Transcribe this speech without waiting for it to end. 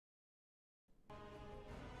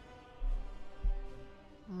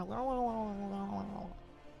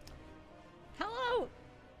Hello!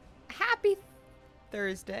 Happy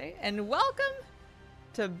Thursday, and welcome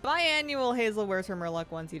to biannual Hazel Wears Her Murloc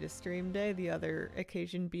Onesie to Stream Day, the other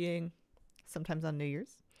occasion being sometimes on New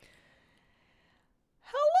Year's.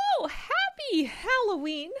 Hello! Happy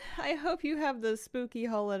Halloween! I hope you have the spooky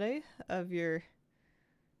holiday of your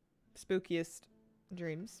spookiest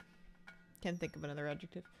dreams. Can't think of another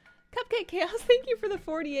adjective. Cupcake Chaos, thank you for the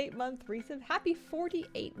 48-month resub. Happy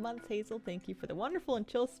 48 months, Hazel. Thank you for the wonderful and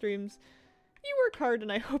chill streams. You work hard, and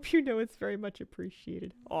I hope you know it's very much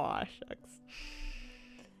appreciated. Aw, shucks.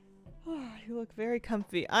 Oh, you look very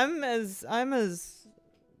comfy. I'm as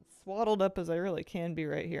swaddled up as I really can be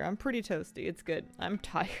right here. I'm pretty toasty. It's good. I'm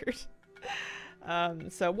tired.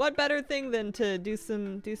 So what better thing than to do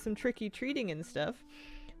some tricky treating and stuff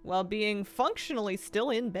while being functionally still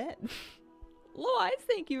in bed. Lois,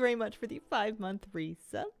 thank you very much for the 5-month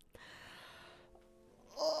resub.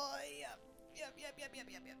 Oh, yep.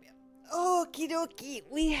 Okie dokie.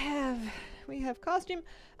 We have costume.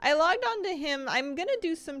 I logged on to him. I'm gonna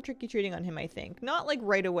do some tricky treating on him, I think. Not like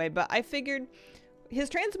right away, but I figured his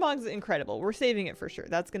transmog's incredible. We're saving it for sure.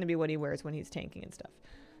 That's gonna be what he wears when he's tanking and stuff.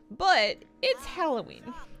 But it's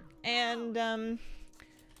Halloween. And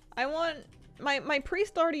I want my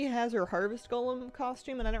priest already has her harvest golem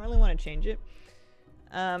costume, and I don't really want to change it.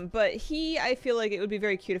 But I feel like it would be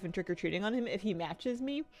very cute if I'm trick-or-treating on him if he matches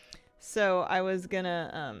me. So I was just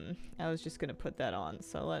gonna put that on.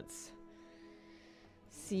 So let's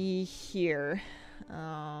see here.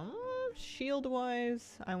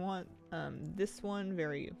 Shield-wise, I want this one,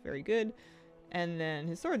 very, very good. And then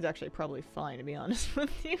his sword's actually probably fine, to be honest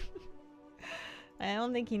with you. I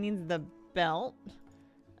don't think he needs the belt.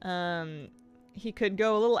 He could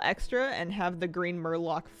go a little extra and have the green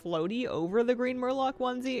murloc floaty over the green murloc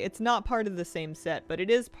onesie. It's not part of the same set, but it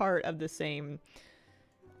is part of the same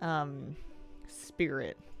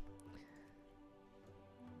spirit.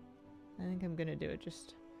 I think I'm gonna do it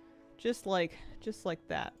just like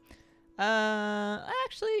that.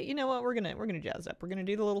 Actually, you know what? We're gonna jazz up. We're gonna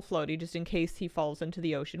do the little floaty just in case he falls into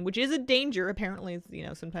the ocean, which is a danger. Apparently, you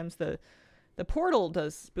know, sometimes the portal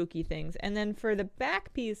does spooky things. And then for the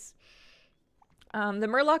back piece, the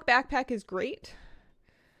Murloc backpack is great.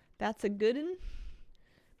 That's a good one.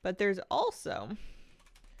 But there's also,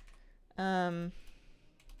 I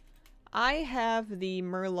have the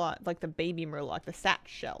Murloc, like the baby Murloc, the Sat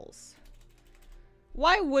shells.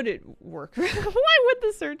 Why would it work? Why would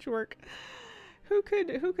the search work? Who could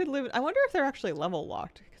live? I wonder if they're actually level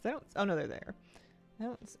locked, because I don't. Oh no, they're there.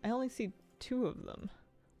 I only see 2 of them.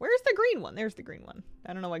 Where's the green one? There's the green one.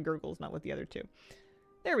 I don't know why Gurgle's not with the other 2.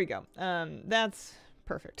 There we go. That's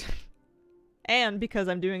perfect. And because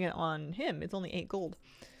I'm doing it on him, it's only 8 gold.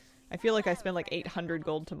 I feel like I spent like 800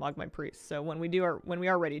 gold to mog my priest. So when we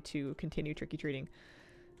are ready to continue tricky treating,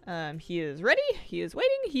 he is ready. He is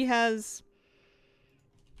waiting. He has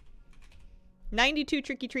 92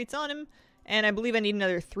 tricky treats on him, and I believe I need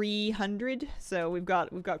another 300. So we've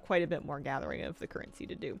got quite a bit more gathering of the currency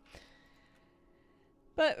to do.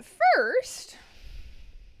 But first,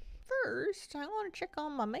 I want to check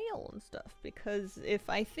on my mail and stuff, because if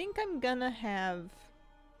I think I'm gonna have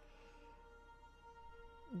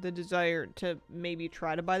the desire to maybe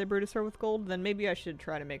try to buy the Brutosaur with gold, then maybe I should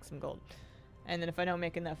try to make some gold. And then if I don't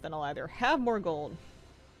make enough, then I'll either have more gold,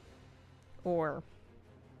 or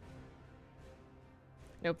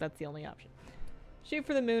nope, that's the only option. Shoot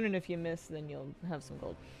for the moon, and if you miss, then you'll have some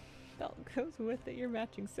gold. Belt goes with it. You're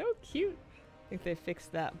matching. So cute. I think they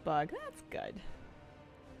fixed that bug. That's good.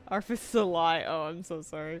 Arfus is a lie. Oh, I'm so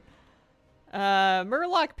sorry.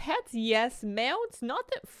 Murloc pets, yes. Mounts, not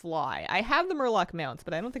that fly. I have the Murloc mounts,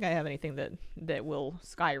 but I don't think I have anything that will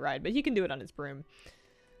sky ride, but he can do it on his broom.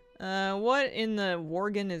 What in the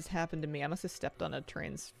Worgen has happened to me? I must have stepped on a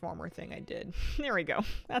transformer thing I did. There we go.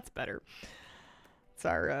 That's better. It's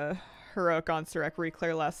our heroic Onsurek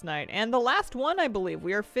reclair last night. And the last one, I believe.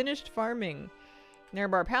 We are finished farming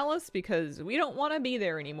Nerebar Palace because we don't want to be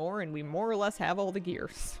there anymore, and we more or less have all the gear.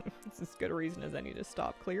 So it's as good a reason as any to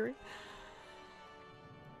stop clearing.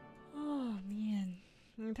 Oh, man.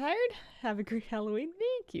 I'm tired? Have a great Halloween.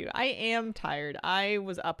 Thank you. I am tired. I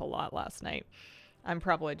was up a lot last night. I'm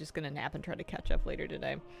probably just going to nap and try to catch up later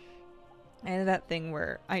today. I had that thing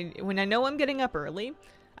where when I know I'm getting up early,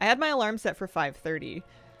 I had my alarm set for 5:30,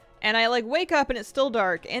 and I like wake up and it's still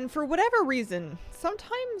dark, and for whatever reason,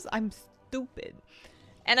 sometimes I'm stupid.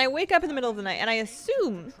 And I wake up in the middle of the night and I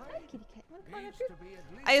assume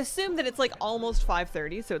that it's like almost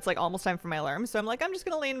 5:30, so it's like almost time for my alarm. So I'm like, I'm just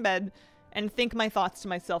gonna lay in bed and think my thoughts to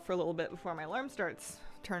myself for a little bit before my alarm starts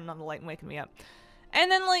turning on the light and waking me up.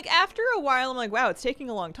 And then, like, after a while, I'm like, wow, it's taking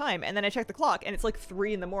a long time. And then I check the clock, and it's like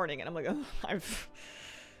 3 in the morning, and I'm like, oh,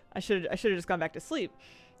 I should have just gone back to sleep.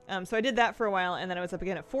 So I did that for a while, and then I was up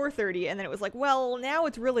again at 4:30, and then it was like, well, now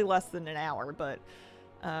it's really less than an hour, but,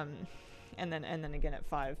 and then again at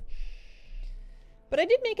 5. But I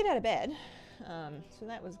did make it out of bed, so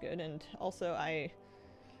that was good, and also I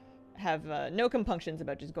have no compunctions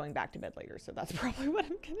about just going back to bed later, so that's probably what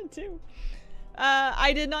I'm gonna do.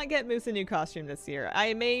 I did not get Moose a new costume this year.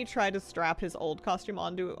 I may try to strap his old costume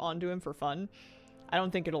onto him for fun. I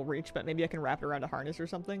don't think it'll reach, but maybe I can wrap it around a harness or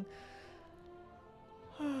something.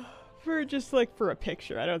 For just like for a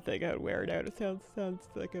picture. I don't think I would wear it out. It sounds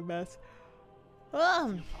like a mess.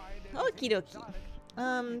 Okie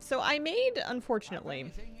dokie. So I made,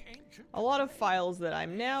 unfortunately, a lot of files that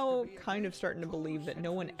I'm now kind of starting to believe that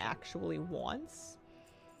no one actually wants.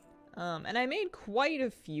 And I made quite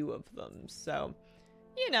a few of them, so,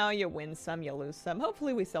 you know, you win some, you lose some.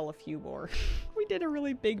 Hopefully we sell a few more. We did a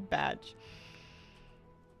really big batch.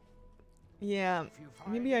 Yeah,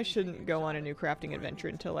 maybe I shouldn't go on a new crafting adventure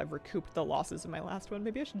until I've recouped the losses of my last one.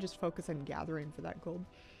 Maybe I should just focus on gathering for that gold.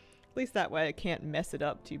 At least that way I can't mess it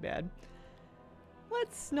up too bad.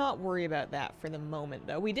 Let's not worry about that for the moment,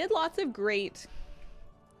 though. We did lots of great...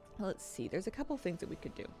 Let's see, there's a couple things that we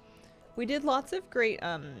could do. We did lots of great,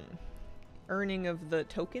 earning of the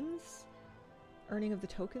tokens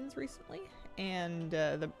recently, and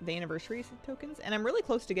the anniversary tokens, and I'm really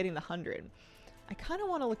close to getting the 100. I kind of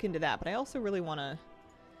want to look into that, but I also really want to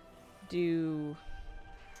do...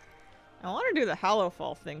 I want to do the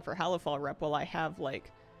Hallowfall thing for Hallowfall rep while I have,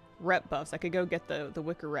 like, rep buffs. I could go get the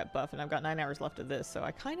Wicker rep buff, and I've got 9 hours left of this, so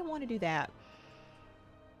I kind of want to do that.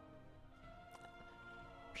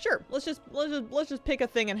 Sure, let's just pick a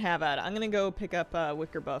thing and have at it. I'm gonna go pick up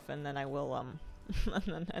Wicker buff, and then I will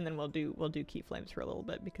and then we'll do Key Flames for a little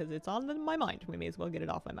bit because it's on my mind. We may as well get it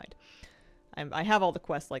off my mind. I have all the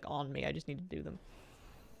quests like on me. I just need to do them.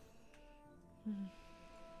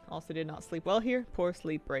 Also did not sleep well here. Poor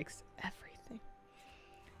sleep breaks everything.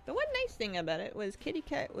 The one nice thing about it was Kitty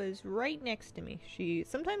Cat was right next to me. She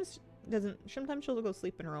sometimes she'll go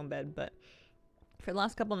sleep in her own bed, but for the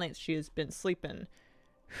last couple nights she has been sleeping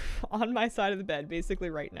on my side of the bed, basically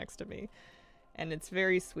right next to me. And it's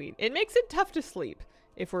very sweet. It makes it tough to sleep,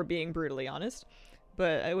 if we're being brutally honest,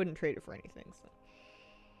 but I wouldn't trade it for anything, so.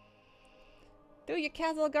 Do your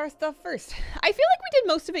Khazalgar stuff first. I feel like we did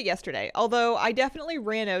most of it yesterday, although I definitely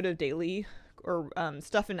ran out of daily or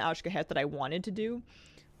stuff in Azj-Kahet that I wanted to do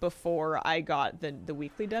before I got the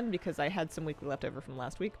weekly done, because I had some weekly left over from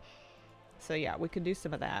last week. So yeah, we could do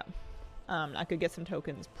some of that. I could get some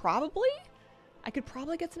tokens, probably. I could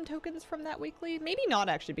probably get some tokens from that weekly. Maybe not,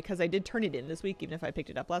 actually, because I did turn it in this week, even if I picked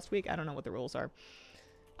it up last week. I don't know what the rules are.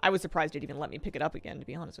 I was surprised it even let me pick it up again, to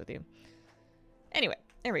be honest with you. Anyway,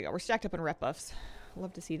 there we go. We're stacked up on rep buffs.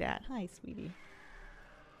 Love to see that. Hi, sweetie.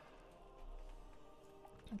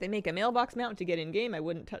 If they make a mailbox mount to get in-game, I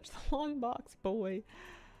wouldn't touch the long box, boy.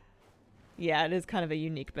 Yeah, it is kind of a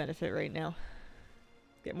unique benefit right now.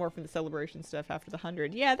 Get more from the celebration stuff after the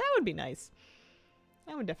 100. Yeah, that would be nice.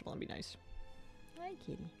 That would definitely be nice. Hi,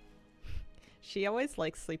 kitty. She always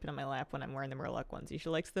likes sleeping on my lap when I'm wearing the Murloc onesie. She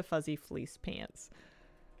likes the fuzzy fleece pants.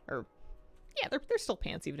 Or, yeah, they're still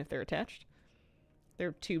pants even if they're attached.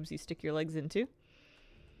 They're tubes you stick your legs into.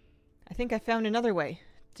 I think I found another way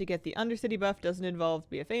to get the Undercity buff. Doesn't involve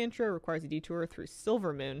BFA intro. Requires a detour through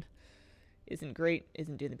Silvermoon. Isn't great.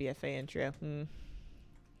 Isn't doing the BFA intro.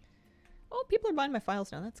 Oh, people are buying my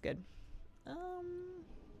files now. That's good.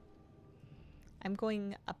 I'm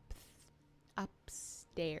going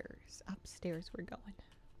upstairs. Upstairs we're going.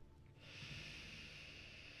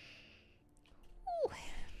 Ooh.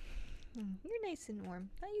 You're nice and warm.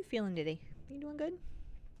 How you feeling today? You doing good?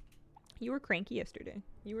 You were cranky yesterday.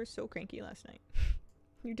 You were so cranky last night.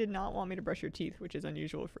 You did not want me to brush your teeth, which is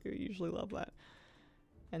unusual for you. You usually love that.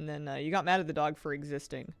 And then you got mad at the dog for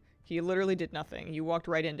existing. He literally did nothing. You walked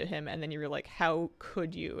right into him, and then you were like, how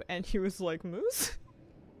could you? And he was like, Moose?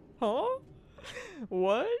 Huh?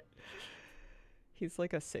 What? He's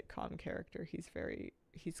like a sitcom character.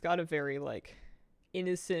 He's got a very, like,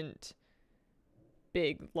 innocent,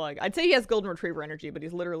 big, like, I'd say he has golden retriever energy, but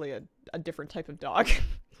he's literally a different type of dog.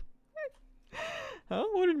 Huh?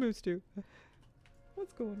 What did Moose do?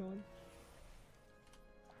 What's going on?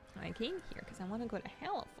 I came here because I want to go to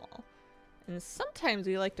Hallowfall. And sometimes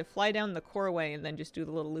we like to fly down the Coreway and then just do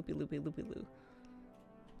the little loopy-loopy-loopy-loo.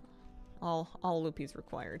 All loopies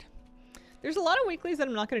required. There's a lot of weeklies that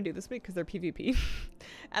I'm not going to do this week because they're PvP.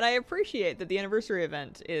 And I appreciate that the anniversary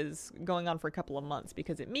event is going on for a couple of months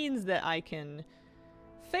because it means that I can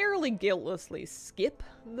fairly guiltlessly skip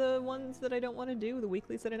the ones that I don't want to do, the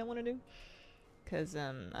weeklies that I don't want to do. Because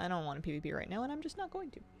I don't want a PvP right now, and I'm just not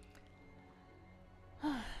going to.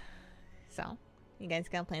 So, you guys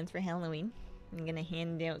got plans for Halloween? I'm gonna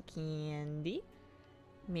hand out candy.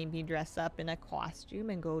 Maybe dress up in a costume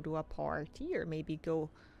and go to a party, or maybe go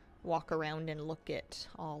walk around and look at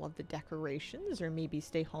all of the decorations, or maybe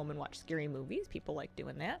stay home and watch scary movies. People like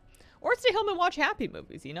doing that. Or stay home and watch happy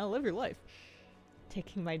movies, you know, live your life.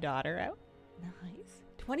 Taking my daughter out. Nice.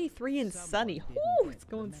 23 and sunny. Ooh, it's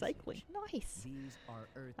going cycling. Nice.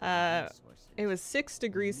 It was 6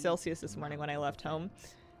 degrees Celsius this morning when I left home.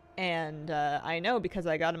 And I know because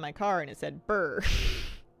I got in my car and it said brr.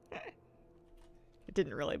 It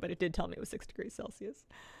didn't really, but it did tell me it was 6 degrees Celsius.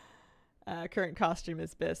 Current costume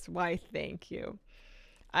is best. Why, thank you.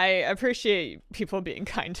 I appreciate people being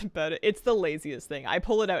kind about it. It's the laziest thing. I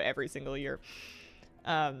pull it out every single year.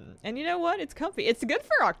 And you know what? It's comfy. It's good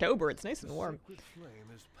for October. It's nice and warm.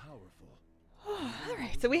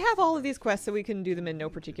 Alright, so we have all of these quests, so we can do them in no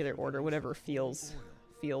particular order, whatever feels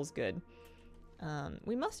good.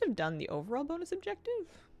 We must have done the overall bonus objective?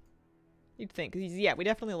 You'd think. Yeah, we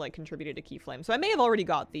definitely, like, contributed to Keyflame. So I may have already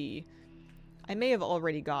got the...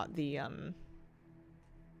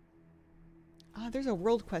 there's a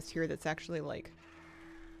world quest here that's actually, like...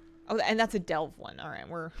 Oh, and that's a Delve one. Alright,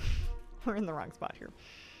 we're in the wrong spot here.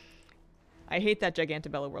 I hate that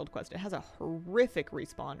Gigantobella world quest. It has a horrific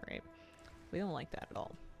respawn rate. We don't like that at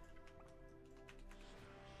all.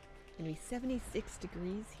 It's gonna be 76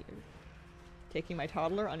 degrees here. Taking my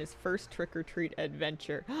toddler on his first trick-or-treat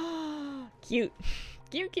adventure. Cute.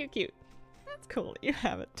 Cute, cute, cute. That's cool. You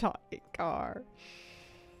have a toy car.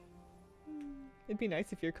 It'd be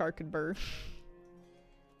nice if your car could burn.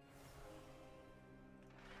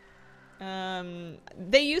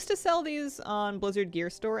 They used to sell these on Blizzard Gear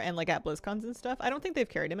Store and like at BlizzCons and stuff. I don't think they've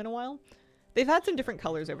carried them in a while. They've had some different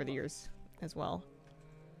colors over the years as well.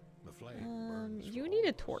 You need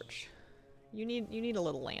a torch. You need a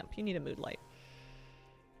little lamp. You need a mood light.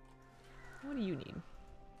 What do you need?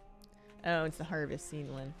 Oh, it's the harvest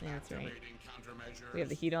scene one. Yeah, that's right. We have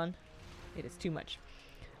the heat on. It is too much.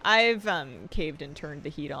 I've caved and turned the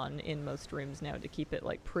heat on in most rooms now to keep it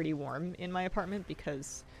like pretty warm in my apartment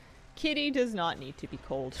because Kitty does not need to be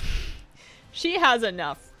cold. She has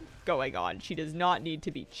enough going on. She does not need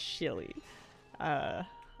to be chilly.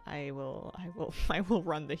 I will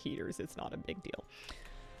run the heaters. It's not a big deal.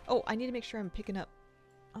 Oh, I need to make sure I'm picking up.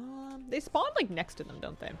 They spawn like next to them,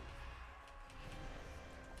 don't they?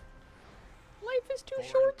 Life is too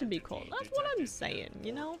short to be cold. That's what I'm saying,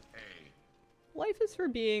 you know? Life is for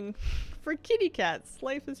being, for kitty cats,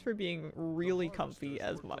 life is for being really comfy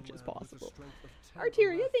as much as possible.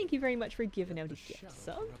 Arteria, thank you very much for giving out a gift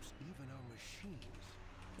sub.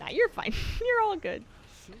 Nah, you're fine. You're all good.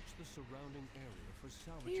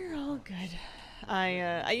 You're all good.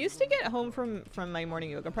 I used to get home from my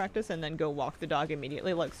morning yoga practice and then go walk the dog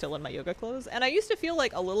immediately, like still in my yoga clothes. And I used to feel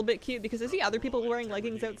like a little bit cute because I see other people wearing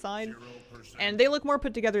leggings outside and they look more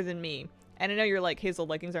put together than me. And I know you're like, Hazel,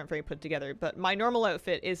 leggings aren't very put together, but my normal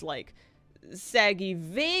outfit is like saggy,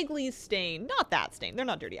 vaguely stained, not that stained, they're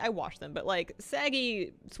not dirty, I wash them, but like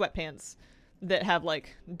saggy sweatpants that have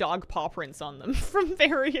like dog paw prints on them from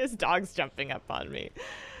various dogs jumping up on me.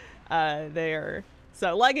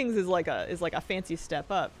 So leggings is like a fancy step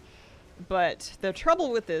up. But the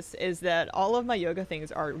trouble with this is that all of my yoga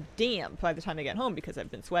things are damp by the time I get home because I've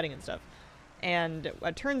been sweating and stuff. And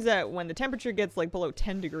it turns out when the temperature gets like below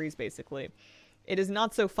 10 degrees basically, it is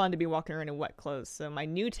not so fun to be walking around in wet clothes. So my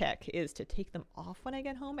new tech is to take them off when I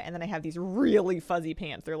get home, and then I have these really fuzzy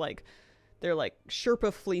pants. They're like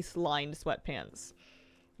Sherpa fleece lined sweatpants.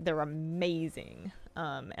 They're amazing.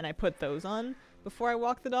 And I put those on before I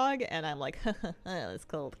walk the dog, and I'm like, this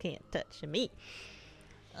cold can't touch me.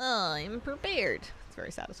 I'm prepared. It's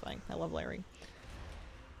very satisfying. I love layering.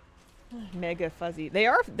 Mega fuzzy.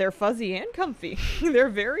 They're fuzzy and comfy. They're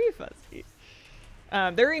very fuzzy.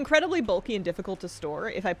 They're incredibly bulky and difficult to store.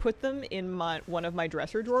 If I put them in one of my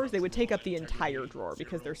dresser drawers, they would take up the entire drawer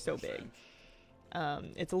because they're so big.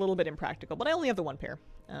 It's a little bit impractical, but I only have the one pair.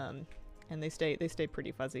 And they stay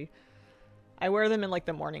pretty fuzzy. I wear them in like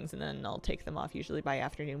the mornings, and then I'll take them off usually by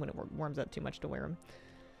afternoon when it warms up too much to wear them.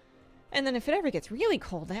 And then if it ever gets really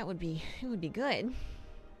cold, it would be good.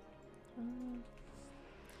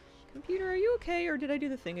 Computer, are you okay, or did I do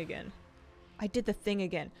the thing again? I did the thing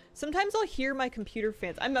again. Sometimes I'll hear my computer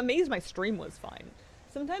fans. I'm amazed my stream was fine.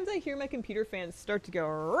 Sometimes I hear my computer fans start to go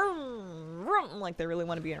vroom, vroom, like they really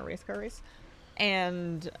want to be in a race car race.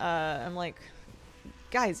 And I'm like,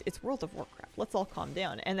 guys, it's World of Warcraft. Let's all calm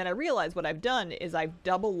down. And then I realized what I've done is I've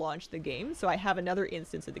double launched the game, so I have another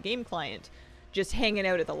instance of the game client just hanging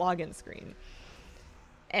out at the login screen.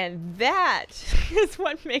 And that is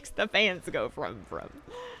what makes the fans go from.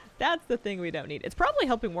 That's the thing we don't need. It's probably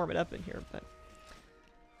helping warm it up in here, but...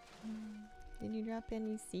 Did you drop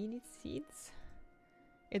any seeds?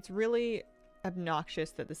 It's really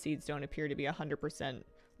obnoxious that the seeds don't appear to be 100%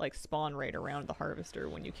 like spawn rate around the harvester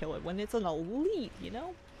when you kill it, when it's an elite, you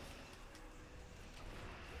know?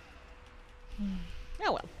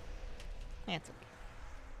 Oh well. That's okay.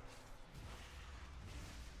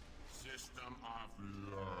 System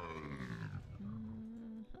offline.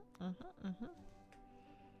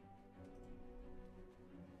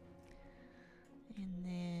 And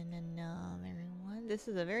then another one. This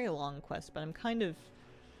is a very long quest, but I'm kind of...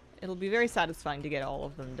 It'll be very satisfying to get all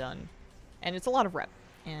of them done. And it's a lot of rep.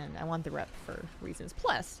 And I want the rep for reasons.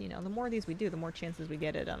 Plus, you know, the more of these we do, the more chances we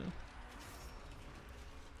get at,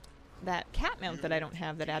 that cat mount that I don't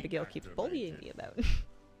have that Abigail keeps bullying me about.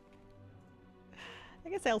 I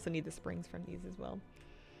guess I also need the springs from these as well.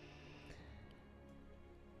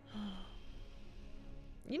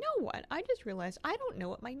 You know what? I just realized I don't know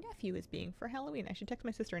what my nephew is being for Halloween. I should text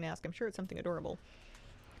my sister and ask. I'm sure it's something adorable.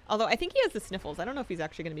 Although I think he has the sniffles. I don't know if he's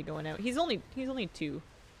actually going to be going out. He's only 2.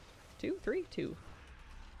 2? 3? 2.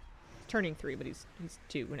 Turning 3, but he's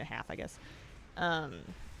 2.5, I guess.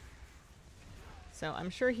 So I'm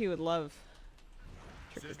sure he would love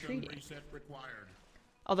trick-or-treating.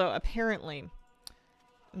 Although apparently,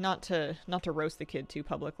 not to roast the kid too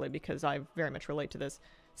publicly, because I very much relate to this.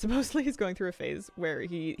 Supposedly he's going through a phase where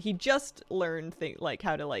he just learned like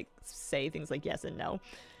how to like say things like yes and no,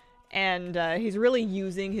 and he's really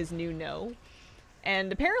using his new no.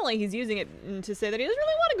 And apparently he's using it to say that he doesn't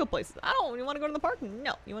really want to go places. You want to go to the park?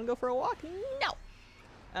 No. You want to go for a walk? No.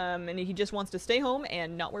 And he just wants to stay home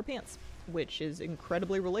and not wear pants, which is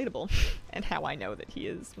incredibly relatable. And how I know that he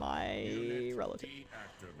is my relative.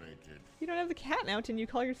 You don't have the cat mount and you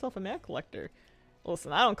call yourself a mat collector.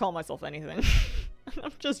 Listen, I don't call myself anything.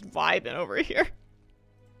 I'm just vibing over here.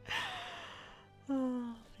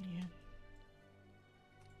 Oh, man.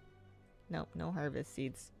 Nope, no harvest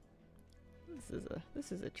seeds.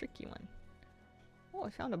 This is a tricky one. Oh, I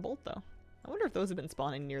found a bolt though. I wonder if those have been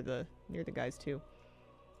spawning near the guys too.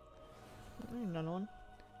 Another one.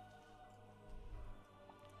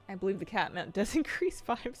 I believe the cat mount does increase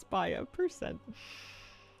vibes by 1%.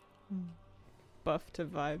 Buff to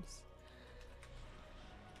vibes.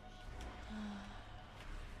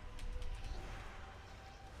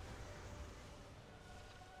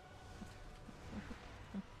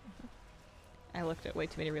 I looked at way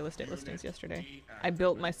too many real estate listings yesterday. I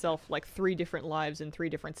built myself like 3 different lives in 3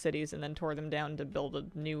 different cities and then tore them down to build a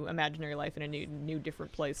new imaginary life in a new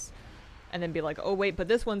different place. And then be like, oh wait, but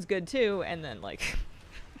this one's good too. And then like,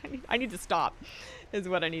 I need to stop is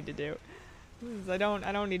what I need to do. I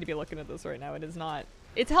don't need to be looking at this right now. It is not,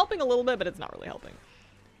 it's helping a little bit, but it's not really helping.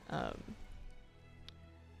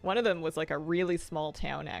 One of them was like a really small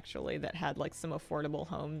town actually that had like some affordable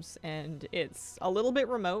homes, and it's a little bit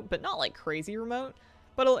remote, but not like crazy remote,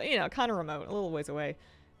 but you know, kind of remote, a little ways away.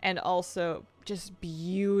 And also just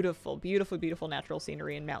beautiful, beautiful, beautiful natural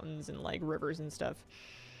scenery and mountains and like rivers and stuff.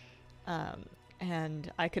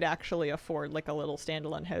 And I could actually afford like a little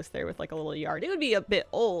standalone house there with like a little yard. It would be a bit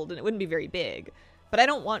old and it wouldn't be very big, but I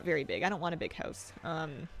don't want very big. I don't want a big house.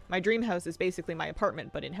 My dream house is basically my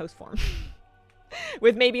apartment, but in house form.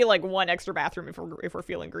 With maybe like 1 extra bathroom if we're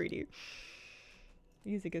feeling greedy.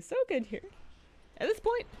 Music is so good here. At this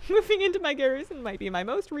point, moving into my garrison might be my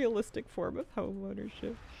most realistic form of home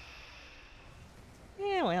ownership.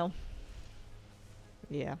 Yeah, well.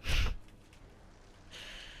 Yeah.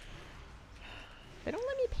 They don't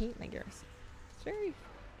let me paint my garrison. It's very,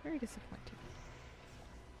 very disappointing.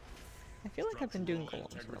 I feel like I've been doing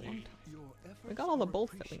golems for a long time. We got all the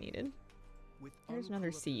bolts that we needed. There's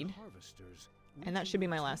another seed. And that should be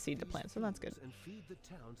my last seed to plant, so that's good.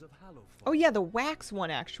 Oh yeah, the wax one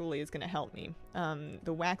actually is going to help me.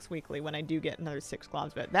 The wax weekly, when I do get another 6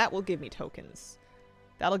 globs, but that will give me tokens.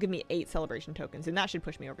 That'll give me 8 celebration tokens, and that should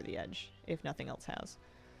push me over the edge, if nothing else has.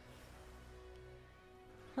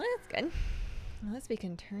 Well, that's good. Unless we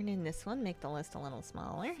can turn in this one, make the list a little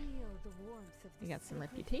smaller. We got some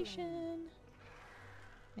reputation.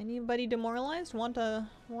 Anybody demoralized? Want a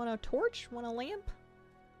torch? Want a lamp?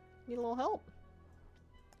 Need a little help?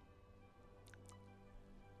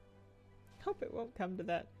 Hope it won't come to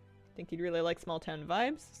that. Think you'd really like small town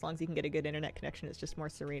vibes. As long as you can get a good internet connection, it's just more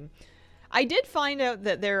serene. I did find out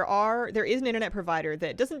that there is an internet provider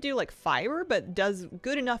that doesn't do like fiber, but does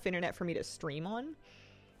good enough internet for me to stream on.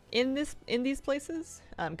 in these places,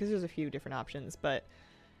 because there's a few different options, but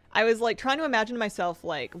I was like trying to imagine to myself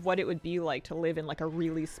like what it would be like to live in like a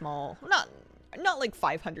really small, not like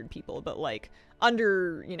 500 people, but like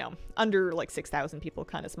under, you know, under like 6,000 people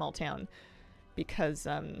kind of small town, because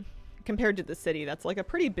compared to the city, that's like a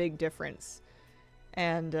pretty big difference.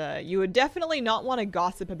 And you would definitely not want to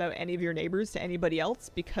gossip about any of your neighbors to anybody else,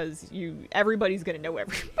 because everybody's gonna know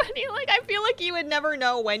everybody. Like, I feel like you would never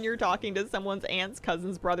know when you're talking to someone's aunt's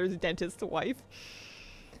cousin's brother's dentist's wife.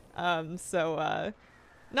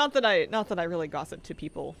 Not that I really gossip to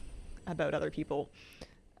people about other people,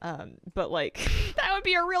 but like that would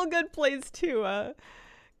be a real good place to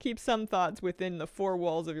keep some thoughts within the four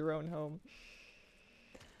walls of your own home.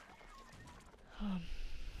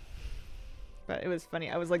 But it was funny.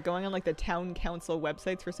 I was like going on like the town council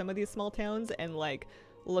websites for some of these small towns and like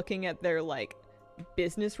looking at their like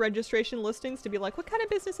business registration listings to be like, what kind of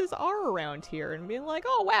businesses are around here? And being like,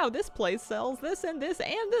 oh wow, this place sells this and this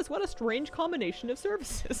and this. What a strange combination of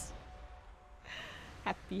services.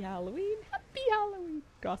 Happy Halloween. Happy Halloween.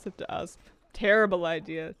 Gossip to us. Terrible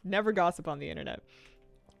idea. Never gossip on the internet.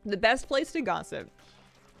 The best place to gossip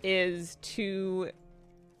is to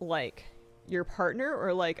like your partner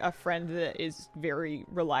or like a friend that is very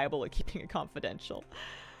reliable at keeping it confidential,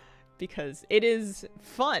 because it is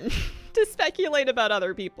fun to speculate about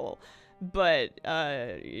other people, but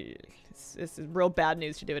it's real bad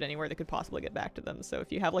news to do it anywhere that could possibly get back to them. So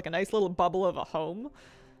if you have like a nice little bubble of a home,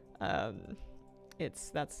 that's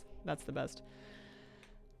the best.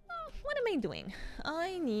 What am I doing?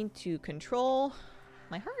 I need to control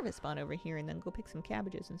my harvest spawn over here and then go pick some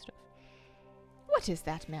cabbages and stuff. What is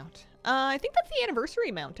that mount? I think that's the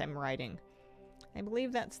anniversary mount I'm riding. I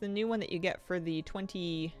believe that's the new one that you get for the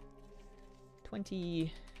 20...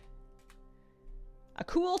 A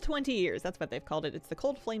cool 20 years. That's what they've called it. It's the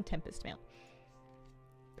Cold Flame Tempest mount.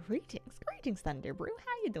 Greetings. Greetings, Thunderbrew.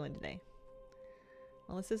 How you doing today?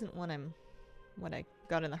 Well, this isn't what I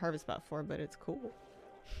got in the harvest spot for, but it's cool.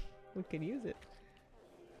 We could use it.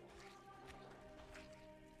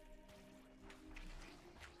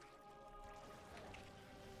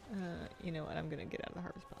 You know what? I'm gonna get out of the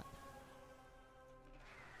harvest spot.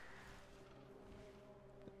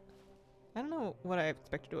 I don't know what I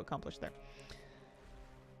expected to accomplish there.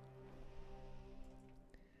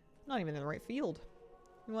 Not even in the right field.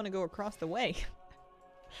 We want to go across the way.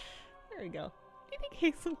 There we go. Do you think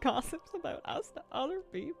Hasten gossips about us to other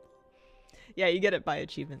people? Yeah, you get it by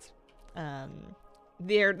achievements.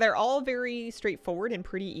 They're all very straightforward and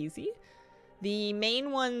pretty easy. The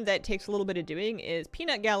main one that takes a little bit of doing is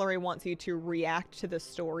Peanut Gallery wants you to react to the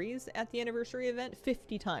stories at the anniversary event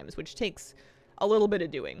 50 times, which takes a little bit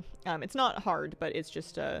of doing. It's not hard, but it's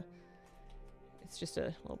just a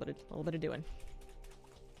little bit of doing.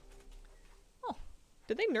 Oh,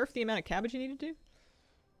 did they nerf the amount of cabbage you need to do?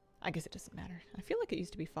 I guess it doesn't matter. I feel like it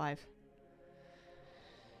used to be 5.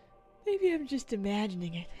 Maybe I'm just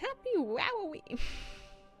imagining it. Happy Wowee!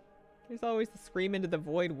 There's always the Scream Into the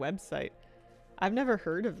Void website. I've never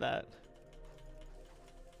heard of that.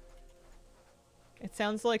 It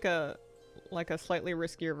sounds like a slightly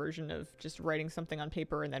riskier version of just writing something on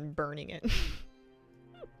paper and then burning it.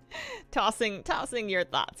 tossing your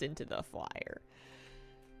thoughts into the fire.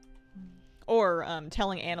 Or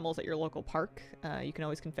telling animals at your local park. You can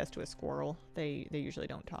always confess to a squirrel. They usually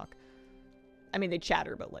don't talk. I mean, they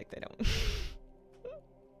chatter, but like they don't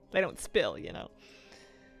they don't spill, you know.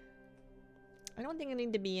 I don't think I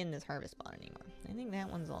need to be in this harvest spot anymore. I think that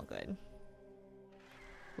one's all good.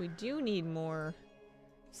 We do need more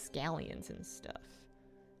scallions and stuff.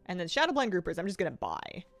 And then Shadowblind Groupers I'm just gonna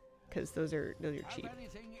buy, because those are cheap.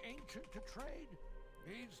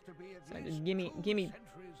 So just give me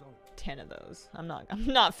 10 of those. I'm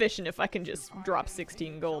not fishing if I can just drop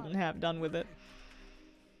 16 gold and have done with it.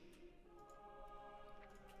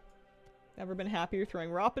 Never been happier throwing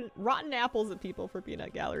rotten apples at people for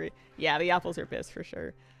Peanut Gallery. Yeah, the apples are pissed for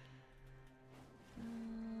sure.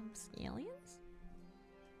 Scallions?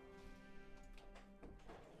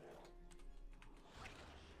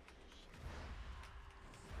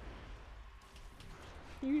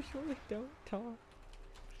 Usually don't talk.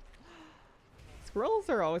 Squirrels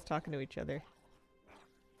are always talking to each other.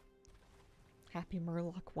 Happy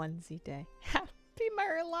Murloc onesie day. Happy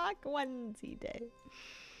Murloc onesie day.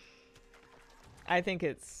 I think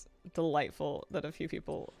it's delightful that a few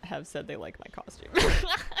people have said they like my costume.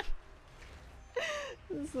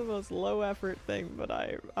 This is the most low effort thing, but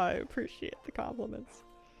I appreciate the compliments.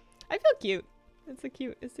 I feel cute. It's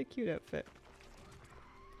a cute outfit.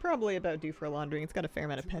 Probably about due for laundering. It's got a fair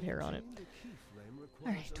amount of pet hair on it.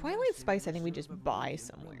 Alright, Twilight Spice I think we just buy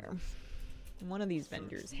somewhere. One of these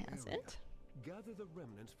vendors has it. Gather the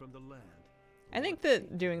remnants from the land. I think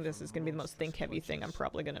that doing this is going to be the most think-heavy thing I'm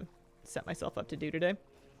probably going to set myself up to do today.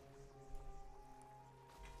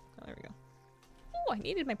 Oh, there we go. Oh, I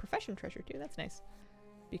needed my profession treasure too. That's nice.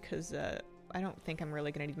 Because I don't think I'm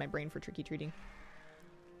really going to need my brain for tricky-treating.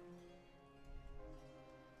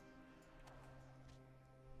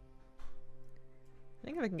 I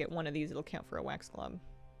think if I can get one of these, it'll count for a wax glob.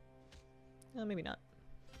 No, maybe not.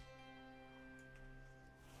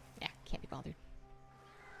 Yeah, can't be bothered.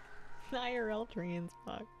 IRL trans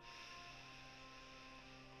fuck.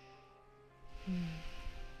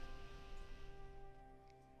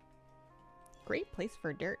 Great place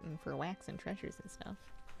for dirt and for wax and treasures and stuff.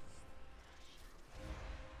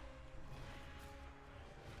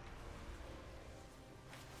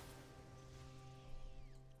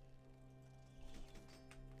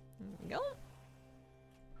 There we go.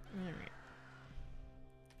 Alright.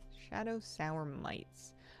 Shadow Sour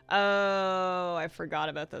Mites. Oh, I forgot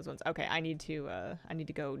about those ones. Okay, I need to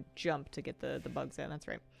go jump to get the bugs out. That's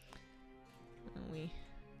right. And we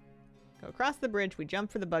go across the bridge, we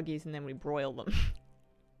jump for the buggies, and then we broil them.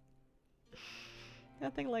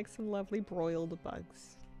 Nothing like some lovely broiled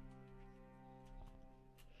bugs.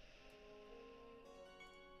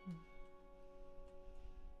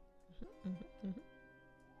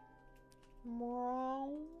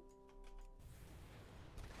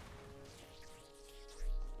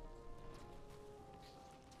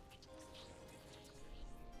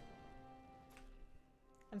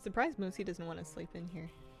 I'm surprised Moosey doesn't want to sleep in here.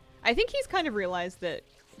 I think he's kind of realized that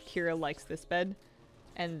Kira likes this bed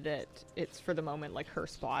and that it's for the moment like her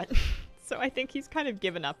spot. So I think he's kind of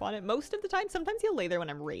given up on it most of the time. Sometimes he'll lay there when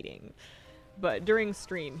I'm raiding, but during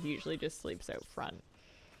stream he usually just sleeps out front.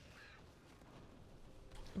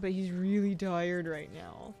 But he's really tired right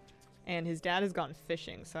now. And his dad has gone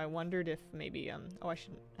fishing, so I wondered if maybe oh, I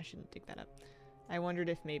shouldn't dig that up. I wondered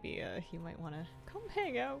if maybe he might want to come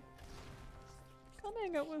hang out. Come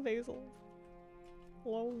hang out with Hazel.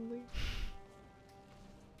 Lonely.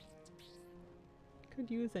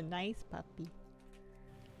 Could use a nice puppy.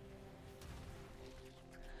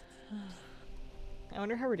 I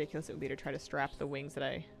wonder how ridiculous it would be to try to strap the wings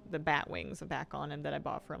that the bat wings back on him that I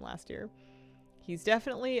bought for him last year. He's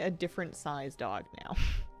definitely a different size dog now.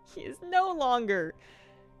 He is no longer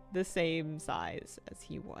the same size as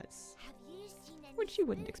he was. Which you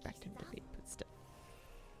wouldn't expect him to be, but still.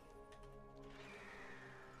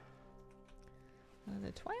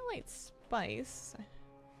 The Twilight Spice.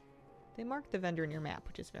 They marked the vendor in your map,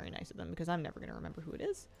 which is very nice of them because I'm never going to remember who it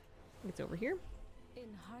is. It's over here. In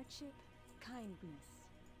hardship, kindness.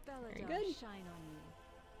 Very good. Shine on you.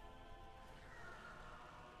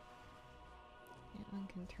 That one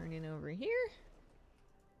can turn in over here.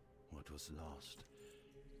 What was lost,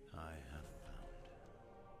 I have found.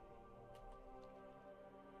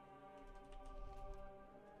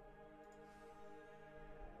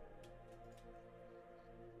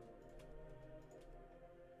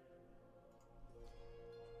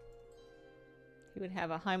 He would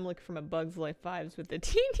have a Heimlich from A Bug's Life vibes with the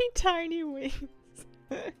teeny tiny wings.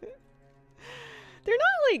 They're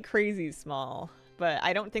not like crazy small, but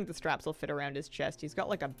I don't think the straps will fit around his chest. He's got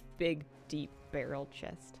like a big, deep barrel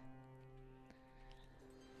chest.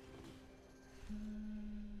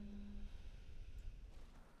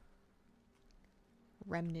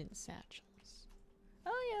 Remnant satchels.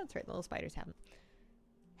 Oh yeah, that's right. The little spiders have them.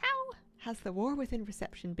 How has the War Within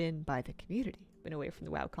reception been by the community? Been away from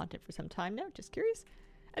the WoW content for some time now. Just curious.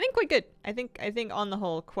 I think quite good. I think on the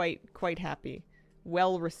whole quite happy.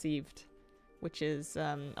 Well received, which is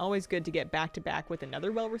always good to get back to back with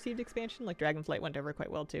another well received expansion. Like Dragonflight went over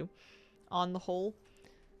quite well too, on the whole.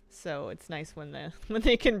 So it's nice when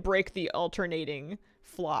they can break the alternating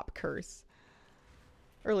flop curse.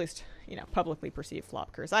 Or at least, you know, publicly perceived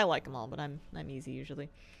flop curse. I like them all, but I'm easy usually.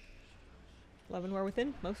 Loving War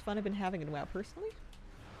Within. Most fun I've been having in WoW personally.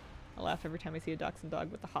 I laugh every time I see a Dachshund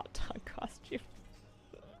dog with a hot dog costume.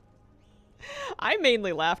 I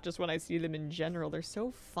mainly laugh just when I see them in general. They're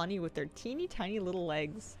so funny with their teeny tiny little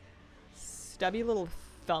legs. Stubby little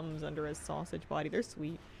thumbs under a sausage body. They're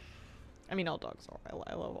sweet. I mean, all dogs are.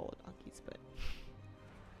 I love all the doggies, but...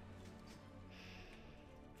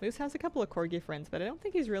 Moose has a couple of corgi friends, but I don't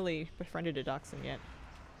think he's really befriended a dachshund yet.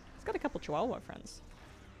 He's got a couple chihuahua friends.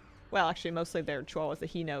 Well, actually, mostly they're chihuahuas that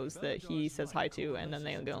he knows that he says hi to, and then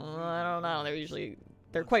they'll go, I don't know.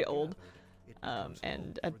 They're quite old,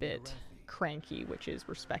 and a bit cranky, which is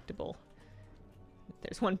respectable.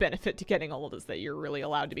 There's one benefit to getting old is that you're really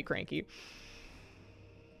allowed to be cranky.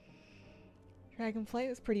 Dragonflight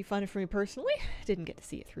was pretty fun for me personally. Didn't get to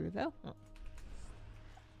see it through, though. Oh.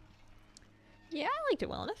 Yeah, I liked it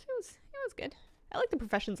well enough. It was good. I like the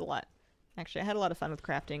professions a lot. Actually, I had a lot of fun with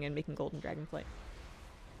crafting and making golden dragonflight.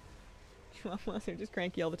 Chihuahuas are just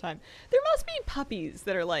cranky all the time. There must be puppies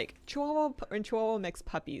that are like Chihuahua and Chihuahua mixed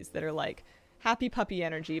puppies that are like happy puppy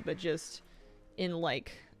energy, but just in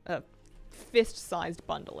like a fist-sized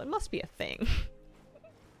bundle. It must be a thing.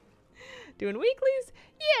 Doing weeklies?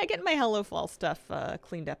 Yeah, getting my Hello Fall stuff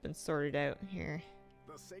cleaned up and sorted out here.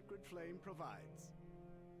 The sacred flame provides.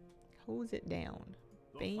 Hose it down.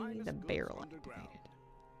 The Bang finest the goods barrel underground. activated.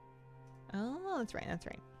 Oh, that's right, that's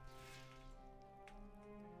right.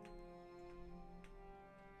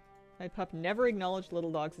 My pup never acknowledged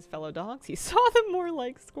little dogs as fellow dogs. He saw them more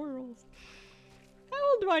like squirrels.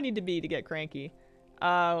 How old do I need to be to get cranky?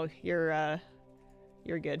 Oh, you're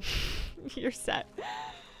good. You're set.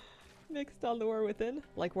 Mixed on the War Within.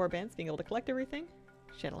 Like warbands, being able to collect everything.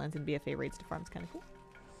 Shadowlands and BFA raids to farms kind of cool.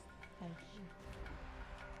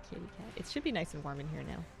 Kitty cat. It should be nice and warm in here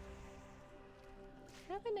now.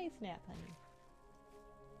 Have a nice nap, honey.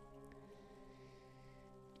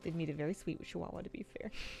 Did meet a very sweet Chihuahua, to be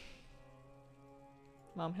fair.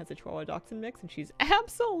 Mom has a Chihuahua Dachshund mix, and she's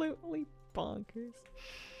absolutely bonkers.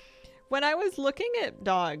 When I was looking at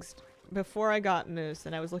dogs before I got Moose,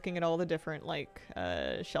 and I was looking at all the different like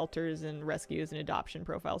shelters and rescues and adoption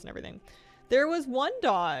profiles and everything, there was one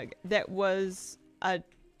dog that was a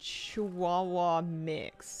Chihuahua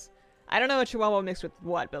mix. I don't know a Chihuahua mixed with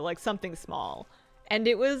what, but like something small. And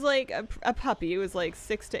it was like a puppy. It was like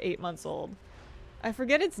 6 to 8 months old. I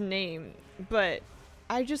forget its name, but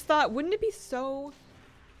I just thought, wouldn't it be so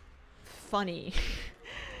funny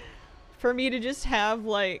for me to just have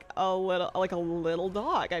like a little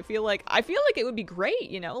dog? I feel like it would be great,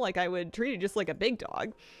 you know, like I would treat it just like a big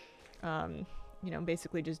dog. You know,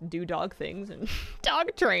 basically just do dog things and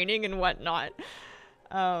dog training and whatnot.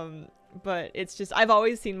 But it's just, I've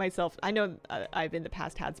always seen myself, I know I've in the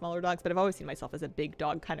past had smaller dogs, but I've always seen myself as a big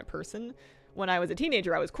dog kind of person. When I was a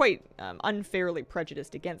teenager, I was quite unfairly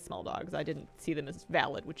prejudiced against small dogs. I didn't see them as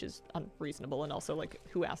valid, which is unreasonable, and also, like,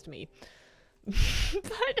 who asked me?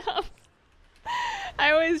 But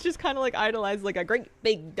I always just kind of, like, idolized, like, a great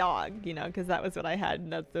big dog, you know, because that was what I had,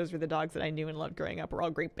 and those were the dogs that I knew and loved growing up, were all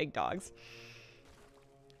great big dogs.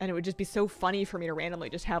 And it would just be so funny for me to randomly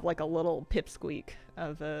just have, like, a little pipsqueak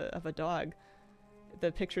of a dog.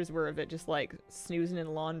 The pictures were of it just, like, snoozing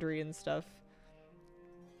in laundry and stuff.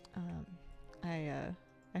 I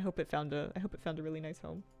hope it found a really nice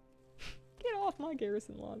home. Get off my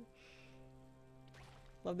garrison lawn.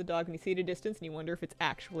 Love the dog when you see it at a distance and you wonder if it's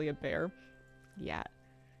actually a bear. Yeah.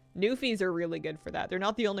 Newfies are really good for that. They're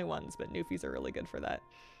not the only ones, but Newfies are really good for that.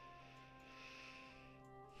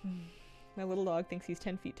 My little dog thinks he's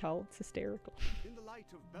 10 feet tall. It's hysterical. In the light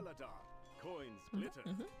of Belladar, coins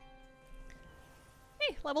glitter.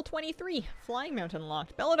 Hey, level 23. Flying Mount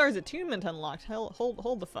unlocked. Belladar's attunement unlocked.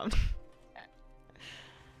 Hold the phone.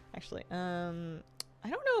 Actually, I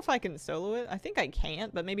don't know if I can solo it. I think I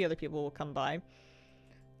can't, but maybe other people will come by.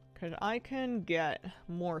 Because I can get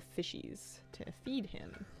more fishies to feed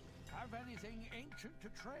him. Have anything ancient to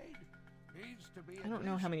trade? Needs to be I don't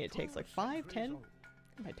know how many it takes. Like 5, 10?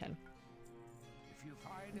 By 10. If you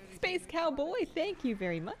find anything Space Cowboy, thank you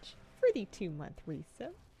very much for the 2-month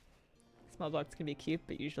resub. Small dogs can be cute,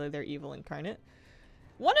 but usually they're evil incarnate.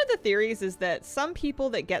 One of the theories is that some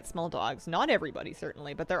people that get small dogs, not everybody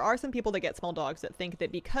certainly, but there are some people that get small dogs that think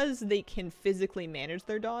that because they can physically manage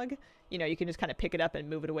their dog, you know, you can just kind of pick it up and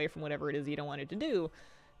move it away from whatever it is you don't want it to do.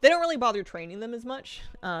 They don't really bother training them as much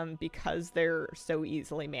because they're so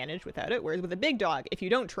easily managed without it. Whereas with a big dog, if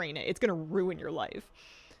you don't train it, it's going to ruin your life.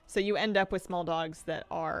 So you end up with small dogs that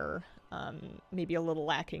are maybe a little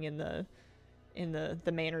lacking in the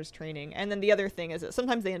manners training. And then the other thing is that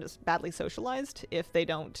sometimes they end up badly socialized if they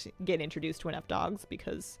don't get introduced to enough dogs,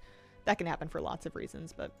 because that can happen for lots of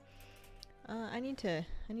reasons. But I need to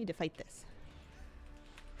fight this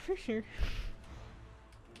for sure.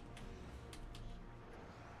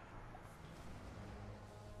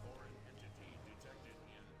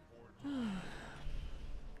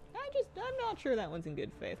 I'm not sure that one's in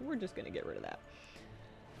good faith. We're just gonna get rid of that.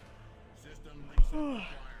 System reset required.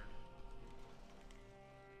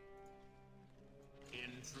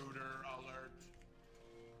 Intruder alert.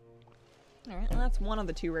 Alright, well that's one of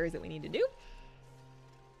the 2 rares that we need to do.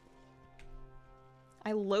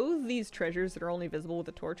 I loathe these treasures that are only visible with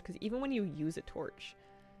a torch, because even when you use a torch,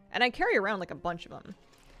 and I carry around like a bunch of them,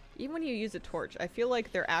 even when you use a torch, I feel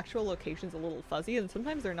like their actual location's a little fuzzy, and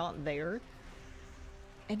sometimes they're not there.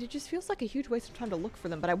 And it just feels like a huge waste of time to look for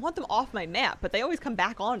them, but I want them off my map, but they always come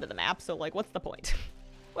back onto the map, so like, what's the point?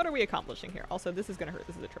 What are we accomplishing here? Also, this is gonna hurt.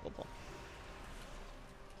 This is a triple pull.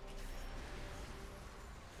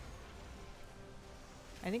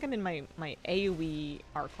 I think I'm in my AoE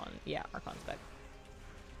Archon. Yeah, Archon spec.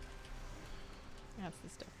 That's the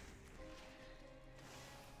stuff.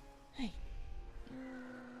 Hey.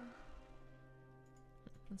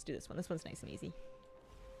 Let's do this one. This one's nice and easy.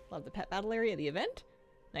 Love the pet battle area at the event.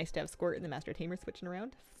 Nice to have Squirt and the Master Tamer switching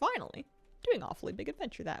around. Finally! Doing awfully big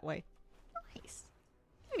adventure that way. Nice.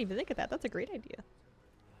 I didn't even think of that. That's a great idea.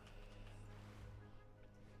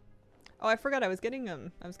 Oh, I forgot I was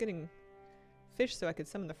getting fish so I could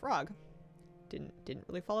summon the frog. Didn't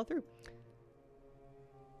really follow through.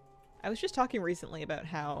 I was just talking recently about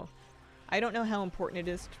how I don't know how important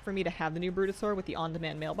it is for me to have the new Brutosaur with the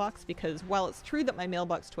on-demand mailbox, because while it's true that my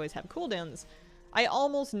mailbox toys have cooldowns, I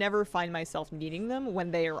almost never find myself needing them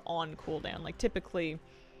when they are on cooldown. Like, typically,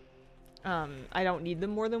 I don't need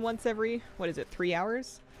them more than once every, 3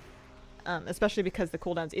 hours? Especially because the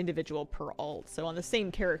cooldown's individual per alt, so on the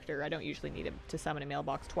same character, I don't usually need to summon a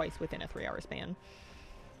mailbox twice within a 3-hour span.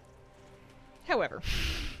 However,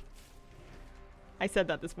 I said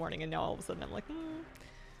that this morning, and now all of a sudden I'm like,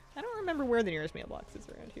 I don't remember where the nearest mailbox is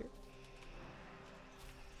around here.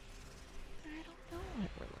 I don't know what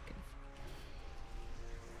we're looking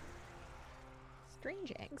for.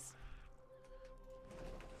 Strange eggs.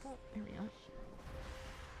 Oh, here we go.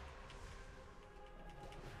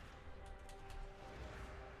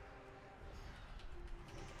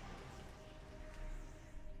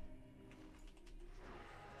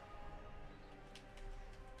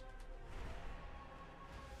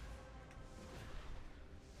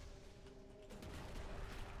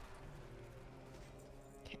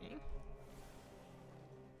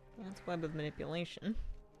 That's Web of Manipulation.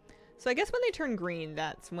 So I guess when they turn green,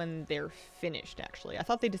 that's when they're finished, actually. I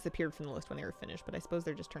thought they disappeared from the list when they were finished, but I suppose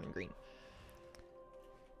they're just turning green.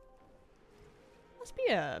 Must be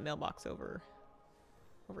a mailbox over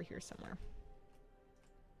here somewhere.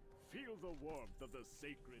 Feel the warmth of the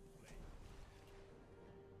sacred flame.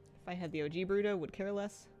 If I had the OG Bruto, would care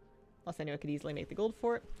less. Plus I knew I could easily make the gold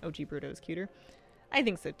for it. OG Bruto is cuter. I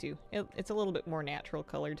think so too. It's a little bit more natural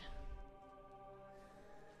colored.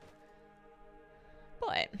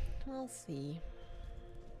 But we'll see.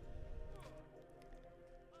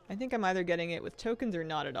 I think I'm either getting it with tokens or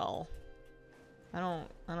not at all. I don't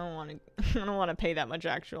want to I don't want to pay that much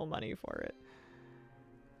actual money for it.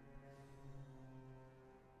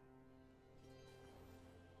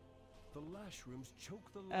 The lash rooms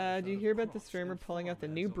choke the life Do you out hear of about the crops streamer and pulling out the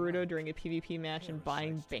new farmlands Bruto alike. during a PvP match and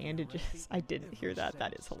buying bandages? I didn't hear that.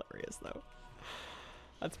 That is hilarious though.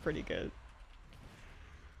 That's pretty good.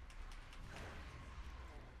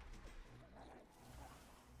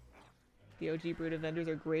 The OG Bruto vendors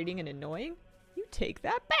are grating and annoying? You take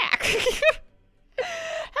that back!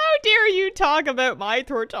 How dare you talk about my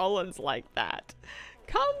Tortollans like that?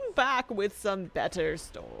 Come back with some better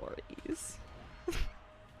stories.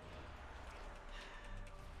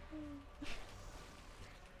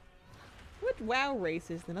 What WoW race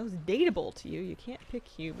is the most dateable to you? You can't pick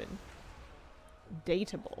human.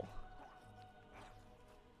 Dateable.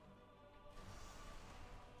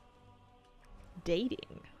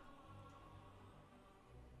 Dating.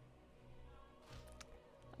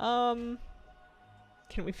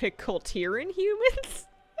 Can we pick Kultiran humans?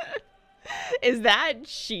 Is that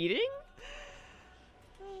cheating?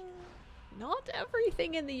 Not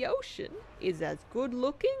everything in the ocean is as good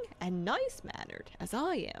looking and nice mannered as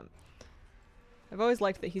I am. I've always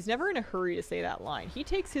liked that he's never in a hurry to say that line. He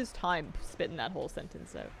takes his time spitting that whole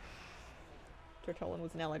sentence out. Tortollan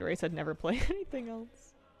was an allied race I'd never play anything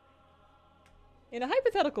else. In a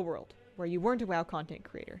hypothetical world where you weren't a WoW content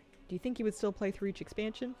creator, do you think you would still play through each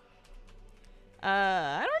expansion?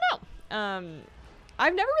 I don't know.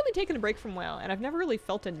 I've never really taken a break from WoW, and I've never really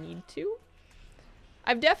felt a need to.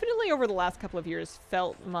 I've definitely, over the last couple of years,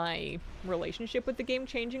 felt my relationship with the game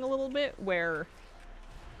changing a little bit, where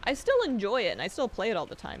I still enjoy it, and I still play it all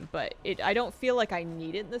the time, but I don't feel like I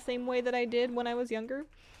need it in the same way that I did when I was younger.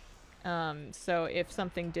 So if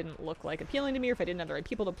something didn't look like appealing to me, or if I didn't have the right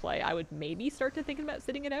people to play, I would maybe start to thinking about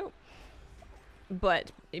sitting it out.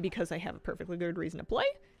 But because I have a perfectly good reason to play,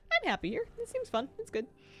 I'm happy here. It seems fun. It's good.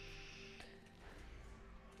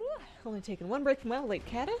 Only taken one break from WoW, late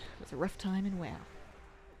Cata. It was a rough time in WoW.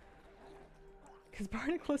 Because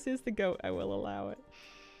Barnacles is the goat, I will allow it.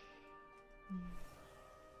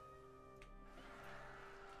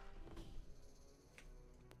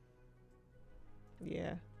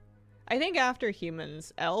 Yeah. I think after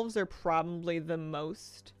humans, elves are probably the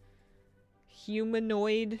most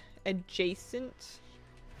humanoid adjacent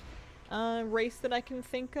race that I can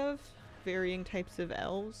think of. Varying types of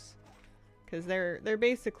elves. Because they're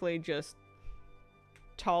basically just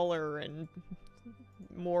taller and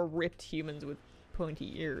more ripped humans with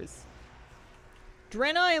pointy ears.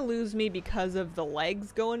 Draenei lose me because of the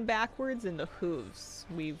legs going backwards and the hooves.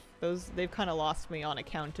 They've kind of lost me on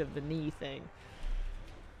account of the knee thing.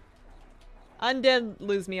 Undead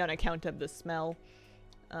lose me on account of the smell.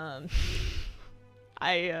 I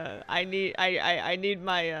need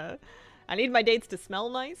my dates to smell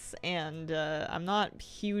nice, and I'm not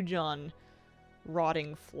huge on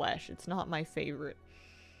rotting flesh. It's not my favorite.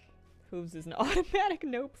 Hooves is an automatic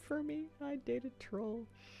nope for me. I date a troll.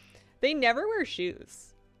 They never wear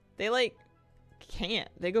shoes. They like can't.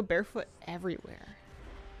 They go barefoot everywhere.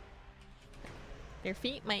 Their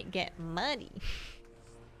feet might get muddy.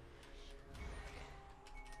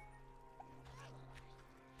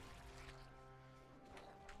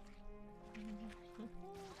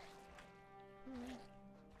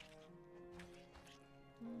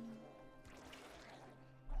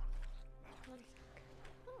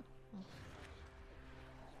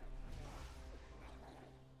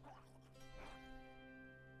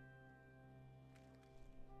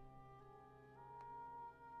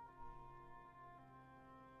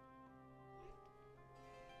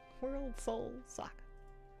 World Soul Sock.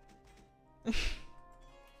 I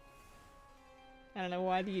don't know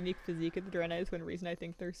why the unique physique of the Draenei is one reason I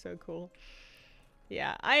think they're so cool.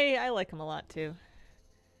 Yeah, I like them a lot too.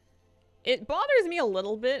 It bothers me a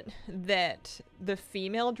little bit that the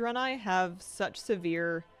female Draenei have such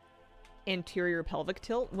severe anterior pelvic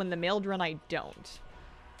tilt when the male Draenei don't.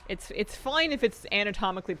 It's fine if it's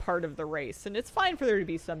anatomically part of the race, and it's fine for there to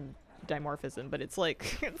be some dimorphism, but it's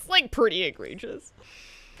like it's like pretty egregious.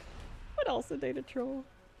 What else did they troll?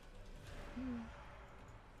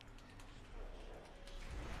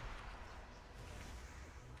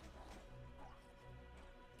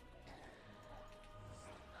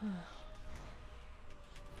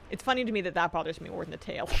 It's funny to me that bothers me more than the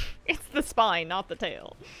tail. It's the spine, not the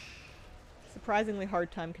tail. Surprisingly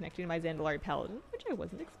hard time connecting to my Zandalari paladin, which I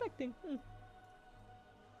wasn't expecting.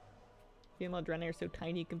 Female Draenei are so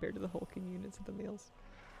tiny compared to the hulking units of the males.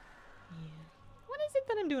 Yeah. What is it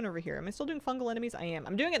that I'm doing over here? Am I still doing fungal enemies? I am.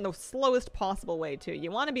 I'm doing it in the slowest possible way, too.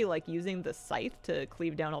 You want to be, like, using the scythe to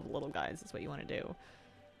cleave down all the little guys. Is what you want to do.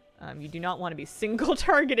 You do not want to be single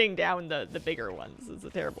targeting down the bigger ones. It's a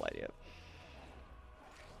terrible idea.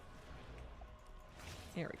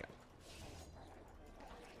 There we go.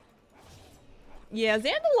 Yeah,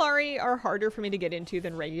 Zandalari are harder for me to get into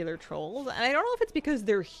than regular trolls. And I don't know if it's because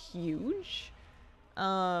they're huge.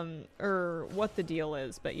 Or what the deal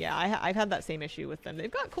is, but yeah, I've had that same issue with them. They've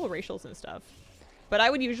got cool racials and stuff, but I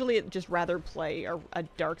would usually just rather play a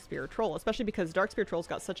Darkspear troll, especially because Darkspear trolls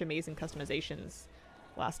got such amazing customizations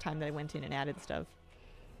last time that I went in and added stuff.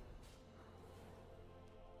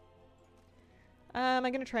 Am I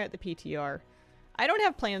gonna try out the PTR? I don't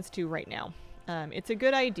have plans to right now. It's a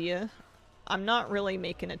good idea. I'm not really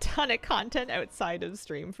making a ton of content outside of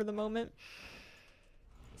stream for the moment,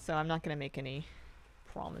 so I'm not gonna make any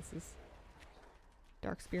promises.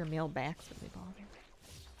 Darkspear male backs really bother.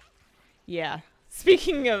 Yeah.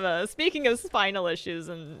 Speaking of spinal issues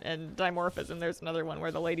and dimorphism, there's another one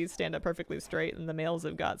where the ladies stand up perfectly straight and the males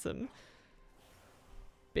have got some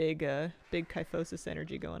big kyphosis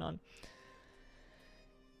energy going on.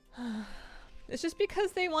 It's just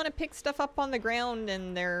because they want to pick stuff up on the ground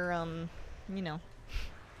and they're you know,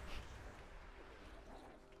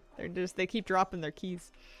 they keep dropping their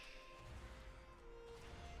keys.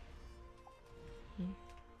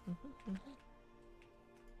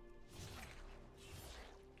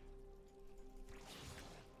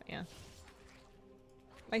 Yeah.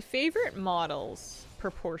 My favorite models,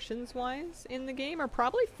 proportions-wise, in the game are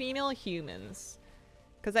probably female humans.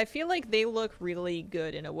 Because I feel like they look really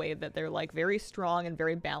good in a way that they're, like, very strong and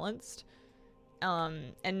very balanced.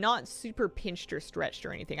 And not super pinched or stretched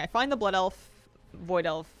or anything. I find the Blood Elf, Void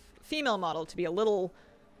Elf female model to be a little...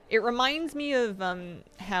 It reminds me of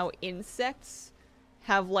how insects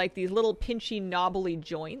have, like, these little pinchy, knobbly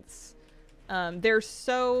joints. They're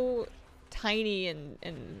so tiny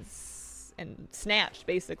and snatched,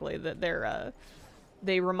 basically, that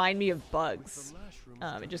they remind me of bugs.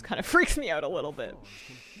 It just kind of freaks me out a little bit.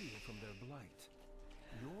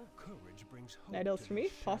 Night elves for me,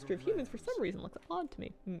 posture of humans for some reason looks odd to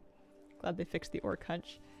me. Glad they fixed the orc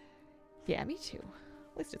hunch. Yeah, me too.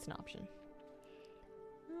 At least it's an option.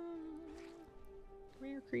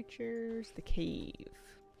 Rare creatures, the cave.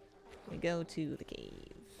 We go to the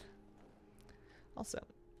cave. Also,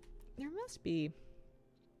 there must be...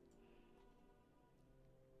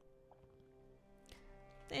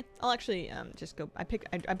 I'll actually just go...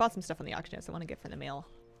 I bought some stuff on the auction house I want to get for the mail.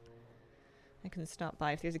 I can stop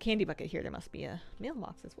by. If there's a candy bucket here, there must be a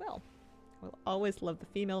mailbox as well. I will always love the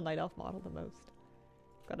female night elf model the most.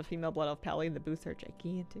 Got a female blood elf pally. The booths are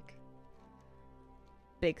gigantic.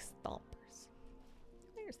 Big stompers.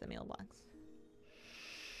 There's the mailbox.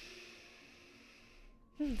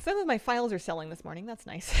 Some of my files are selling this morning. That's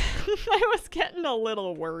nice. I was getting a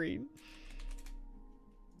little worried.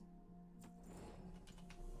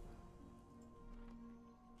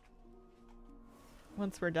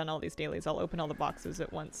 Once we're done all these dailies, I'll open all the boxes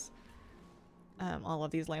at once. All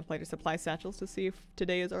of these Lamplighter supply satchels to see if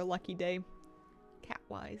today is our lucky day.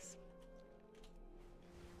 Cat-wise.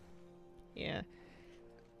 Yeah.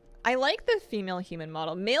 I like the female human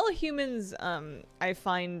model. Male humans, I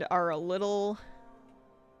find, are a little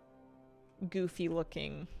goofy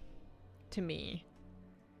looking to me.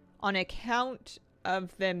 On account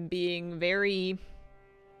of them being very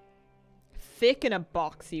thick in a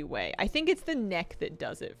boxy way. I think it's the neck that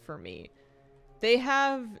does it for me. They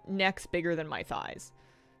have necks bigger than my thighs.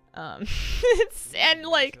 And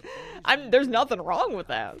like, there's nothing wrong with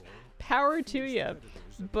that. Power to you.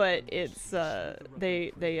 But it's,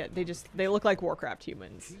 they look like Warcraft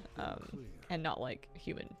humans, and not like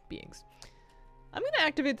human beings. I'm gonna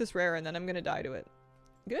activate this rare and then I'm gonna die to it.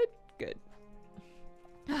 Good, good.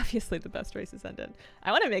 Obviously the best race is Undead.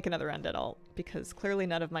 I want to make another Undead alt, because clearly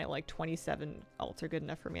none of my like 27 alts are good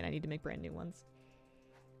enough for me and I need to make brand new ones.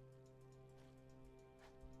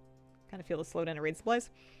 Kind of feel the slowdown of raid supplies.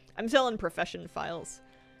 I'm selling profession files.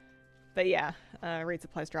 But yeah, raid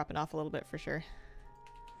supplies dropping off a little bit for sure.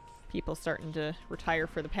 People starting to retire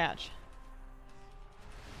for the patch.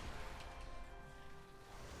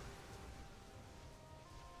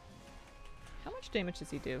 How much damage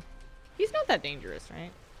does he do? He's not that dangerous,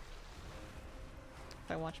 right?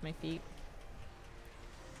 If I watch my feet.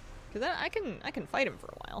 Because I can fight him for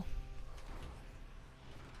a while.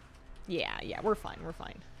 Yeah, we're fine, we're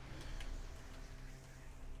fine.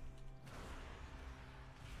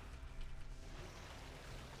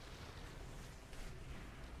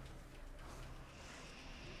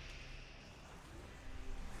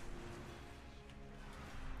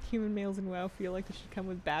 Human males in WoW feel like they should come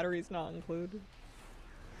with batteries not included.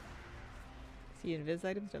 See invis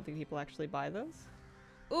items? Don't think people actually buy those.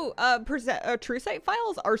 Ooh, True Sight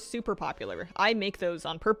files are super popular. I make those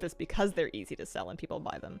on purpose because they're easy to sell and people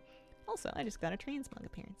buy them. Also, I just got a transmog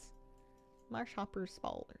appearance. Marshhopper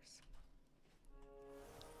Spallers.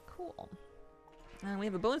 Cool. We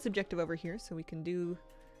have a bonus objective over here, so we can do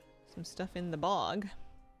some stuff in the bog.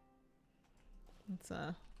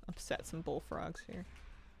 Let's upset some bullfrogs here.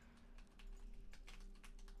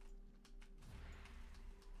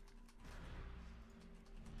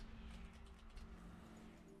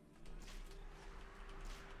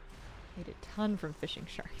 Made a ton from fishing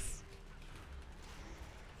sharks.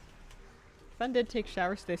 If undead take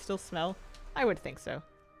showers, do they still smell? I would think so.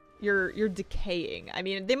 You're decaying. I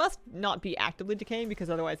mean, they must not be actively decaying because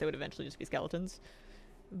otherwise they would eventually just be skeletons.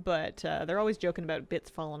 But they're always joking about bits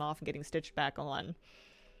falling off and getting stitched back on.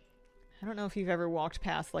 I don't know if you've ever walked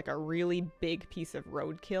past like a really big piece of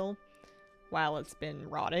roadkill while it's been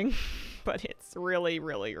rotting, but it's really,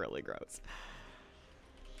 really, really gross.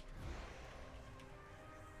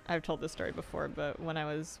 I've told this story before, but when I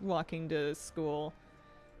was walking to school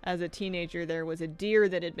as a teenager, there was a deer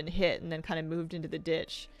that had been hit and then kind of moved into the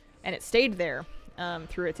ditch. And it stayed there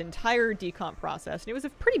through its entire decomp process. And it was a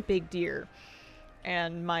pretty big deer.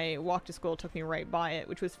 And my walk to school took me right by it,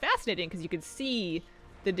 which was fascinating because you could see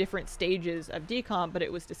the different stages of decomp, but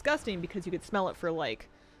it was disgusting because you could smell it for like...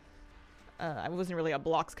 it wasn't really a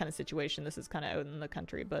blocks kind of situation. This is kind of out in the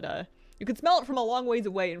country, but... you could smell it from a long ways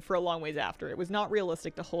away and for a long ways after. It was not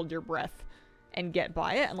realistic to hold your breath and get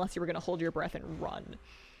by it unless you were going to hold your breath and run.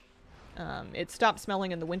 It stopped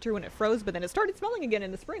smelling in the winter when it froze, but then it started smelling again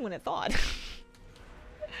in the spring when it thawed.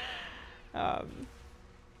 And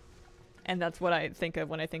that's what I think of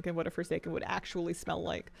when I think of what a Forsaken would actually smell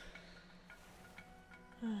like.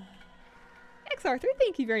 XR3,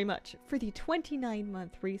 thank you very much for the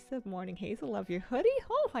 29-month resub. Morning Hazel, love your hoodie.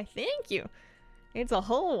 Oh, I thank you. It's a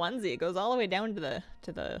whole onesie. It goes all the way down to the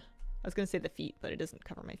I was gonna say the feet, but it doesn't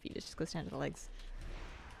cover my feet. It just goes down to the legs.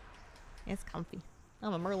 It's comfy.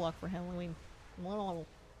 I'm a Murloc for Halloween.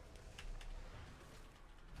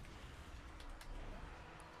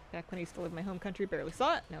 Back when I used to live in my home country, barely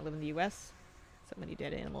saw it. Now I live in the US. So many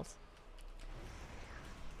dead animals.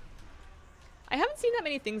 I haven't seen that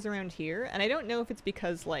many things around here, and I don't know if it's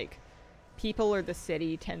because, like, people or the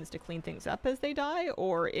city tends to clean things up as they die,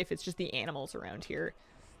 or if it's just the animals around here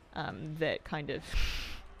that kind of...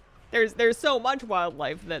 there's so much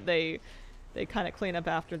wildlife that they kind of clean up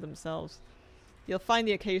after themselves. You'll find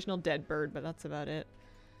the occasional dead bird, but that's about it.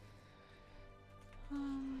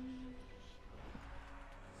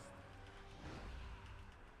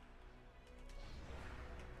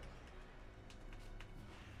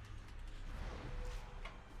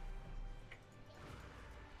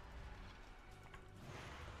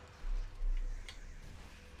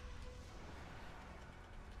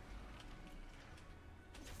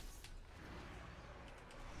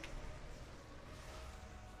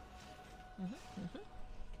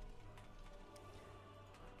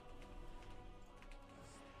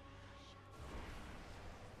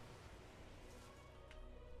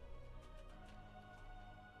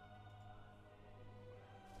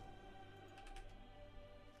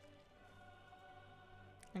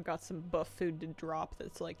 I got some buff food to drop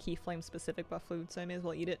that's like Keyflame specific buff food, so I may as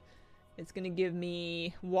well eat it. It's gonna give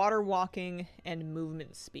me water walking and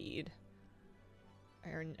movement speed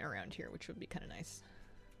around here, which would be kind of nice.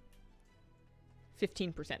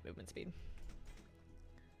 15% movement speed.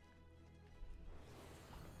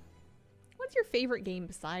 What's your favorite game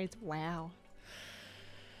besides WoW?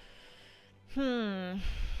 If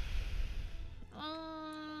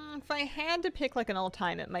I had to pick like an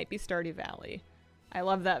all-time, it might be Stardew Valley. I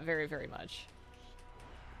love that very, very much.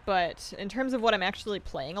 But in terms of what I'm actually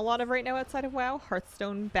playing a lot of right now outside of WoW,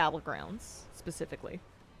 Hearthstone Battlegrounds specifically.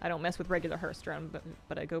 I don't mess with regular Hearthstone,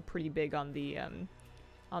 but I go pretty big on the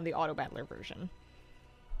auto battler version.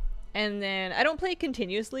 And then I don't play it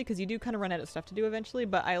continuously because you do kind of run out of stuff to do eventually.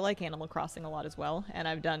 But I like Animal Crossing a lot as well, and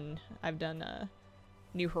I've done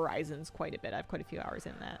New Horizons quite a bit. I have quite a few hours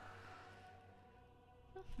in that.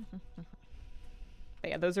 But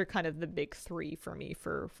yeah, those are kind of the big three for me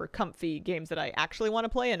for comfy games that I actually want to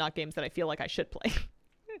play and not games that I feel like I should play.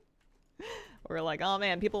 Or like, oh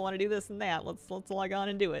man, people want to do this and that. Let's log on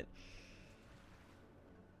and do it.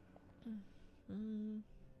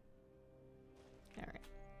 Alright.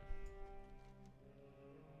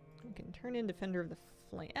 We can turn in Defender of the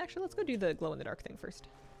Flame. Actually, let's go do the glow-in-the-dark thing first.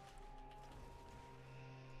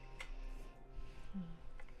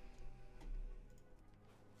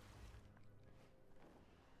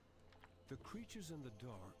 The creatures in the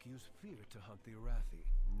dark use fear to hunt the Arathi.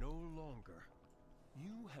 No longer.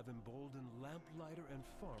 You have emboldened lamplighter and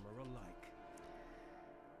farmer alike.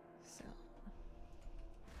 So.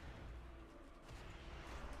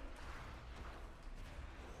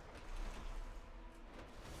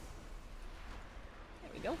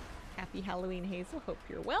 There we go. Happy Halloween, Hazel. Hope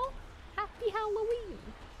you're well. Happy Halloween!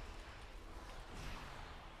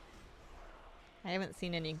 I haven't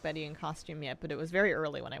seen anybody in costume yet, but it was very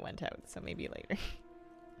early when I went out, so maybe later.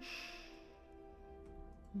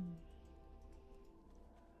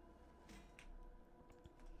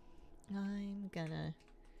 I'm gonna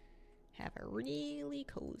have a really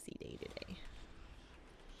cozy day today.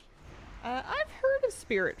 I've heard of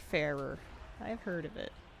Spiritfarer. I've heard of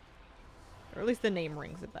it. Or at least the name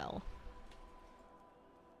rings a bell.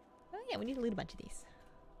 Oh yeah, we need to loot a bunch of these.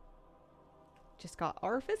 Just got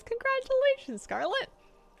Arfus. Congratulations, Scarlet!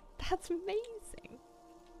 That's amazing.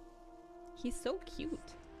 He's so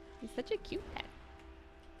cute. He's such a cute pet.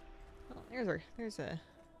 Oh, there's our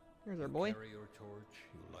boy. Carry your torch,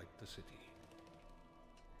 you light the city.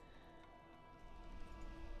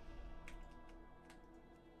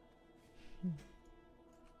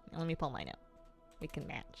 Let me pull mine out. We can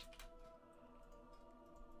match.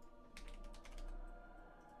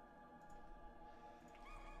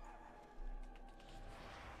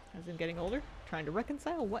 As I'm getting older, trying to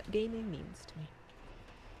reconcile what gaming means to me.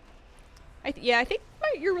 I think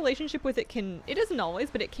your relationship with it it doesn't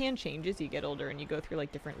always, but it can change as you get older and you go through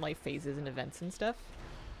like different life phases and events and stuff.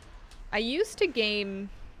 I used to game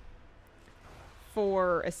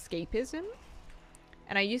for escapism,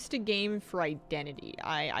 and I used to game for identity.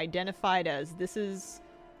 I identified as this is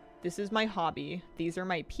my hobby, these are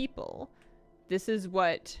my people, this is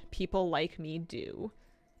what people like me do.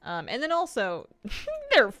 And then also,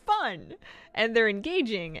 they're fun, and they're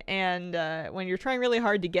engaging, and when you're trying really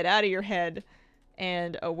hard to get out of your head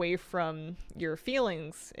and away from your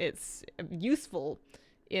feelings, it's useful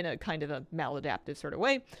in a kind of a maladaptive sort of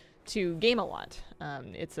way to game a lot.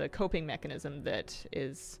 It's a coping mechanism that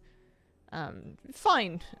is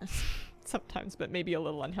fine sometimes, but maybe a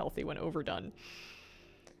little unhealthy when overdone.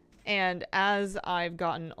 And as I've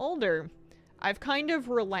gotten older, I've kind of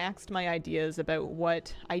relaxed my ideas about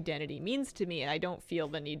what identity means to me, and I don't feel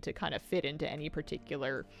the need to kind of fit into any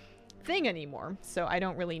particular thing anymore, so I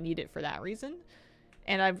don't really need it for that reason.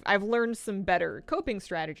 And I've learned some better coping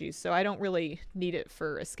strategies, so I don't really need it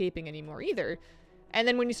for escaping anymore either. And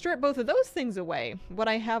then when you strip both of those things away, what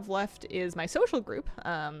I have left is my social group.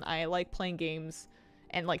 I like playing games,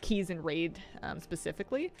 and like Keys and Raid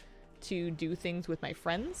specifically, to do things with my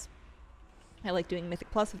friends. I like doing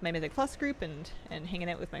Mythic Plus with my Mythic Plus group and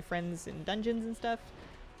hanging out with my friends in dungeons and stuff.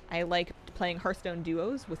 I like playing Hearthstone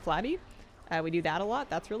duos with Flabby. We do that a lot.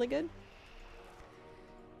 That's really good.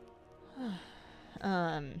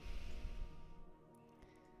 And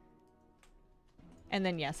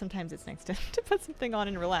then, yeah, sometimes it's nice to put something on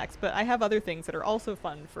and relax. But I have other things that are also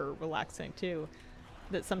fun for relaxing, too,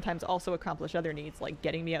 that sometimes also accomplish other needs, like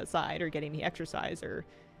getting me outside or getting me exercise or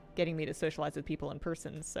getting me to socialize with people in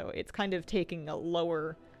person. So it's kind of taking a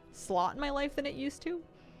lower slot in my life than it used to.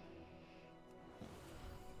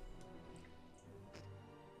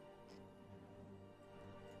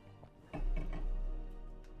 But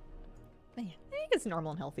yeah, I think it's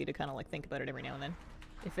normal and healthy to kind of like think about it every now and then.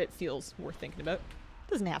 If it feels worth thinking about.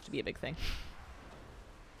 Doesn't have to be a big thing.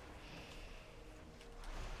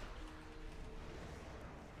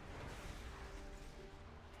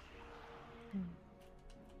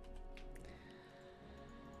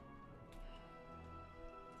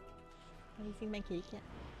 Have you seen my cake yet?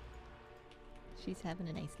 She's having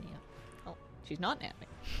a nice nap. Oh, she's not napping.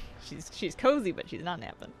 She's cozy, but she's not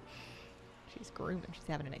napping. She's grooming. She's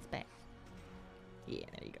having a nice bath. Yeah,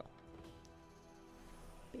 there you go.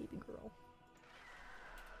 Baby girl.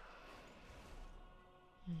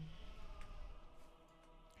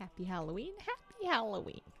 Happy Halloween. Happy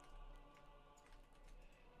Halloween.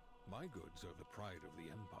 My goods are the pride of the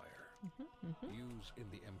Empire. Used in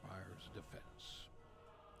the Empire's defense.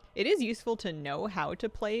 It is useful to know how to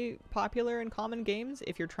play popular and common games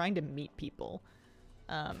if you're trying to meet people.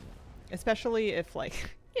 Especially if,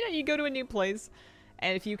 like, you know, you go to a new place,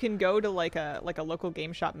 and if you can go to like a local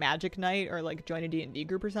game shop magic night or like join a D&D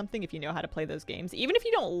group or something, if you know how to play those games, even if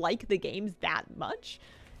you don't like the games that much,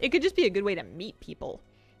 it could just be a good way to meet people,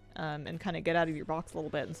 and kind of get out of your box a little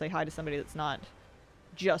bit and say hi to somebody that's not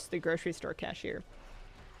just the grocery store cashier.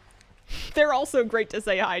 They're also great to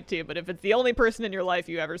say hi to, but if it's the only person in your life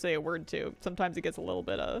you ever say a word to, sometimes it gets a little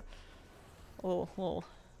bit a little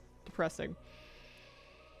depressing.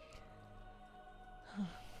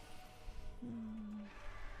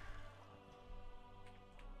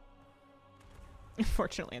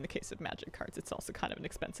 Unfortunately, in the case of magic cards, it's also kind of an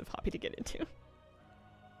expensive hobby to get into.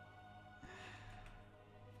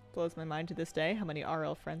 Blows my mind to this day how many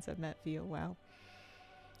RL friends I've met via WoW.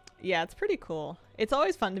 Yeah, it's pretty cool. It's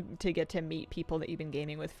always fun to get to meet people that you've been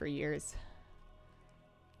gaming with for years.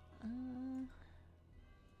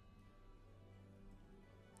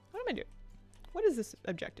 What am I doing? What is this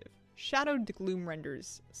objective? Shadowed Gloom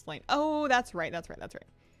renders slain. Oh, that's right, that's right, that's right.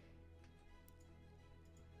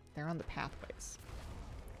 They're on the pathways.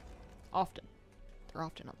 Often. They're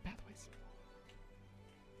often on the pathways.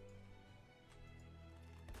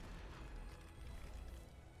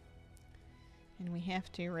 And we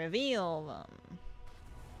have to reveal them.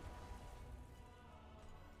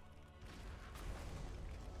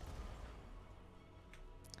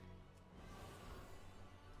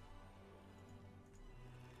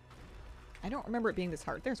 I don't remember it being this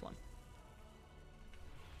hard. There's one.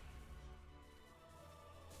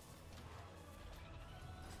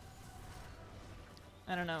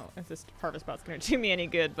 I don't know if this harvest bot's going to do me any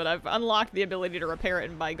good, but I've unlocked the ability to repair it,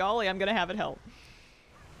 and by golly, I'm going to have it help.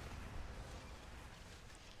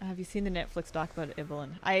 Have you seen the Netflix doc about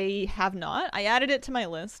Evelyn? I have not. I added it to my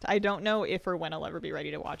list. I don't know if or when I'll ever be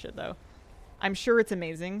ready to watch it, though. I'm sure it's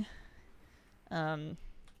amazing. I'm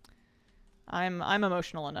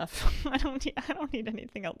emotional enough. I don't need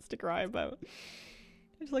anything else to cry about. I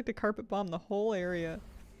just like to carpet bomb the whole area.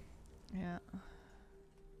 Yeah.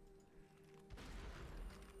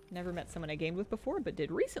 Never met someone I gamed with before, but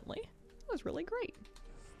did recently. It was really great.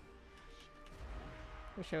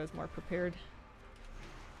 Wish I was more prepared.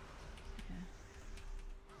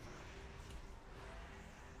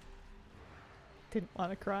 Didn't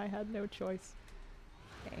want to cry, had no choice.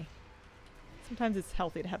 Hey. Sometimes it's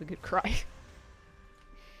healthy to have a good cry.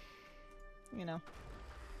 You know.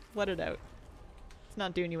 Let it out. It's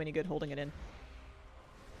not doing you any good holding it in.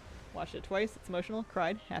 Watched it twice, it's emotional,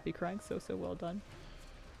 cried, happy crying, so well done.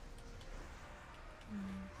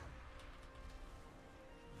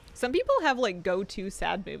 Some people have like go-to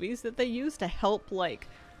sad movies that they use to help like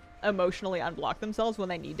emotionally unblock themselves when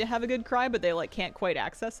they need to have a good cry, but they like can't quite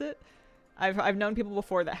access it. I've known people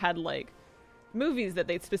before that had like movies that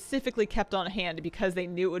they specifically kept on hand because they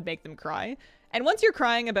knew it would make them cry. And once you're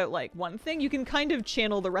crying about like one thing, you can kind of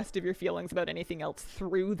channel the rest of your feelings about anything else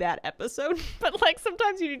through that episode. But like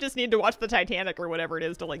sometimes you just need to watch the Titanic or whatever it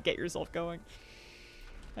is to like get yourself going.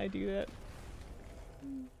 I do that.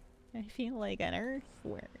 I feel like an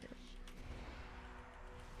earthworm.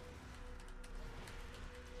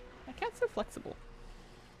 My cat's so flexible.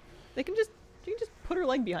 You can just put her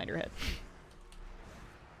leg behind her head.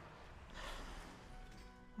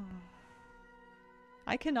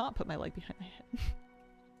 I cannot put my leg behind my head.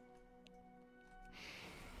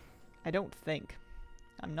 I don't think.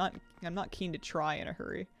 I'm not keen to try in a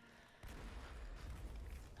hurry.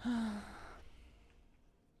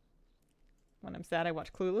 When I'm sad, I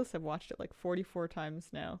watch Clueless. I've watched it like 44 times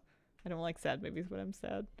now. I don't like sad movies when I'm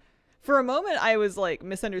sad. For a moment, I was like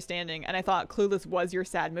misunderstanding, and I thought Clueless was your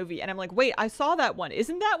sad movie. And I'm like, wait, I saw that one.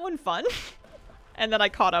 Isn't that one fun? And then I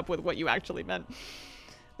caught up with what you actually meant.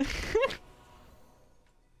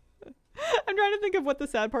 I'm trying to think of what the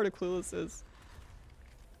sad part of Clueless is.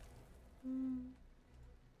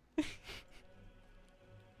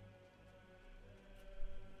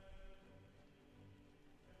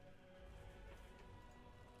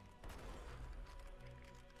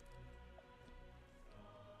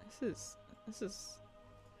 This is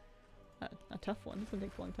a tough one. This one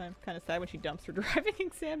takes a long time. Kind of sad when she dumps her driving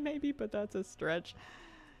exam, maybe, but that's a stretch.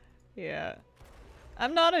 Yeah.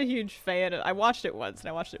 I'm not a huge fan of— I watched it once, and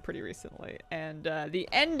I watched it pretty recently, and the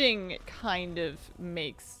ending kind of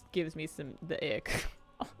gives me the ick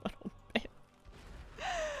a little bit.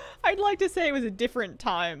 I'd like to say it was a different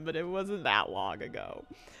time, but it wasn't that long ago.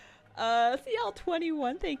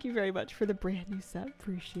 CL21, thank you very much for the brand new sub.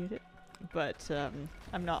 Appreciate it. But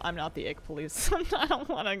I'm not the ick police. I don't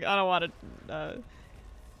want to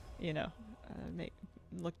you know,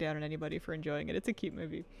 look down on anybody for enjoying it. It's a cute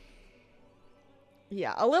movie.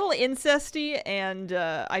 Yeah, a little incesty, and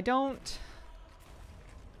I don't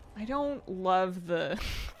love the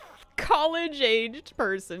college-aged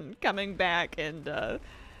person coming back and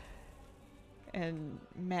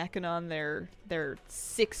macking on their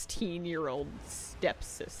 16-year-old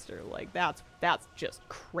stepsister. Like, that's just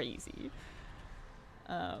crazy.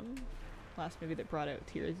 Last movie that brought out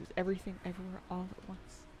tears is Everything Everywhere All at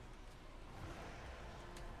Once.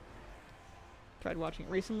 Tried watching it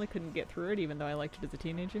recently, couldn't get through it even though I liked it as a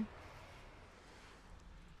teenager.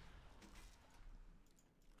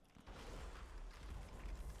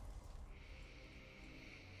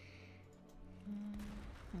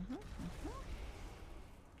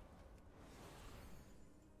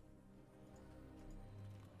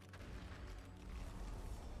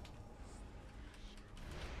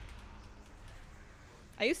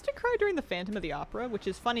 I used to cry during the Phantom of the Opera, which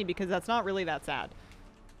is funny because that's not really that sad.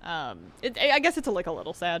 I guess it's like a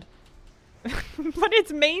little sad. But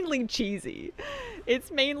it's mainly cheesy.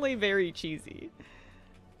 It's mainly very cheesy.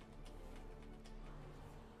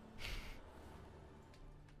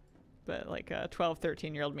 But like a 12,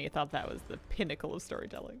 13-year-old me thought that was the pinnacle of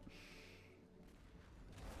storytelling.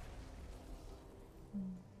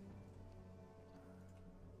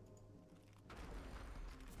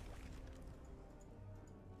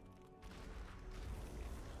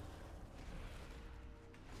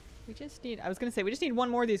 We just need— I was gonna say, we just need one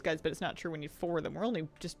more of these guys, but it's not true. We need 4 of them. We're only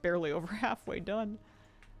just barely over halfway done.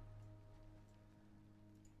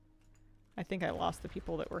 I think I lost the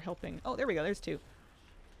people that were helping. Oh, there we go. There's 2.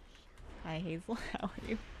 Hi, Hazel. How are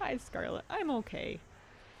you? Hi, Scarlet. I'm okay.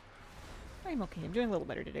 I'm okay. I'm doing a little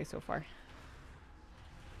better today so far.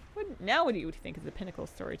 What do you think is the pinnacle of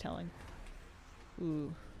storytelling?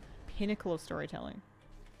 Ooh. Pinnacle of storytelling.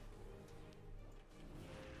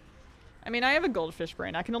 I mean, I have a goldfish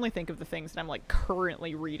brain. I can only think of the things that I'm, like,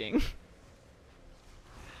 currently reading.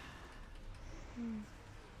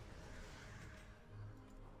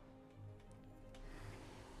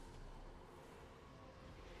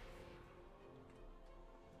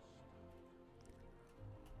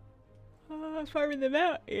 Farming them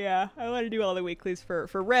out? Yeah, I want to do all the weeklies for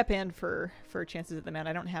rep and for chances at the mount.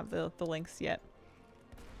 I don't have the links yet.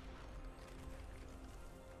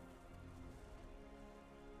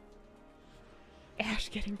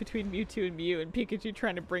 Ash getting between Mewtwo and Mew and Pikachu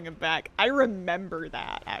trying to bring him back. I remember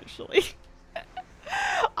that, actually.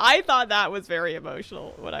 I thought that was very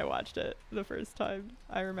emotional when I watched it the first time.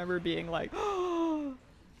 I remember being like, oh.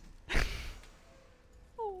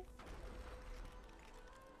 Oh.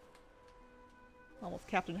 Almost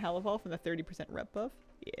Captain Halaval from the 30% rep buff.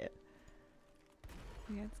 Yeah.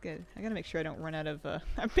 Yeah, it's good. I gotta make sure I don't run out of,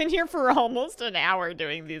 I've been here for almost an hour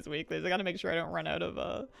doing these weeklies. I gotta make sure I don't run out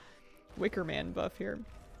of, Wicker Man buff here.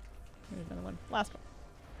 There's another one. Last one.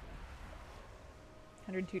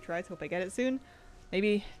 102 tries. Hope I get it soon.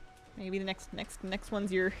 Maybe the next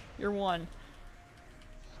one's your one.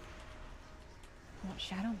 I want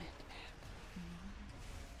Shadowmint back.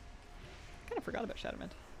 Kind of forgot about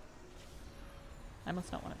Shadowmint. I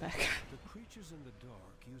must not want it back. The creatures in the dark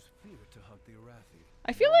use fear to hunt the Arathi.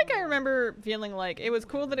 I feel like I remember feeling like it was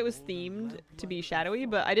cool that it was themed to be shadowy,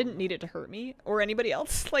 but I didn't need it to hurt me or anybody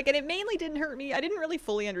else. Like, and it mainly didn't hurt me. I didn't really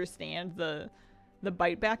fully understand the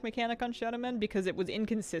bite back mechanic on Shadowmen because it was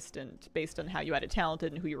inconsistent based on how you had it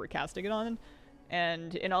talented and who you were casting it on.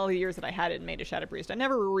 And in all the years that I had it and made a Shadow Priest, I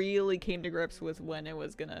never really came to grips with when it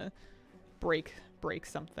was gonna break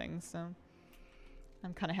something. So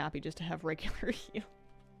I'm kind of happy just to have regular heal.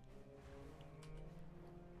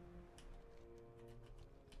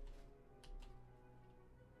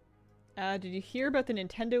 Did you hear about the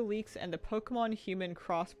Nintendo leaks and the Pokemon human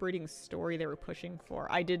crossbreeding story they were pushing for?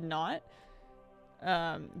 I did not.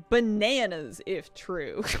 Bananas, if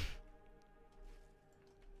true.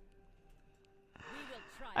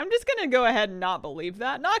 I'm just gonna go ahead and not believe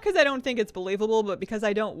that. Not because I don't think it's believable, but because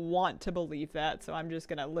I don't want to believe that. So I'm just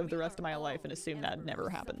gonna live the rest of my life and assume that never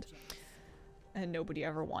happened. And nobody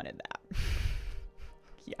ever wanted that.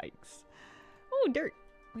 Yikes. Oh, dirt.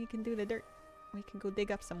 We can do the dirt. We can go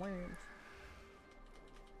dig up some worms.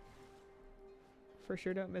 For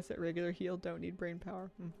sure don't miss it. Regular heal, don't need brain power.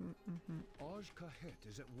 Aj Kahet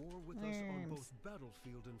is at war with us on both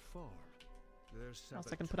battlefield and farm. Their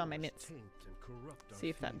Also, I can put on my mitts. taint and corrupt our See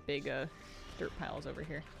if that fields. big dirt pile is over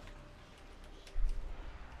here.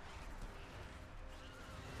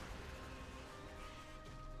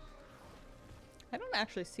 I don't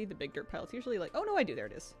actually see the big dirt pile. It's usually like, oh no, I do. There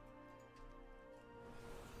it is.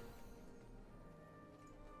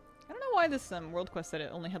 I don't know why this world quest said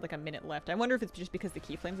it only had like a minute left. I wonder if it's just because the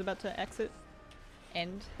keyflame's about to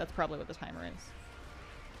end. That's probably what the timer is.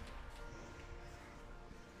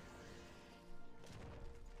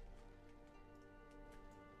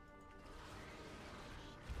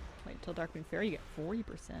 Wait until Darkmoon Fair, you get 40%.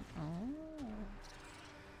 Oh.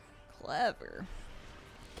 Clever.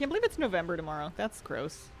 Can't believe it's November tomorrow. That's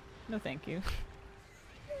gross. No thank you.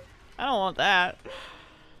 I don't want that.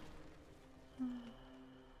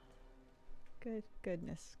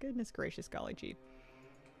 Goodness gracious, golly gee.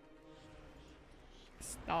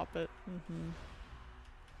 Stop it.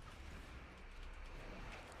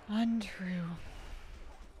 Untrue.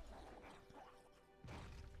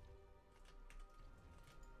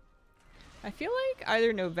 I feel like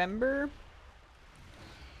either November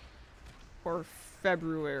or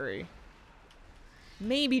February.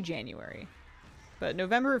 Maybe January. But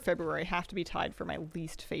November or February have to be tied for my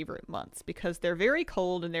least favorite months because they're very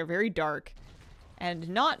cold and they're very dark and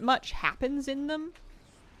not much happens in them.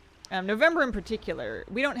 November in particular,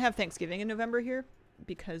 we don't have Thanksgiving in November here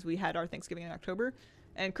because we had our Thanksgiving in October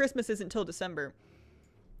and Christmas isn't until December.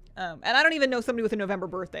 And I don't even know somebody with a November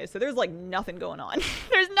birthday, so there's like nothing going on.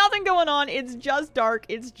 There's nothing going on. It's just dark.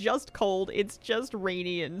 It's just cold. It's just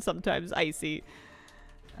rainy and sometimes icy.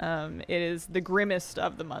 It is the grimmest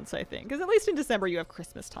of the months, I think. Because at least in December you have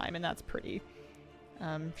Christmas time, and that's pretty.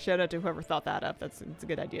 Shout out to whoever thought that up. It's a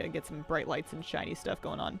good idea. Get some bright lights and shiny stuff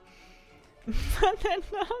going on. But then,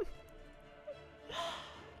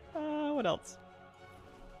 what else?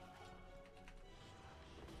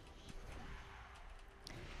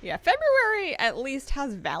 Yeah, February at least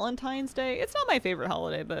has Valentine's Day. It's not my favorite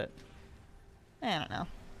holiday, but I don't know.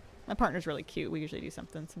 My partner's really cute. We usually do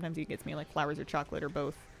something. Sometimes he gets me like flowers or chocolate or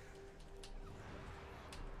both.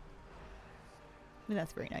 And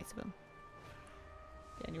that's very nice of him.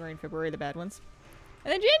 January and February are the bad ones.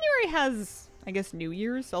 And then January has, I guess, New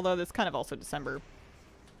Year's, although that's kind of also December.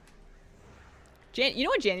 You know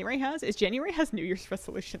what January has? January has New Year's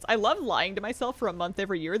resolutions. I love lying to myself for a month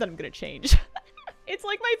every year that I'm going to change. It's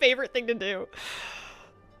like my favorite thing to do.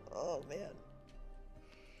 Oh, man.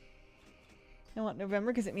 I want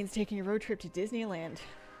November because it means taking a road trip to Disneyland.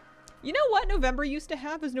 You know what November used to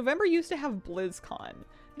have? November used to have BlizzCon.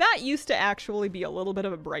 That used to actually be a little bit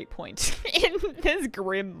of a bright point in this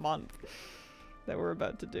grim month that we're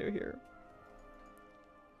about to do here.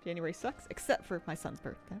 January sucks, except for my son's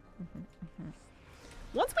birthday.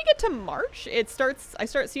 Once we get to March, I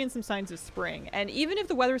start seeing some signs of spring. And even if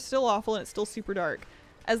the weather's still awful and it's still super dark,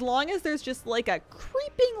 as long as there's just like a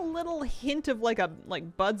creeping little hint of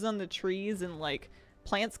like buds on the trees and like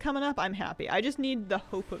plants coming up, I'm happy. I just need the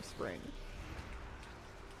hope of spring.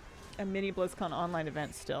 A mini BlizzCon online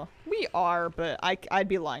event still. We are, but I'd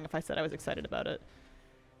be lying if I said I was excited about it.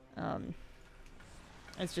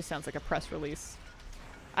 It just sounds like a press release.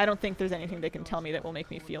 I don't think there's anything they can tell me that will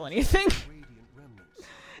make me feel anything.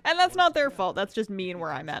 And that's not their fault. That's just me and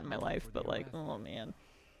where I'm at in my life. But like, oh man.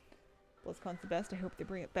 BlizzCon's the best. I hope they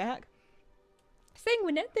bring it back.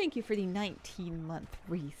 Sanguinette, thank you for the 19-month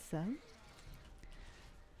resub.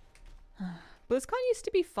 BlizzCon used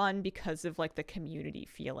to be fun because of like the community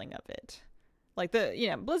feeling of it. Like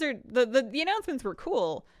Blizzard, the announcements were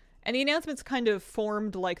cool. And the announcements kind of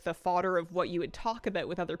formed like the fodder of what you would talk about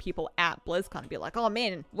with other people at BlizzCon. And be like, oh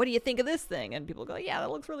man, what do you think of this thing? And people go, yeah, that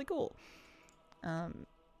looks really cool.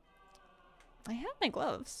 I have my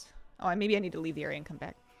gloves. Oh, maybe I need to leave the area and come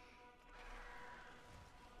back.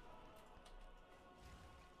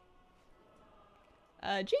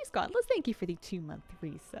 Jay Scottless, thank you for the 2-month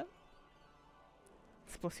resub.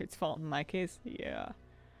 It's Blizzard's fault in my case. Yeah.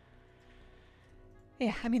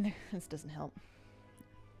 Yeah, I mean, this doesn't help.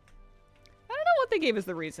 I don't know what they gave as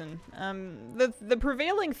the reason. The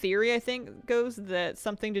prevailing theory, I think, goes that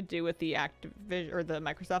something to do with the Activision or the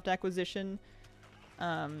Microsoft acquisition.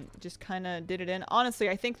 Just kind of did it in. Honestly,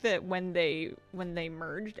 I think that when they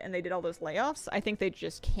merged and they did all those layoffs, I think they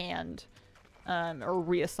just canned or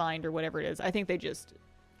reassigned or whatever it is. I think they just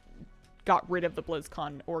got rid of the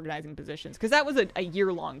BlizzCon organizing positions because that was a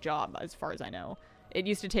year-long job as far as I know. It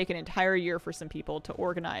used to take an entire year for some people to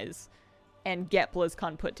organize and get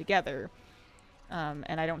BlizzCon put together.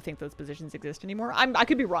 And I don't think those positions exist anymore. I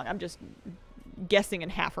could be wrong. I'm just guessing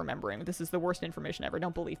and half remembering. This is the worst information ever.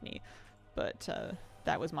 Don't believe me. But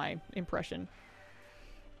that was my impression.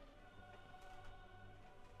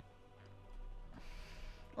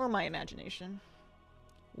 Or my imagination.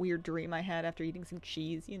 Weird dream I had after eating some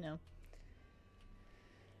cheese, you know.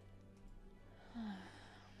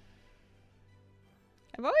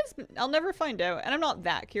 I'll never find out, and I'm not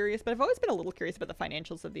that curious, but I've always been a little curious about the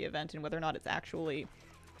financials of the event and whether or not it's actually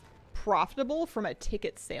profitable from a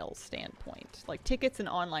ticket sales standpoint. Like tickets and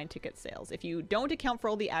online ticket sales. If you don't account for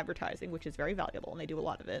all the advertising, which is very valuable, and they do a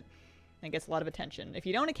lot of it, and it gets a lot of attention. If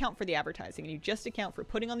you don't account for the advertising and you just account for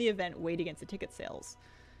putting on the event weighed against the ticket sales,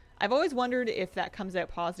 I've always wondered if that comes out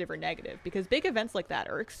positive or negative, because big events like that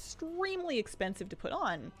are extremely expensive to put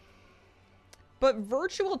on. But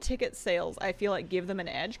virtual ticket sales, I feel like, give them an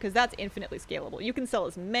edge, because that's infinitely scalable. You can sell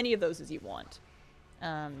as many of those as you want.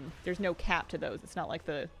 There's no cap to those. It's not like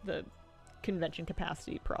the convention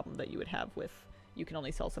capacity problem that you would have with you can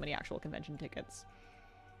only sell so many actual convention tickets.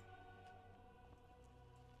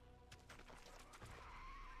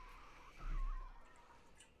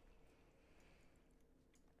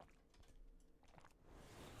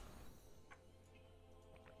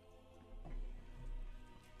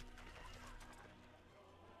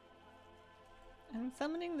 I'm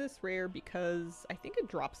summoning this rare because I think it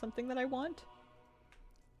drops something that I want.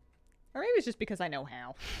 Or maybe it's just because I know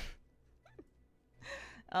how.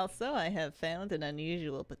 Also, I have found an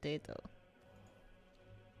unusual potato.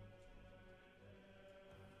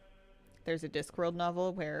 There's a Discworld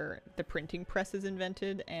novel where the printing press is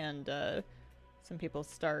invented and some people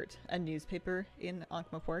start a newspaper in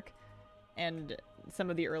Ankh-Morpork. And some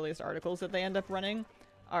of the earliest articles that they end up running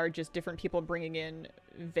are just different people bringing in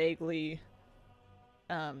vaguely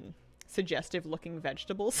suggestive looking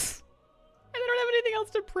vegetables. And they don't have anything else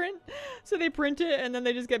to print, so they print it, and then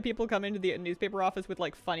they just get people coming to the newspaper office with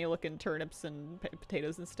like funny looking turnips and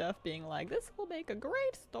potatoes and stuff, being like, this will make a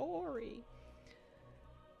great story.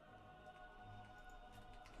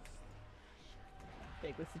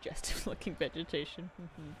 Vaguely suggestive looking vegetation.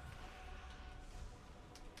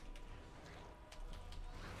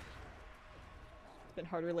 It's been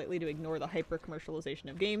harder lately to ignore the hyper commercialization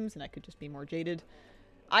of games, and I could just be more jaded.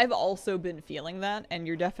 I've also been feeling that, and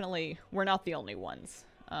we're not the only ones.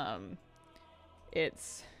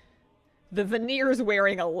 It's, the veneer's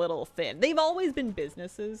wearing a little thin. They've always been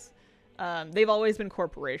businesses. They've always been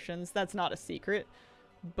corporations. That's not a secret.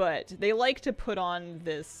 But they like to put on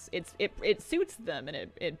this, it suits them, and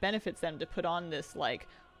it benefits them to put on this, like,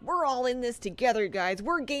 we're all in this together, guys.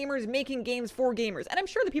 We're gamers making games for gamers. And I'm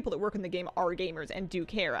sure the people that work in the game are gamers and do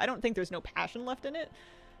care. I don't think there's no passion left in it.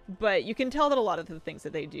 But you can tell that a lot of the things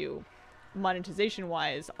that they do,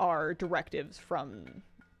 monetization-wise, are directives from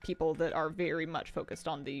people that are very much focused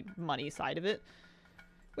on the money side of it.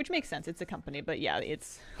 Which makes sense, it's a company, but yeah,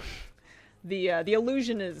 it's... the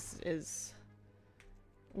illusion is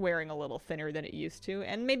wearing a little thinner than it used to,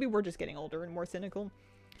 and maybe we're just getting older and more cynical.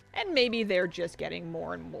 And maybe they're just getting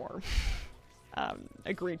more and more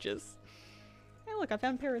egregious. Hey look, I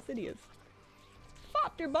found Parasidias.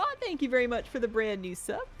 Fopterbot, thank you very much for the brand new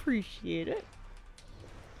sub. Appreciate it.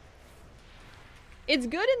 It's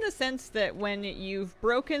good in the sense that when you've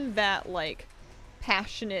broken that, like,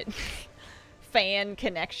 passionate fan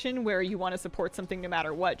connection where you want to support something no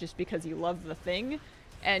matter what just because you love the thing,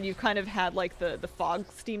 and you've kind of had, like, the fog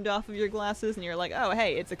steamed off of your glasses, and you're like, oh,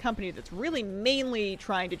 hey, it's a company that's really mainly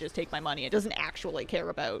trying to just take my money. It doesn't actually care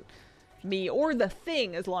about me or the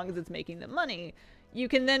thing as long as it's making the money. You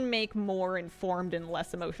can then make more informed and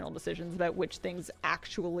less emotional decisions about which things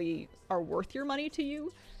actually are worth your money to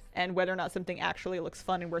you, and whether or not something actually looks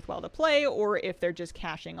fun and worthwhile to play, or if they're just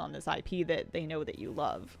cashing on this IP that they know that you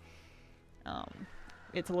love.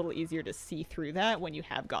 It's a little easier to see through that when you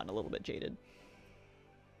have gotten a little bit jaded.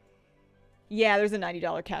 Yeah, there's a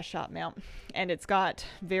 $90 cash shop mount, and it's got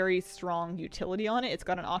very strong utility on it. It's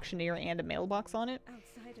got an auctioneer and a mailbox on it.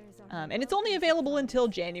 And it's only available until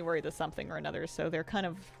January the something or another, so they're kind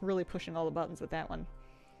of really pushing all the buttons with that one.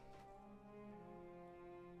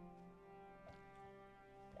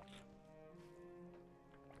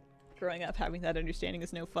 Growing up, having that understanding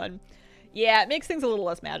is no fun. Yeah, it makes things a little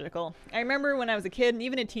less magical. I remember when I was a kid, and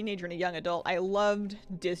even a teenager and a young adult, I loved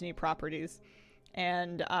Disney properties.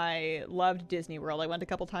 And I loved Disney World. I went a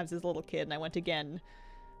couple times as a little kid, and I went again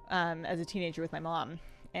as a teenager with my mom.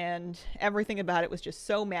 And everything about it was just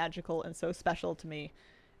so magical and so special to me.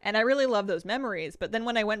 And I really love those memories. But then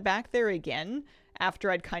when I went back there again, after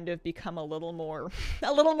I'd kind of become a little more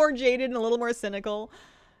jaded and a little more cynical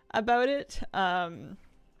about it,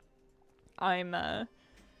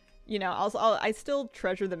 you know, I still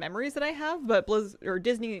treasure the memories that I have, but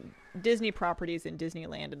Disney properties in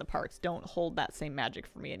Disneyland and the parks don't hold that same magic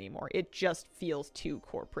for me anymore. It just feels too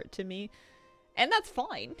corporate to me. And that's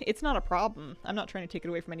fine. It's not a problem. I'm not trying to take it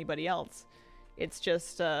away from anybody else. It's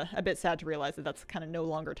just a bit sad to realize that that's kind of no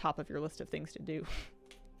longer top of your list of things to do.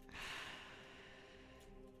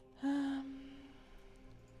 Oh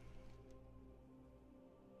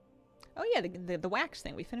yeah, the wax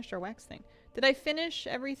thing. We finished our wax thing. Did I finish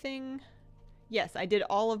everything? Yes, I did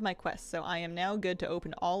all of my quests, so I am now good to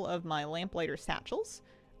open all of my Lamplighter satchels.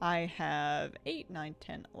 I have 8, 9,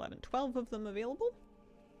 10, 11, 12 of them available.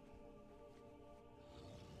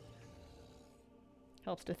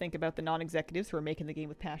 Helps to think about the non-executives who are making the game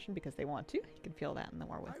with passion because they want to. You can feel that in the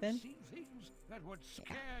War Within.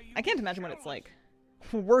 Yeah. I can't imagine what it's like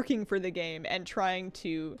working for the game and trying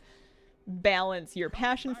to balance your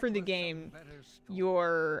passion for the game,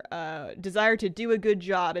 your desire to do a good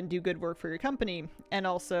job and do good work for your company, and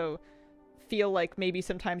also feel like maybe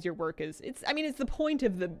sometimes your work is I mean, it's the point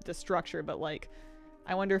of the structure, but like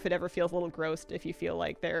I wonder if it ever feels a little gross if you feel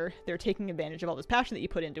like they're taking advantage of all this passion that you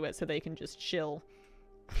put into it so they can just chill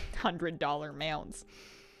 $100 mounts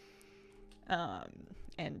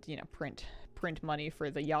and, you know, print money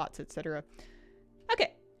for the yachts, etc.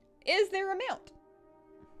 Okay, is there a mount?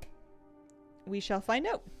 We shall find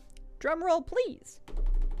out. Drum roll, please.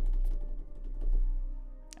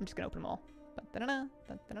 I'm just gonna open them all. Ba-da-da,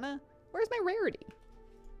 ba-da-da. Where's my rarity?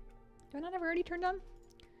 Do I not have rarity turned on?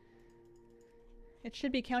 It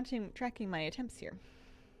should be tracking my attempts here.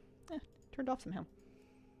 Turned off somehow.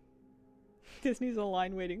 Disney's a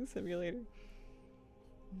line waiting simulator.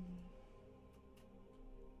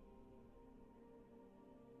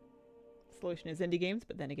 Solution is indie games,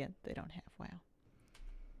 but then again, they don't have WoW.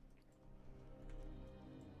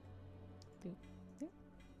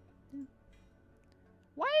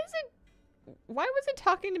 Why was it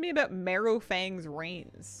talking to me about Marrowfang's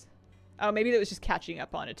reigns? Oh, maybe that was just catching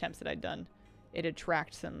up on attempts that I'd done. It had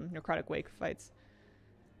tracked some Necrotic Wake fights.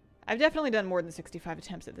 I've definitely done more than 65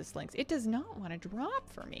 attempts at this Lynx. It does not want to drop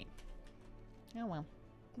for me. Oh well.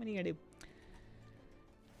 What are you gonna do?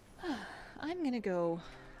 I'm gonna go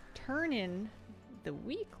turn in the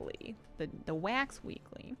weekly, the Wax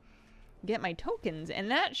Weekly, get my tokens, and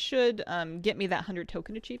that should get me that 100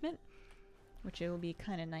 token achievement, which will be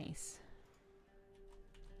kind of nice.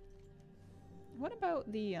 What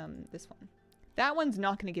about the this one? That one's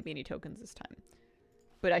not going to give me any tokens this time,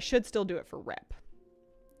 but I should still do it for rep.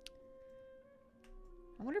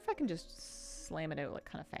 I wonder if I can just slam it out like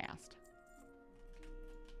kind of fast.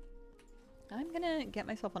 I'm gonna get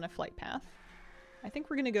myself on a flight path. I think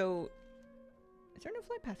we're gonna go... Is there no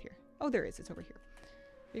flight path here? Oh, there is. It's over here.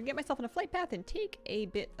 I'm gonna get myself on a flight path and take a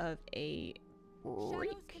bit of a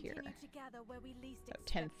break here. About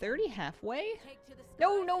 10:30, halfway.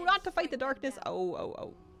 No, not to fight the darkness.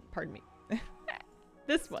 Oh. Pardon me.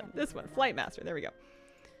 This one. Flight Master. There we go.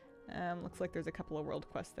 Looks like there's a couple of world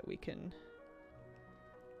quests that we can...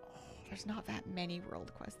 There's not that many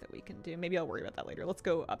world quests that we can do. Maybe I'll worry about that later. Let's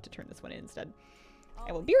go up to turn this one in instead.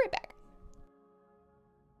 I will be right back.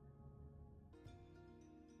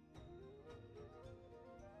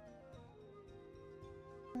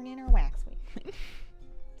 Turn in our Wax Week.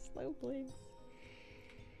 Slow, please.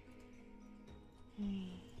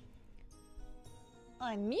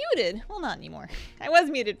 I'm muted. Well, not anymore. I was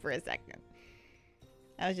muted for a second.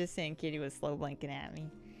 I was just saying Kitty was slow blinking at me.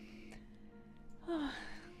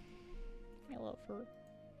 I love her.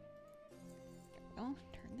 Oh,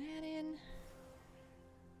 turn that in.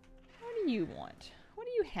 What do you want? What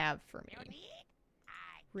do you have for me?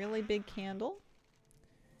 Really big candle?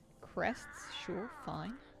 Crests? Sure,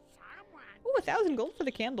 fine. Ooh, 1,000 gold for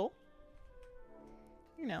the candle.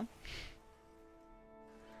 You know.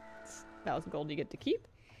 It's 1,000 gold you get to keep.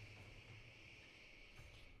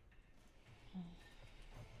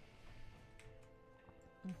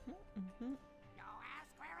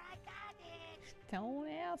 Don't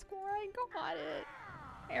ask where I got it.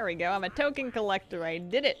 There we go. I'm a token collector. I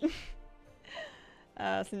did it.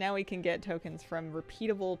 So now we can get tokens from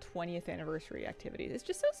repeatable 20th anniversary activities. It's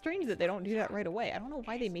just so strange that they don't do that right away. I don't know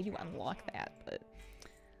why they made you unlock that, but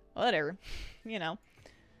whatever. You know.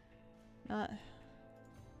 Not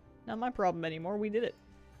my problem anymore. We did it.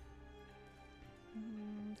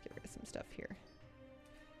 Let's get rid of some stuff here.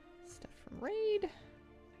 Stuff from Raid.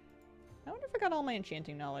 I wonder if I got all my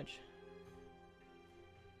enchanting knowledge.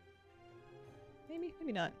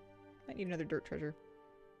 Maybe not. Might need another dirt treasure.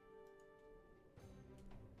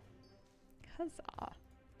 Huzzah.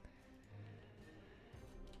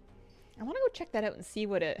 I want to go check that out and see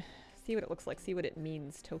what it See what it looks like, see what it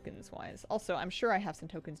means tokens-wise. Also, I'm sure I have some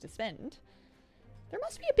tokens to spend. There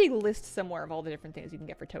must be a big list somewhere of all the different things you can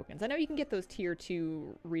get for tokens. I know you can get those tier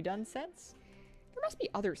 2 redone sets. There must be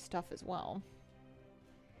other stuff as well.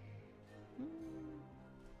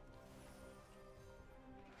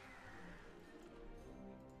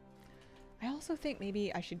 I also think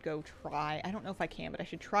maybe I should go try, I don't know if I can, but I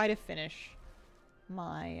should try to finish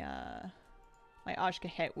my my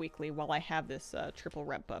Ajkahet weekly while I have this triple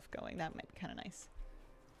rep buff going. That might be kind of nice.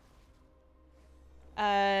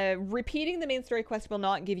 Repeating the main story quest will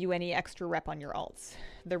not give you any extra rep on your alts.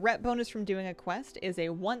 The rep bonus from doing a quest is a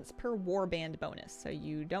once per warband bonus, so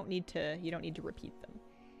you don't need to repeat them.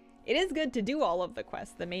 It is good to do all of the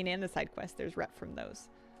quests, the main and the side quests. There's rep from those.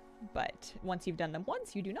 But once you've done them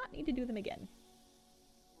once, you do not need to do them again.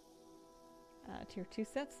 Tier 2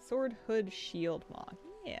 sets, sword, hood, shield, maw.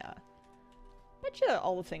 Yeah. Betcha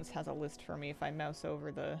all the things has a list for me if I mouse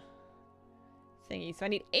over the thingy. So I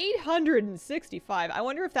need 865. I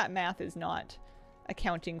wonder if that math is not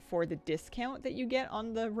accounting for the discount that you get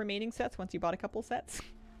on the remaining sets once you bought a couple sets.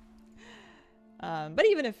 But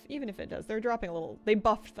even if it does, they're dropping a little. They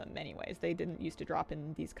buffed them anyways. They didn't used to drop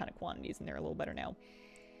in these kind of quantities, and they're a little better now.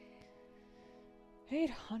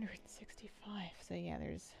 865. So yeah,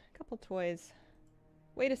 there's a couple toys.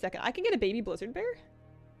 Wait a second. I can get a baby blizzard bear?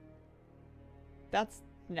 That's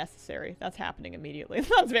necessary. That's happening immediately.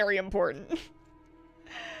 That's very important.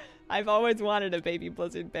 I've always wanted a baby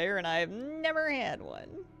blizzard bear, and I've never had one.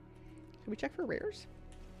 Should we check for rares?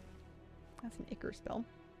 That's an Icar spell.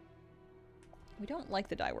 We don't like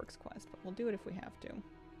the Dyeworks quest, but we'll do it if we have to.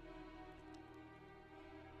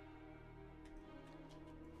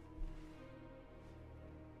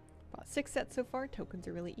 Bought 6 sets so far. Tokens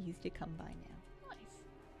are really easy to come by now. Nice.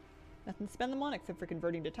 Nothing to spend them on except for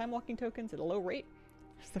converting to time walking tokens at a low rate.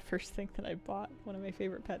 It's the first thing that I bought. One of my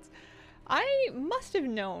favorite pets. I must have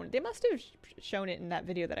known. They must have shown it in that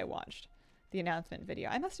video that I watched. The announcement video.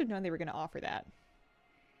 I must have known they were going to offer that.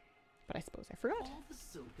 But I suppose I forgot. All the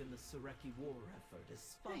silk in the Sareki war effort is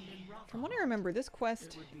spun in Rafa. From what I remember, this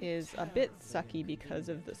quest is a bit sucky because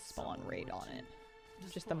of the spawn rate on it.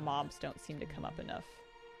 Just the mobs don't seem to come up enough.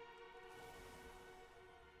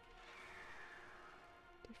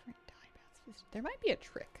 Different dye baths. There might be a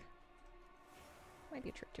trick. Might be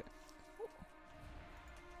a trick to it. Oh.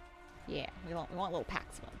 Yeah, we want little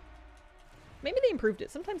packs of them. Maybe they improved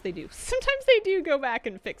it. Sometimes they do. Sometimes they do go back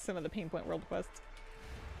and fix some of the Pain Point World quests.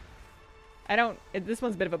 This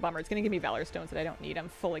one's a bit of a bummer. It's going to give me Valor Stones that I don't need. I'm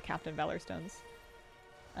fully capped in Valor Stones.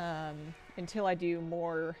 Until I do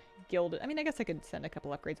more Gilded... I mean, I guess I could send a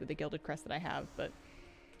couple upgrades with the Gilded Crest that I have, but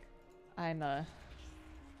I'm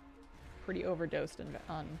pretty overdosed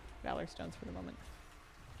on Valor Stones for the moment.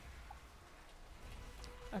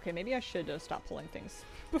 Okay, maybe I should stop pulling things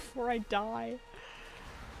before I die.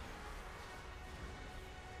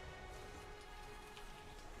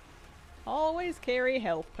 Always carry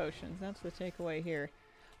health potions. That's the takeaway here.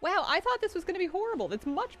 Wow, I thought this was going to be horrible. It's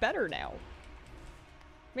much better now.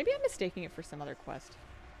 Maybe I'm mistaking it for some other quest.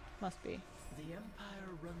 Must be. The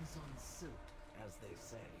Empire runs on silk, as they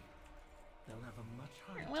say. They'll have a much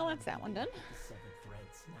harder well, that's that one done. The seventh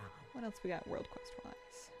threads now. What else we got world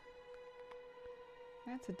quest-wise?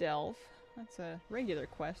 That's a delve. That's a regular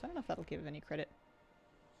quest. I don't know if that'll give any credit.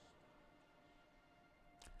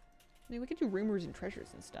 I mean, we could do rumors and treasures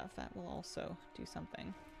and stuff. That will also do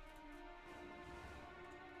something.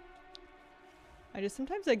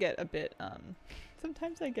 Sometimes I get a bit,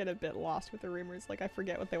 sometimes I get a bit lost with the rumors. Like, I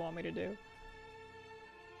forget what they want me to do.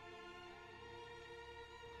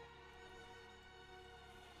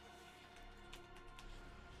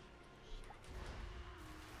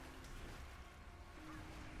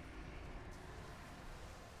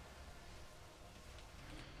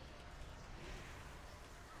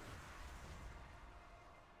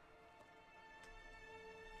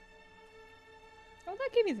 Oh,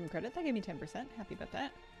 that gave me some credit. That gave me 10%. Happy about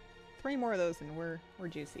that. 3 more of those and we're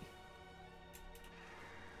juicy.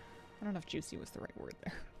 I don't know if juicy was the right word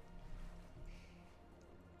there.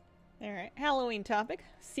 Alright, Halloween topic.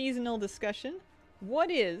 Seasonal discussion. What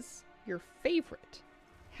is your favorite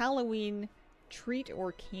Halloween treat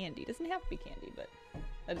or candy? Doesn't have to be candy, but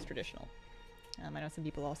that is traditional. I know some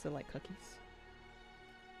people also like cookies.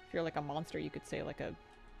 If you're like a monster, you could say like a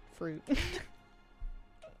fruit.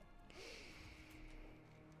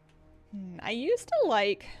 I used to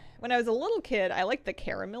like, when I was a little kid, I liked the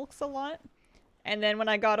Caramilks a lot. And then when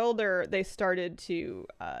I got older, they started to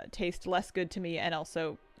taste less good to me and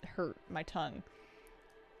also hurt my tongue.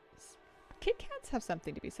 Kit Kats have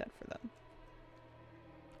something to be said for them.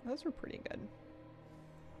 Those were pretty good.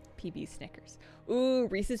 PB Snickers. Ooh,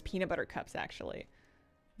 Reese's Peanut Butter Cups, actually.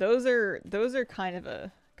 Those are kind of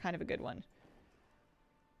a good one.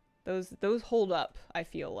 Those hold up, I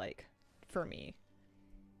feel like, for me.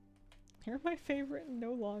 They're my favorite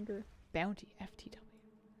no longer. Bounty, FTW.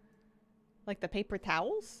 Like the paper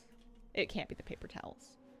towels? It can't be the paper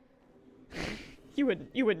towels. You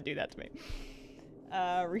wouldn't do that to me.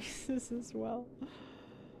 Reese's as well.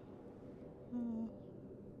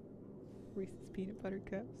 Reese's Peanut Butter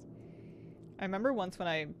Cups. I remember once when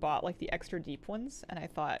I bought like the extra deep ones and I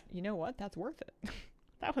thought, you know what? That's worth it.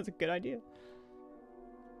 That was a good idea.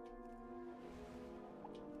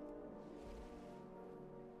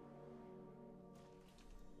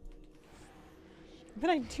 But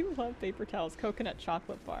I do love paper towels. Coconut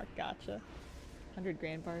chocolate bar. Gotcha. 100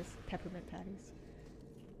 grand bars. Peppermint patties.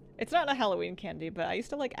 It's not a Halloween candy, but I used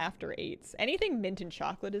to like After Eights. Anything mint and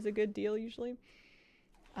chocolate is a good deal usually.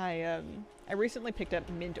 I recently picked up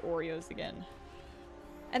mint Oreos again.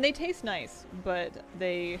 And they taste nice, but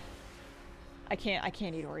I can't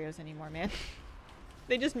eat Oreos anymore, man.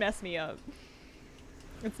 They just mess me up.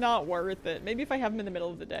 It's not worth it. Maybe if I have them in the middle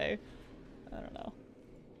of the day. I don't know.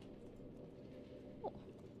 Oh.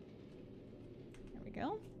 There we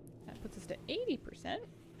go. That puts us to 80%.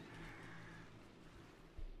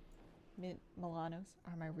 Mint Milanos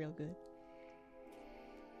are my real good.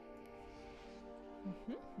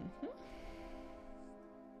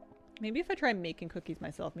 Maybe if I try making cookies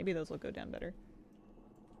myself, maybe those will go down better.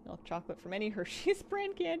 Milk chocolate from any Hershey's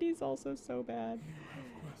brand candy is also so bad.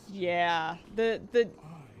 Yeah, the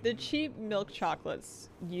cheap milk chocolates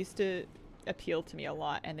used to appeal to me a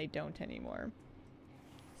lot, and they don't anymore.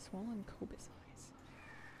 Swollen cobus eyes.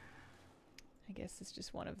 I guess it's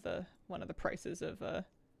just one of the prices of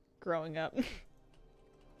growing up.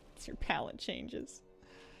 It's your palate changes.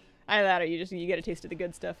 Either that or you get a taste of the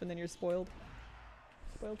good stuff and then you're spoiled.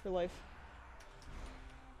 Spoiled for life.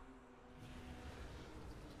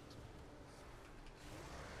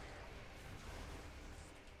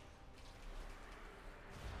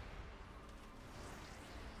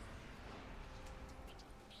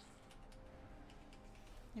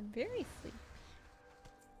 I'm very sleepy.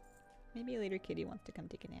 Maybe later Kitty wants to come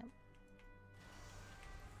take a nap.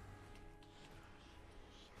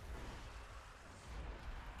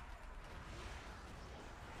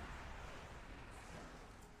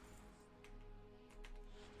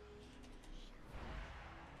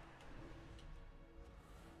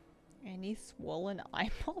 Any swollen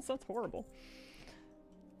eyeballs? That's horrible.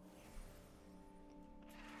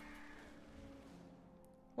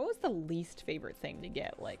 What was the least favorite thing to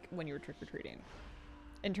get, like, when you were trick-or-treating?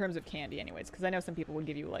 In terms of candy, anyways. Because I know some people would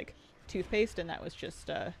give you, like, toothpaste, and that was just,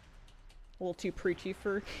 a little too preachy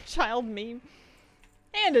for child me.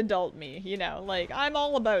 And adult me, you know. Like, I'm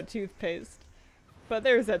all about toothpaste. But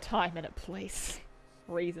there's a time and a place.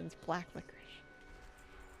 Raisins, black licorice.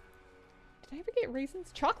 Did I ever get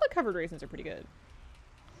raisins? Chocolate-covered raisins are pretty good.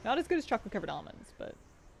 Not as good as chocolate-covered almonds, but...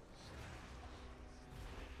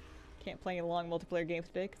 Can't play a long multiplayer game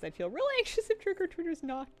today because I'd feel real anxious if trick-or-treaters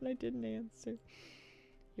knocked and I didn't answer.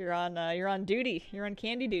 You're on duty. You're on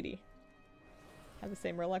candy duty. Have the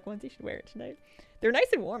same Murloc ones. You should wear it tonight. They're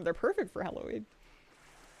nice and warm. They're perfect for Halloween.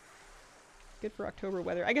 Good for October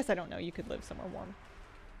weather. I guess I don't know. You could live somewhere warm.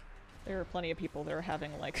 There are plenty of people that are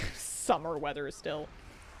having, like, summer weather still.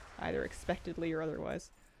 Either expectedly or otherwise.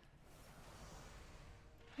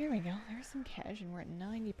 Here we go. There's some cash and we're at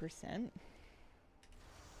 90%.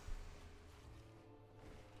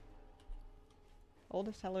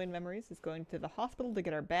 Oldest Halloween memories is going to the hospital to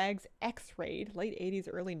get our bags x-rayed. Late 80s,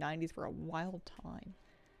 early 90s were a wild time.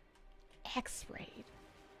 X-rayed.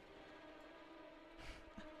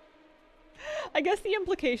 I guess the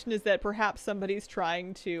implication is that perhaps somebody's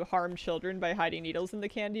trying to harm children by hiding needles in the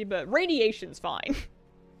candy, but radiation's fine.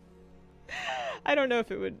 I don't know if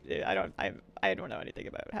it would... I don't know anything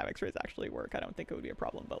about how x-rays actually work. I don't think it would be a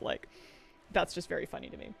problem, but, like, that's just very funny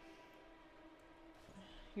to me.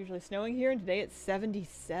 Usually snowing here, and today it's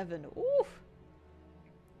 77. Ooh!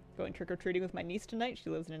 Going trick-or-treating with my niece tonight. She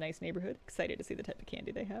lives in a nice neighborhood. Excited to see the type of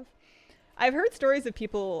candy they have. I've heard stories of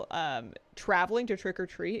people traveling to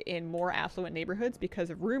trick-or-treat in more affluent neighborhoods because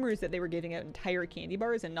of rumors that they were giving out entire candy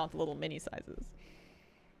bars and not the little mini sizes.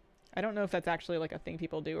 I don't know if that's actually like a thing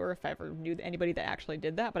people do or if I ever knew anybody that actually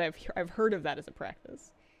did that, but I've heard of that as a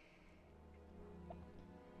practice.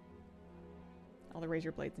 All the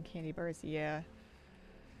razor blades and candy bars, yeah.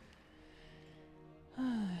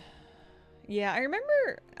 Yeah, I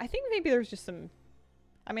remember, I think maybe there's just some,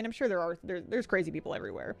 I mean, I'm sure there's crazy people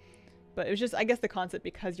everywhere, but it was just, I guess the concept,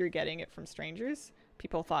 because you're getting it from strangers,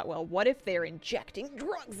 people thought, well, what if they're injecting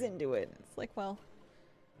drugs into it? And it's like, well,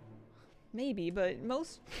 maybe, but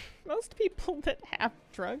most people that have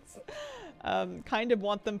drugs kind of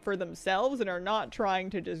want them for themselves and are not trying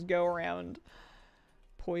to just go around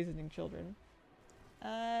poisoning children.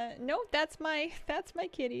 Nope, that's my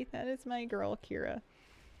kitty. That is my girl, Kira.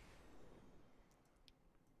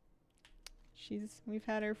 We've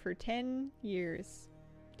had her for 10 years.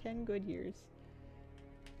 10 good years.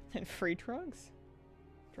 And free drugs.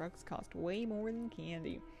 Drugs cost way more than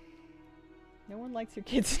candy. No one likes your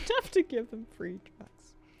kids enough to give them free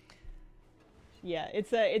drugs. Yeah,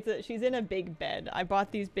 she's in a big bed. I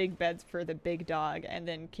bought these big beds for the big dog, and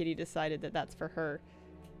then Kitty decided that that's for her.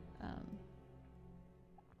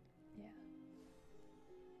 Yeah.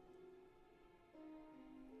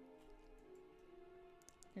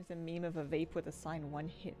 There's a meme of a vape with a sign 1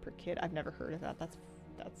 hit per kid. I've never heard of that. That's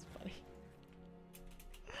funny.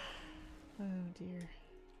 Oh dear.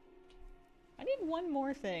 I need one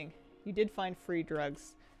more thing. You did find free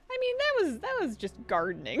drugs. I mean, that was just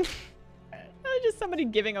gardening. That was just somebody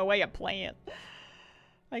giving away a plant.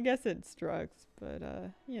 I guess it's drugs, but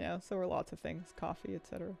you know, so are lots of things, coffee,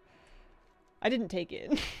 etc. I didn't take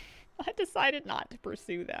it. I decided not to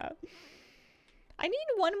pursue that. I need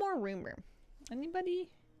one more rumor. Anybody?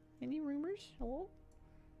 Any rumors? Hello?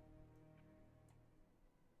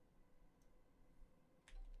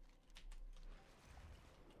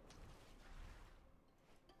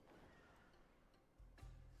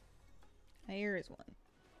 Here is one.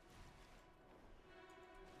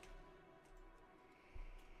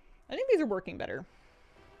 I think these are working better.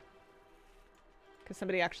 Because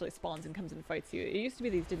somebody actually spawns and comes and fights you. It used to be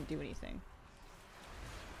these didn't do anything.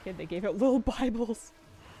 Kid, they gave out little Bibles.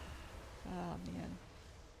 Oh, man.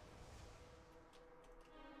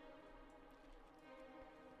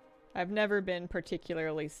 I've never been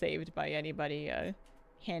particularly saved by anybody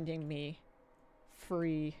handing me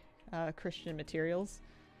free Christian materials.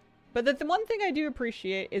 But the one thing I do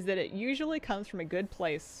appreciate is that it usually comes from a good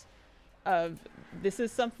place of this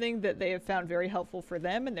is something that they have found very helpful for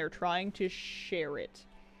them and they're trying to share it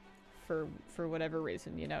for whatever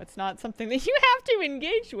reason, you know. It's not something that you have to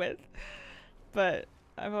engage with. But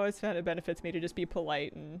I've always found it benefits me to just be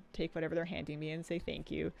polite and take whatever they're handing me and say thank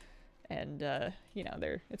you. And, you know,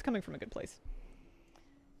 it's coming from a good place.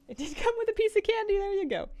 It did come with a piece of candy, there you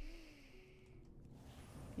go.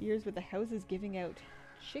 Years with the houses giving out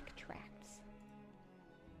chick tracts.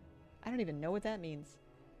 I don't even know what that means.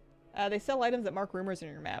 They sell items that mark rumors in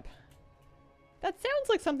your map. That sounds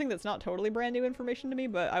like something that's not totally brand new information to me,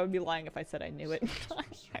 but I would be lying if I said I knew it. I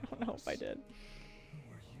don't know if I did.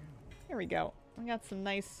 There we go. We got some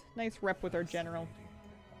nice rep with our general.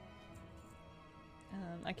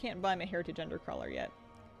 I can't buy my Heritage Undercrawler yet.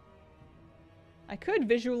 I could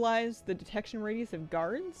visualize the detection radius of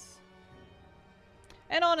guards.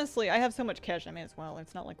 And honestly, I have so much cash, I may as well.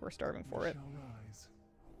 It's not like we're starving for it.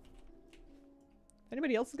 If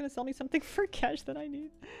anybody else is going to sell me something for cash that I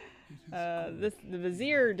need. The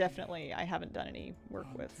Vizier, definitely, I haven't done any work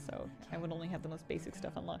with, so I would only have the most basic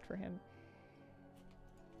stuff unlocked for him.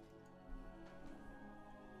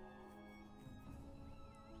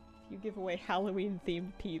 If you give away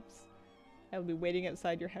Halloween-themed peeps, I will be waiting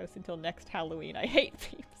outside your house until next Halloween. I hate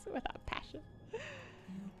peeps without passion.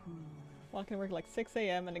 Walking to work like 6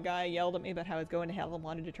 a.m. and a guy yelled at me about how I was going to hell and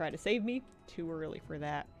wanted to try to save me. Too early for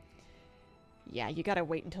that. Yeah, you gotta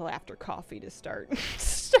wait until after coffee to start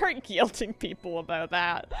guilting people about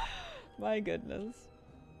that. My goodness.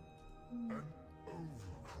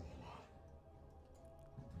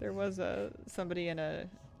 There was somebody in a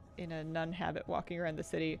nun habit walking around the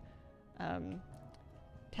city,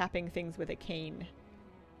 tapping things with a cane.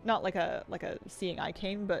 Not like a seeing eye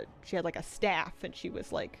cane, but she had like a staff and she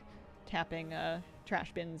was like tapping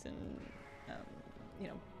trash bins and you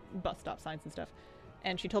know, bus stop signs and stuff.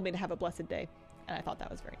 And she told me to have a blessed day, and I thought that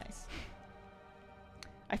was very nice.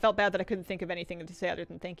 I felt bad that I couldn't think of anything to say other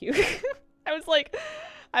than thank you. I was like,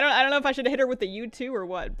 I don't know if I should hit her with the you too or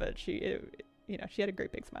what, but you know, she had a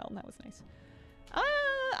great big smile and that was nice.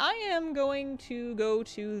 I am going to go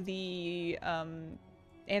to the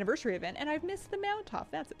anniversary event, and I've missed the mount off.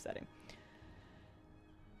 That's upsetting.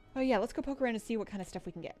 Oh yeah, let's go poke around and see what kind of stuff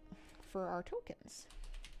we can get for our tokens.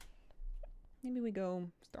 Maybe we go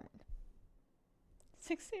Stormwind.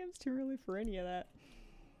 6 a.m.'s too early for any of that.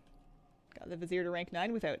 Got the Vizier to rank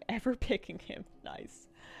 9 without ever picking him. Nice.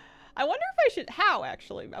 I wonder if I should... How,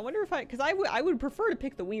 actually? I wonder if I... Because I would prefer to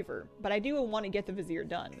pick the Weaver, but I do want to get the Vizier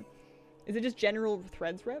done. Is it just general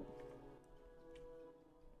threads rep?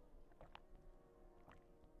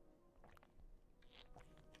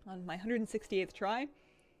 On my 168th try,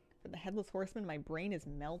 for the Headless Horseman, my brain is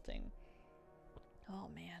melting. Oh,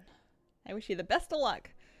 man. I wish you the best of luck.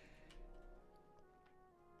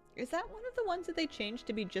 Is that one of the ones that they changed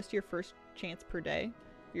to be just your first chance per day?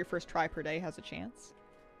 Your first try per day has a chance?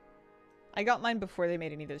 I got mine before they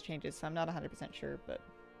made any of those changes, so I'm not 100% sure, but...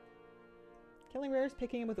 Killing rares,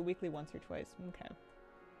 picking him with a weekly once or twice. Okay.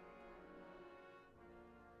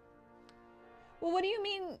 Well, what do you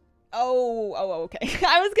mean? Oh, okay.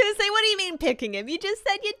 I was gonna say, what do you mean picking him? You just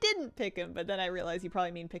said you didn't pick him, but then I realized you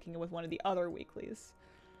probably mean picking him with one of the other weeklies.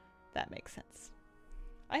 That makes sense.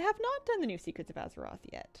 I have not done the new Secrets of Azeroth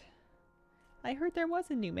yet. I heard there was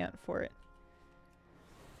a new mount for it.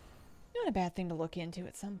 Not a bad thing to look into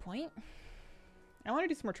at some point. I want to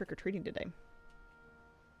do some more trick-or-treating today.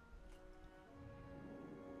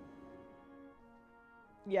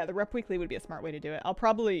 Yeah, the rep weekly would be a smart way to do it. I'll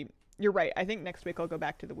probably... You're right. I think next week I'll go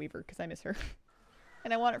back to the Weaver because I miss her.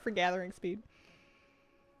 And I want it for gathering speed.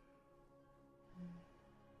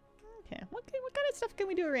 Okay, what kind of stuff can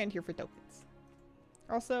we do around here for tokens?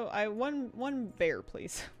 Also, one bear,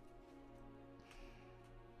 please.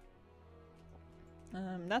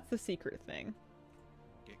 That's the secret thing.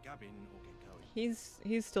 Get gubbing or get going.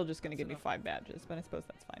 He's still just gonna give me 5 badges, but I suppose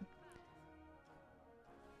that's fine.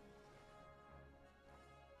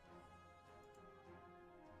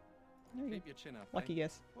 Keep your chin up. Lucky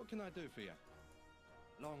guess. What can I do for you?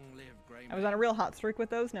 Long live Grey. I was on a real hot streak with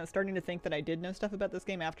those, and I was starting to think that I did know stuff about this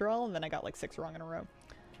game after all, and then I got like 6 wrong in a row.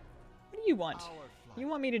 What do you want? You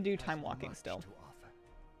want me to do time walking still?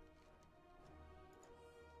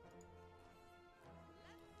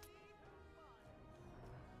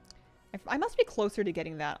 I must be closer to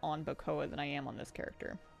getting that on Bokoa than I am on this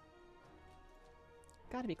character.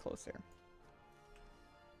 Gotta be closer.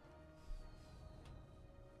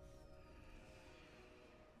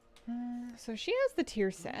 So she has the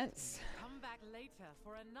tier sets.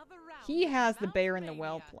 He has the bear and the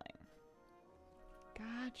whelpling.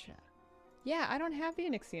 Gotcha. Yeah, I don't have the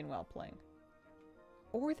Onyxian whelpling.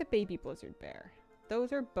 Or the baby blizzard bear.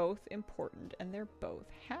 Those are both important and they're both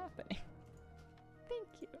happening. Thank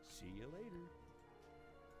you. See you later.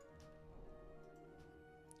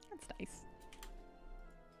 That's nice.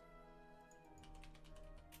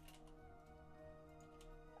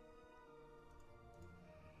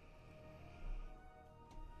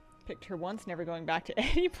 Picked her once, never going back to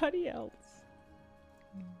anybody else.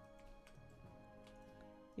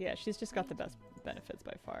 Yeah, she's just got the best benefits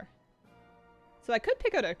by far. So I could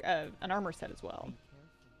pick out an armor set as well.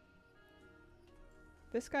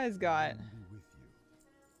 This guy's got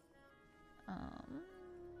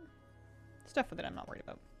stuff that I'm not worried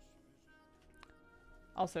about.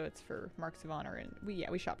 Also, it's for Marks of Honor, and we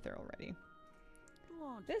shopped there already.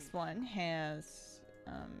 This one has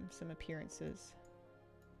some appearances.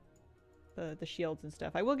 The shields and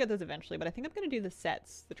stuff. I will get those eventually, but I think I'm going to do the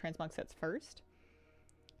sets, the transmog sets first.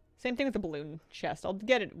 Same thing with the balloon chest. I'll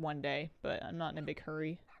get it one day, but I'm not in a big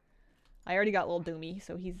hurry. I already got little Doomy,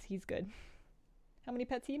 so he's good. How many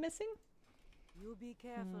pets are you missing? You be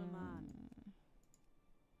careful, man.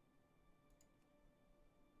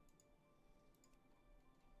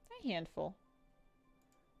 A handful.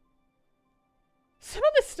 Some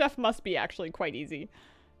of this stuff must be actually quite easy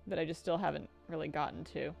that I just still haven't really gotten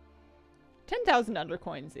to. 10,000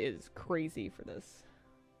 undercoins is crazy for this.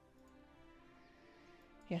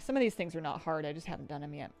 Yeah, some of these things are not hard. I just haven't done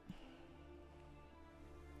them yet.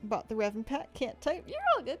 Bought the Revan pack. Can't type. You're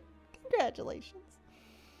all good. Congratulations.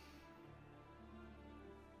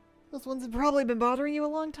 Those ones have probably been bothering you a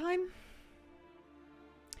long time.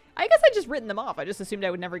 I guess I just written them off. I just assumed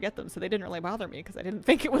I would never get them, so they didn't really bother me because I didn't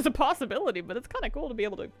think it was a possibility. But it's kind of cool to be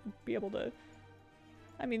able to.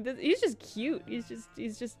 I mean, he's just cute.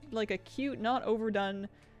 He's just like a cute, not overdone,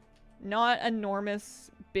 not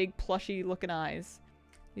enormous, big plushy looking eyes.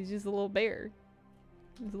 He's just a little bear.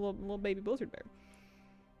 He's a little baby blizzard bear.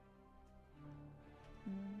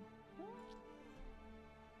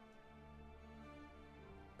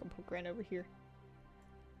 Come poke around over here.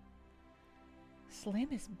 Slam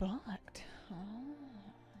is bucked.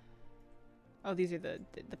 Oh, these are the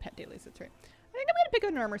pet dailies. That's right. I think I'm gonna pick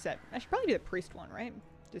out an armor set. I should probably do the priest one, right?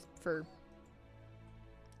 Just for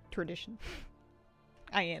tradition.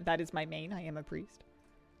 That is my main. I am a priest.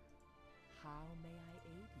 How may I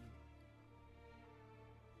aid you?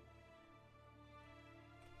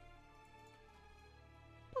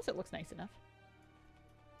 Plus it looks nice enough.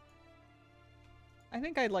 I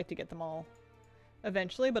think I'd like to get them all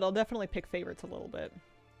eventually, but I'll definitely pick favorites a little bit.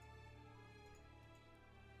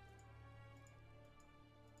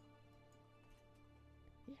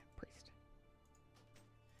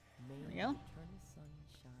 There we go.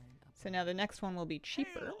 So now the next one will be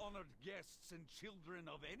cheaper. Hail, honored guests and children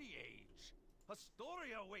of any age. A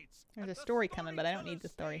story awaits. There's at a the story coming, but I don't need the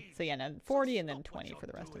story. storyteller's So yeah, no, stage. 40 and then Stop what 20 for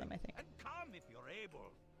the you're rest of them, I doing, think. And come if you're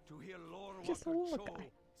able to hear Lord Just a Walker little Cho guy.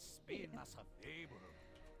 spin us a fable.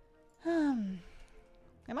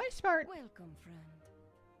 Am I smart? Welcome, friend.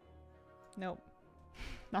 Nope.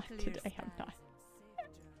 Not Clear today, I'm skies not. and safe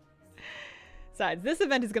journeys. Besides, this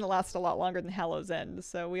event is going to last a lot longer than Hallow's End,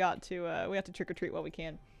 so we ought to trick-or-treat while we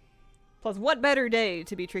can. Plus, what better day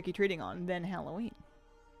to be trick-or-treating on than Halloween?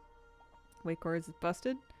 Wake Wars is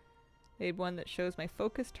busted. Made one that shows my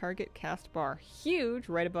focus target cast bar huge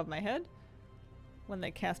right above my head when they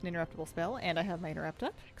cast an interruptible spell, and I have my interrupt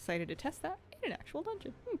up. Excited to test that in an actual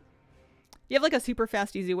dungeon. You have like a super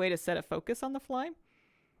fast, easy way to set a focus on the fly?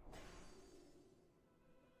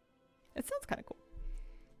 It sounds kind of cool.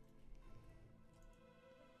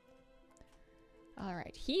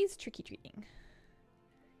 Alright, he's tricky-treating.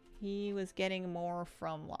 He was getting more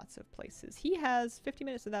from lots of places. He has 50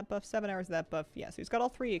 minutes of that buff, 7 hours of that buff. Yeah, so he's got all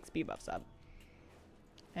 3 XP buffs up.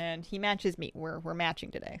 And he matches me. We're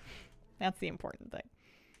matching today. That's the important thing.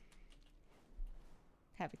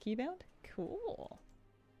 Have a keybound? Cool.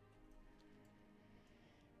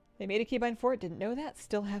 They made a keybind for it. Didn't know that.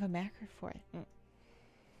 Still have a macro for it.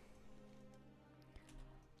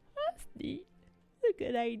 That's neat. That's a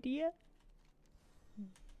good idea.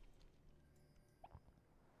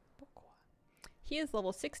 He is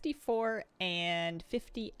level 64 and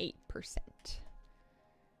 58%.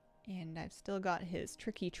 And I've still got his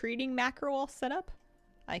tricky treating macro all set up.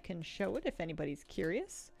 I can show it if anybody's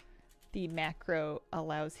curious. The macro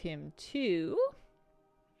allows him to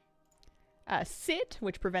sit,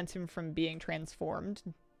 which prevents him from being transformed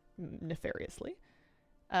nefariously.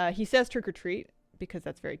 He says trick or treat because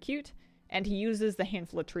that's very cute. And he uses the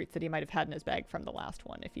handful of treats that he might have had in his bag from the last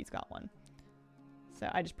one if he's got one. So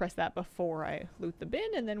I just press that before I loot the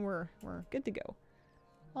bin, and then we're good to go.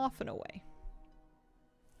 Off and away.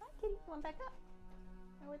 Hi, kitty. Come on back up.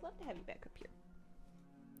 I would love to have you back up here.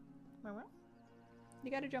 Well, you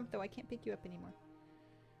gotta jump, though. I can't pick you up anymore.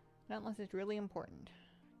 Not unless it's really important.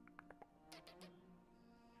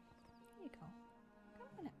 There you go. Come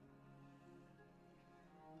on up.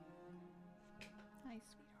 Hi,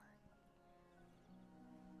 sweetheart.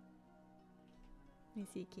 Let me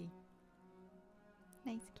see, kitty.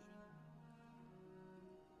 Nice kitty.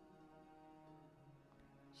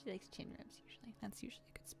 She likes chin rubs usually. That's usually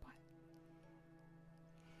a good spot.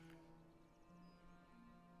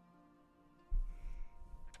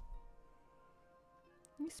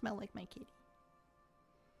 You smell like my kitty.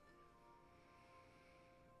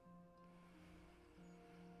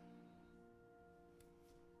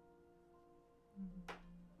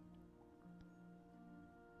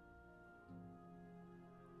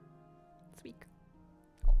 Sweet girl.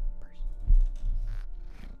 Oh, purse.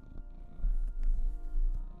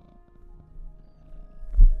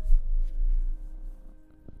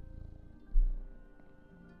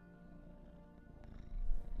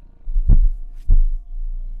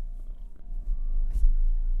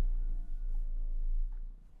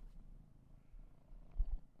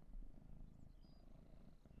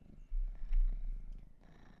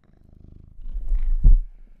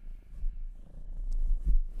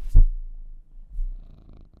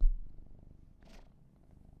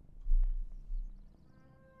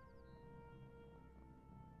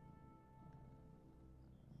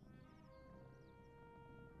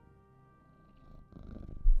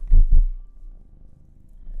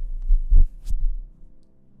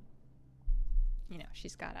 You know,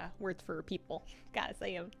 she's got a worth for her people. Gotta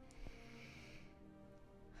say him.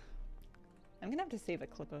 I'm gonna have to save a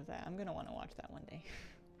clip of that. I'm gonna want to watch that one day.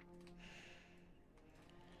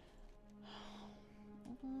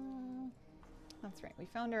 That's right. We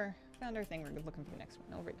found our thing. We're looking for the next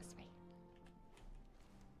one. Over this way.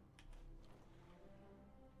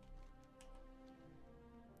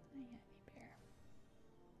 Hi, honey bear.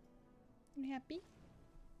 You happy?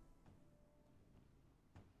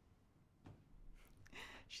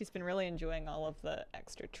 She's been really enjoying all of the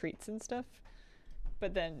extra treats and stuff.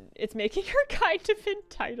 But then it's making her kind of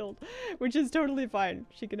entitled, which is totally fine.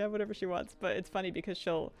 She can have whatever she wants. But it's funny because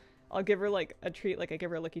I'll give her like a treat, like I gave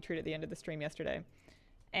her a Lucky Treat at the end of the stream yesterday.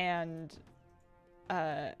 And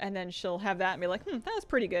then she'll have that and be like, that was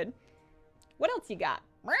pretty good. What else you got?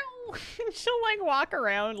 She'll like walk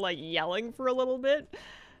around like yelling for a little bit,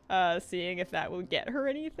 seeing if that will get her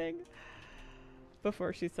anything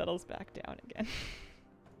before she settles back down again.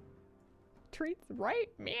 Treats, right?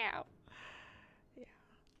 Meow. Yeah.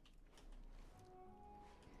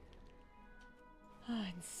 Oh,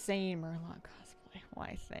 insane Murloc cosplay.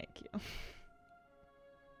 Why, thank you.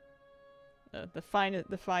 The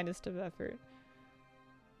finest of effort.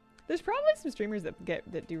 There's probably some streamers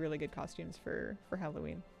that do really good costumes for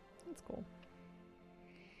Halloween. That's cool.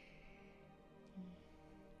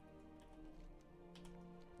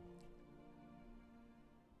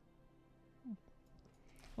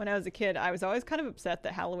 When I was a kid, I was always kind of upset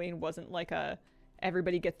that Halloween wasn't like a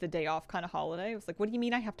everybody gets the day off kind of holiday. I was like, what do you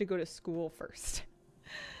mean I have to go to school first?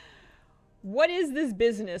 What is this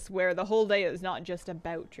business where the whole day is not just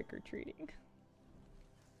about trick-or-treating?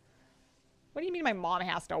 What do you mean my mom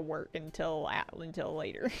has to work until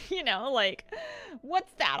later? You know, like,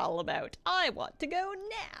 what's that all about? I want to go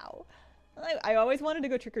now. I always wanted to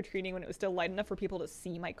go trick-or-treating when it was still light enough for people to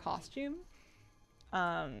see my costume.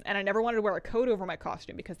 And I never wanted to wear a coat over my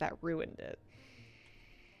costume because that ruined it.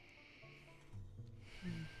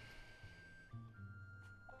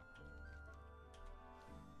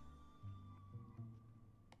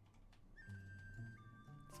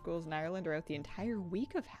 Schools in Ireland are out the entire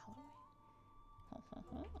week of Halloween. How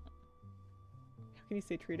can you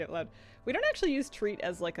say treat out loud? We don't actually use treat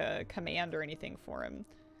as like a command or anything for him.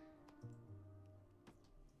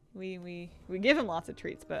 We give him lots of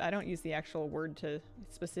treats, but I don't use the actual word to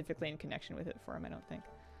specifically in connection with it for him, I don't think.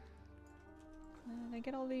 Did I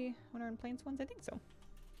get all the Winter on Plains ones? I think so.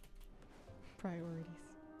 Priorities.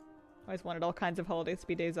 Always wanted all kinds of holidays to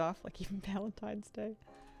be days off, like even Valentine's Day.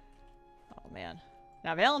 Oh man.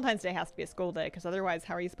 Now Valentine's Day has to be a school day, because otherwise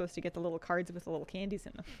how are you supposed to get the little cards with the little candies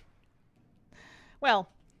in them? Well,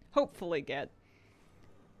 hopefully get.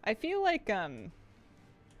 I feel like by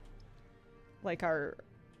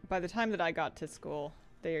the time that I got to school,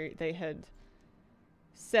 they had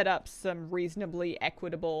set up some reasonably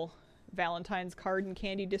equitable Valentine's card and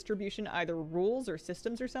candy distribution, either rules or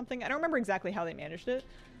systems or something. I don't remember exactly how they managed it,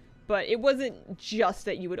 but it wasn't just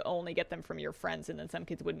that you would only get them from your friends and then some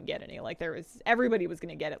kids wouldn't get any. Like everybody was going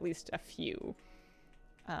to get at least a few,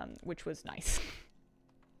 which was nice.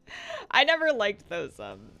 I never liked those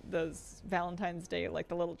Valentine's Day, like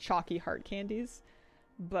the little chalky heart candies.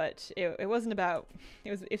 But it wasn't about,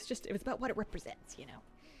 it was about what it represents, you know.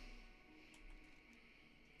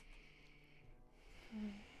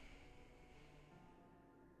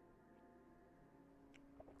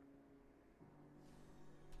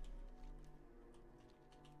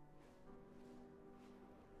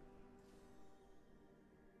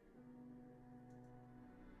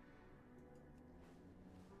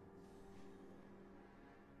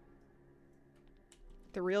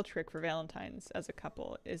 The real trick for Valentine's as a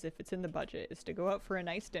couple is, if it's in the budget, is to go out for a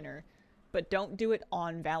nice dinner, but don't do it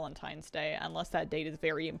on Valentine's Day unless that date is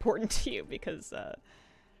very important to you, because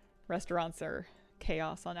restaurants are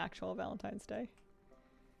chaos on actual Valentine's Day.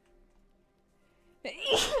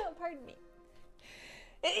 Pardon me.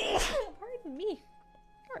 Pardon me.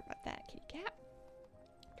 Sorry about that, kitty cat.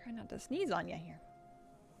 Try not to sneeze on you here.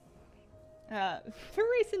 For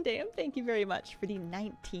Racing Dam, thank you very much for the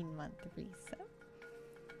 19-month resub.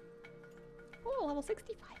 Oh, level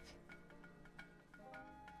 65.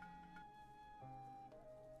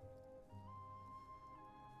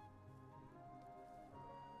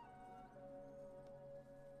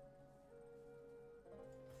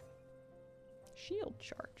 Shield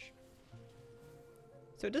charge.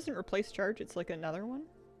 So it doesn't replace charge, it's like another one?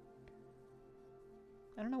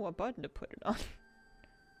 I don't know what button to put it on.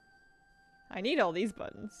 I need all these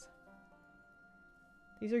buttons.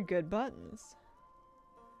 These are good buttons.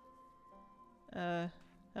 I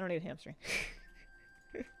don't need a hamstring.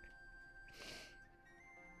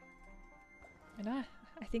 And I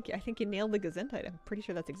think you nailed the Gesundheit. I'm pretty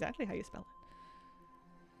sure that's exactly how you spell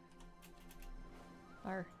it.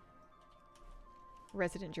 Our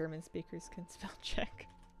resident German speakers can spell check.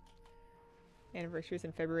 Anniversary's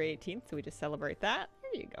in February 18th, so we just celebrate that.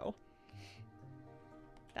 There you go.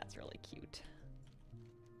 That's really cute.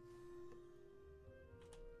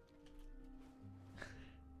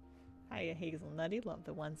 Hiya, Hazelnutty. Love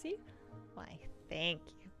the onesie. Why, thank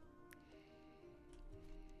you.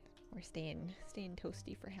 We're staying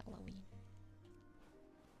toasty for Halloween.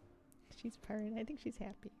 She's purring. I think she's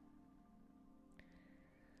happy.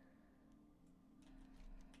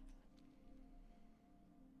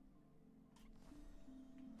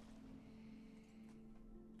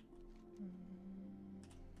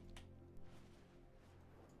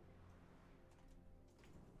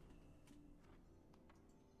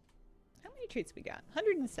 How many treats we got?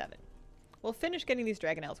 107. We'll finish getting these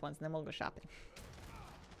Dragonelles ones and then we'll go shopping.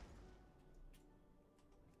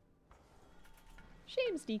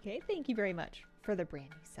 Shames DK, thank you very much for the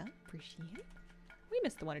brand new sub. Appreciate it. We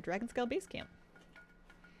missed the one at Dragonskull Base Camp.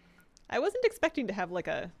 I wasn't expecting to have like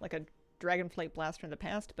a Dragonflight Blaster in the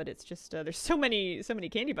past, but it's just there's so many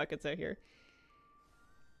candy buckets out here.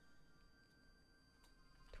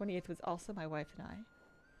 28th was also my wife and I.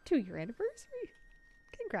 2-year anniversary.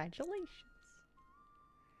 Congratulations.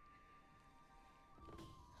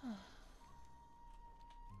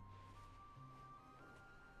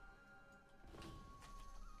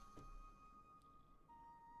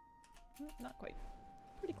 Not quite.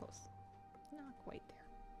 Pretty close. Not quite there.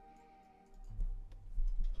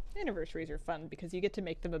 Anniversaries are fun because you get to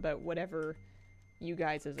make them about whatever you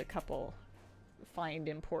guys as a couple find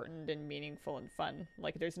important and meaningful and fun.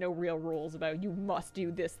 Like, there's no real rules about you must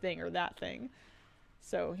do this thing or that thing.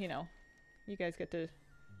 So, you know, you guys get to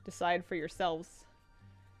decide for yourselves.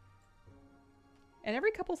 And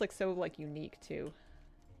every couple's like so like unique too.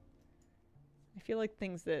 I feel like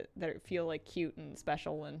things that feel like cute and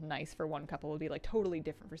special and nice for one couple would be like totally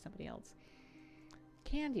different for somebody else.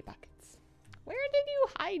 Candy buckets. Where did you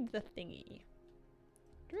hide the thingy?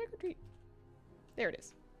 Trick or treat. There it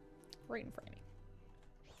is. Right in front of me.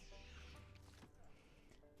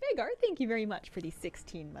 Vagar, thank you very much for the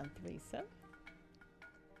 16-month resub.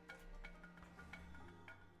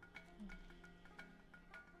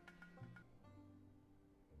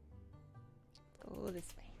 Go this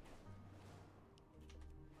way.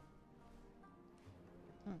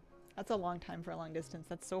 That's a long time for a long distance.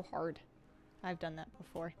 That's so hard. I've done that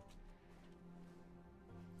before.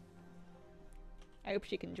 I hope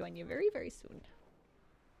she can join you very, very soon.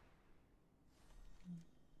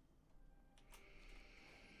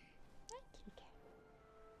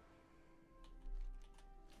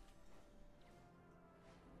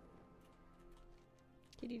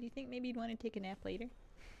 Kitty, do you think maybe you'd want to take a nap later?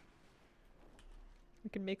 We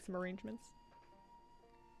can make some arrangements.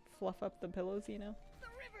 Fluff up the pillows, you know? The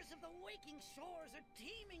rivers of the waking shores are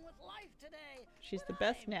teeming with life today. She's the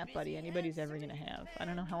best nap buddy anybody's ever gonna have. I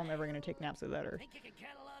don't know how I'm ever gonna take naps without her. Think you can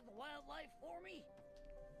catalog the wildlife for me?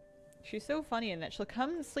 She's so funny in that she'll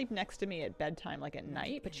come and sleep next to me at bedtime, like at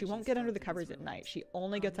night, but she won't get under the covers at night. She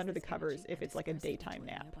only gets under the covers if it's like a daytime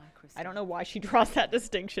nap. I don't know why she draws that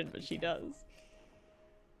distinction, but she does.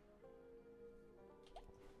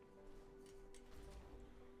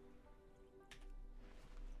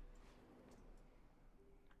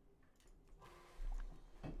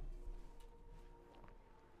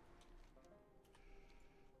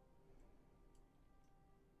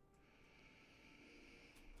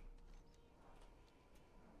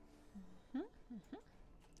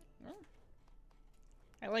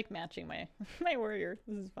 I like matching my my warrior.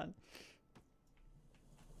 This is fun.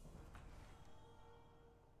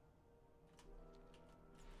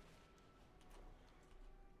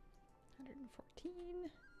 $114.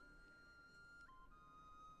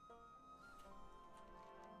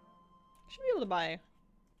 Should be able to buy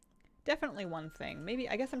definitely one thing. Maybe,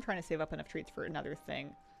 I guess I'm trying to save up enough treats for another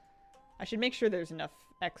thing. I should make sure there's enough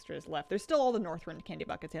extras left. There's still all the Northrend candy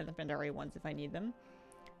buckets and the Pandaria ones if I need them.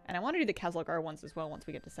 And I want to do the Kazalgar ones as well once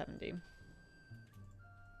we get to 70.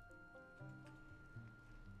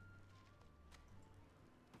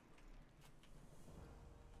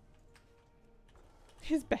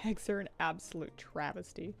 His bags are an absolute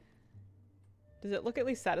travesty. Does it look at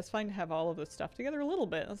least satisfying to have all of this stuff together? A little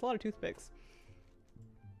bit. That's a lot of toothpicks.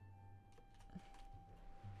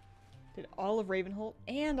 Did all of Ravenholt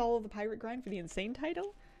and all of the Pirate Grind for the insane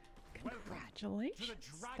title?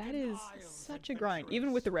 Congratulations. That is such a grind,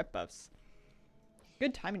 even with the rep buffs.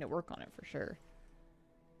 Good timing to work on it for sure.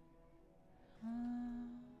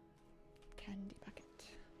 Candy bucket.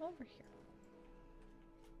 Over here.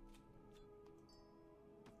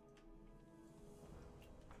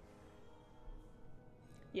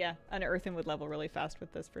 Yeah, Unearthing would level really fast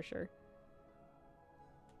with this for sure.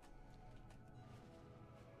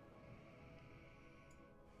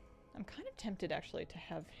 I'm kind of tempted actually to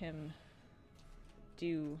have him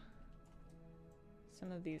do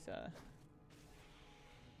some of these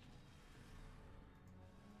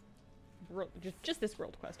just this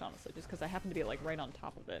world quest, honestly, just because I happen to be like right on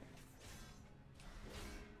top of it.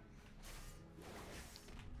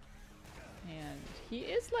 And he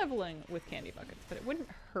is leveling with candy buckets, but it wouldn't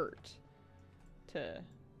hurt to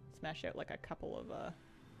smash out like a couple of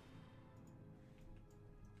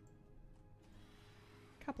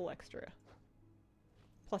couple extra.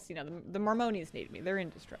 Plus, you know, the Mormonians need me. They're in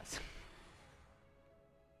distress.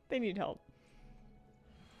 They need help.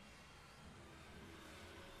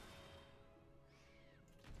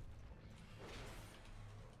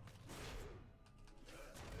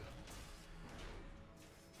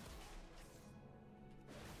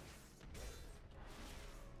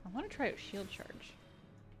 I want to try out shield charge.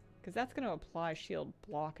 Because that's going to apply shield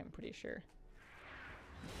block, I'm pretty sure.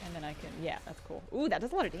 And then I can, yeah, that's cool. Ooh, that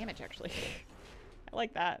does a lot of damage, actually. I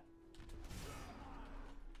like that.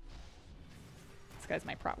 guy's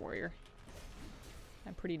my prot warrior.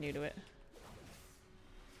 I'm pretty new to it.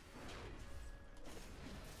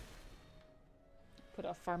 Put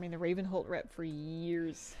off farming the Ravenholt rep for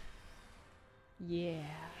years. Yeah.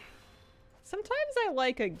 Sometimes I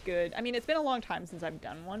like a good... I mean, it's been a long time since I've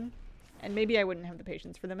done one. And maybe I wouldn't have the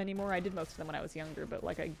patience for them anymore. I did most of them when I was younger. But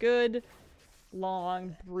like a good,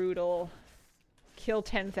 long, brutal, kill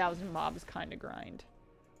 10,000 mobs kind of grind.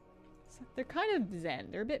 So they're kind of zen.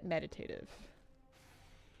 They're a bit meditative.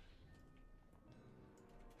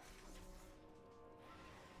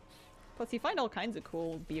 Plus you find all kinds of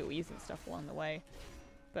cool BOEs and stuff along the way.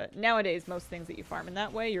 But nowadays, most things that you farm in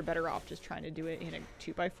that way, you're better off just trying to do it in a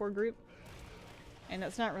 2x4 group. And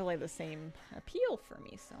that's not really the same appeal for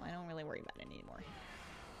me, so I don't really worry about it anymore. It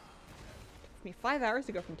took me 5 hours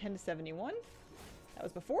to go from 10 to 71. That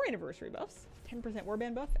was before anniversary buffs. 10%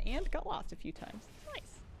 warband buff, and got lost a few times.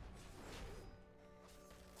 Nice.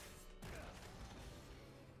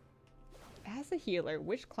 As a healer,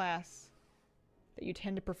 which class that you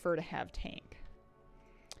tend to prefer to have tank?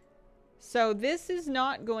 So this is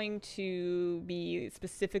not going to be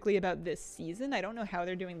specifically about this season. I don't know how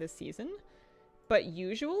they're doing this season. But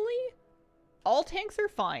usually, all tanks are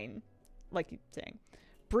fine, like you're saying.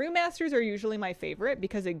 Brewmasters are usually my favorite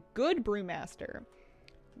because a good Brewmaster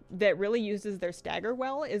that really uses their stagger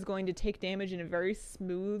well is going to take damage in a very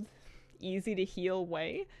smooth, easy to heal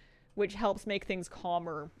way, which helps make things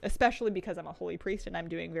calmer, especially because I'm a Holy Priest and I'm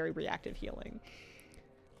doing very reactive healing.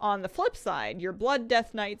 On the flip side, your Blood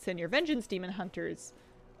Death Knights and your Vengeance Demon Hunters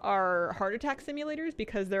are heart attack simulators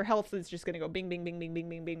because their health is just going to go bing, bing, bing, bing, bing,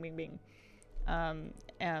 bing, bing, bing, bing.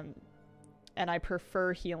 And I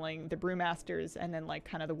prefer healing the Brewmasters and then like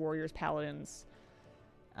kind of the Warriors, Paladins,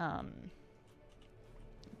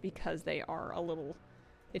 because they are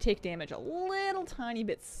they take damage a little tiny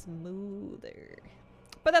bit smoother.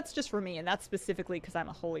 But that's just for me, and that's specifically because I'm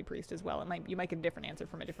a Holy Priest as well. You might get a different answer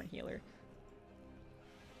from a different healer.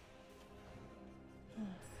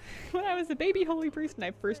 When I was a baby Holy Priest and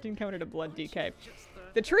I first encountered a Blood DK.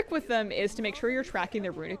 The trick with them is to make sure you're tracking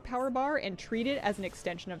their runic power bar and treat it as an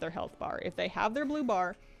extension of their health bar. If they have their blue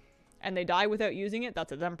bar and they die without using it,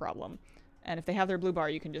 that's a them problem. And if they have their blue bar,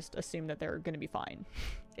 you can just assume that they're going to be fine.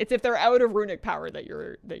 It's if they're out of runic power that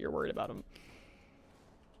you're worried about them.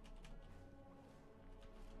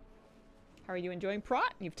 How are you enjoying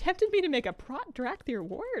Prot? You've tempted me to make a Prot Drakthir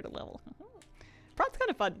warrior level. Prot's kind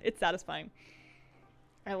of fun. It's satisfying.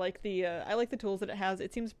 I like the tools that it has.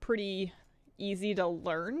 It seems pretty easy to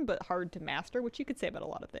learn, but hard to master, which you could say about a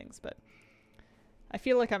lot of things, but I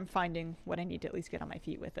feel like I'm finding what I need to at least get on my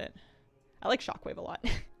feet with it. I like Shockwave a lot.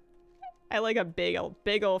 I like a big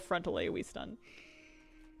old frontal AoE stun.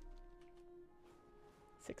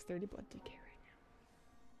 630 Blood DK right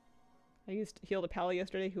now. I used Heal to Pally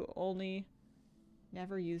yesterday who only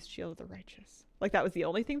never used Shield of the Righteous. Like that was the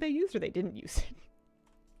only thing they used or they didn't use it.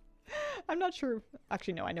 I'm not sure.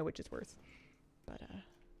 Actually, no, I know which is worse. But,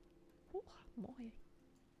 oh, boy.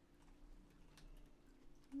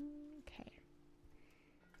 Okay.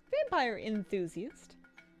 Vampire Enthusiast.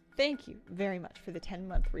 Thank you very much for the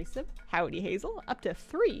 10-month resub. Howdy, Hazel. Up to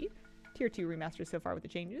 3 Tier 2 remasters so far with the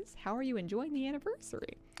changes. How are you enjoying the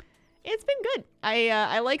anniversary? It's been good.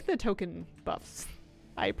 I like the token buffs.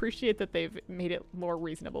 I appreciate that they've made it more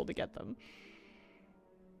reasonable to get them.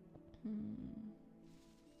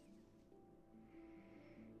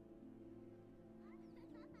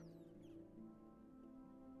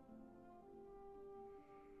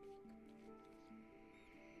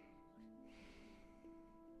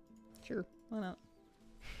 Sure, why not?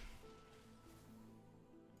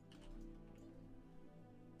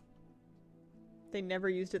 They never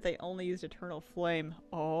used it, they only used Eternal Flame.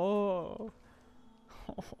 Oh.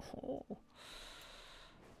 Oh.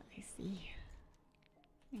 I see.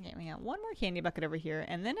 Okay, we got one more candy bucket over here,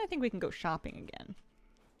 and then I think we can go shopping again.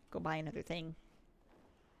 Go buy another thing.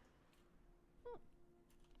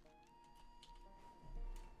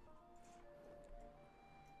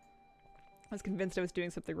 I was convinced I was doing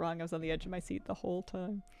something wrong. I was on the edge of my seat the whole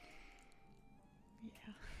time.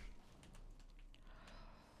 Yeah.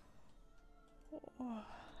 Oh.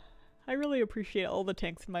 I really appreciate all the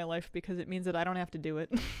tanks in my life because it means that I don't have to do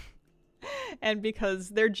it. And because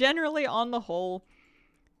they're generally, on the whole,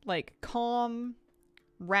 like, calm,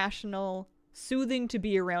 rational, soothing to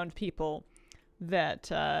be around people that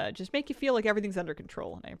just make you feel like everything's under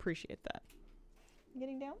control, and I appreciate that.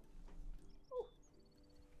 Getting down? Oh.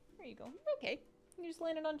 There you go. Okay. You just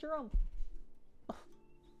landed on Jerome. Oh.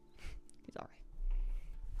 He's alright.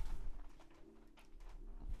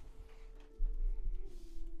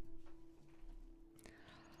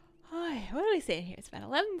 Hi, what are we saying here? It's about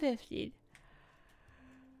 11:50.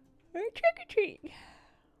 trick or treat.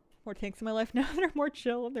 More tanks in my life now. They're more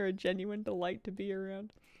chill and they're a genuine delight to be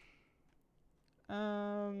around. I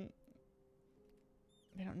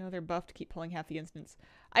don't know. They're buffed to keep pulling half the instants.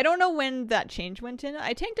 I don't know when that change went in.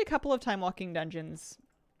 I tanked a couple of time walking dungeons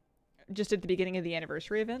just at the beginning of the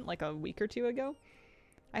anniversary event, like a week or two ago.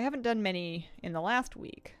 I haven't done many in the last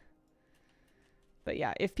week. But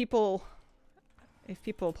yeah, if people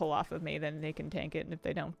pull off of me, then they can tank it, and if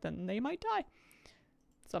they don't, then they might die.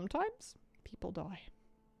 Sometimes people die.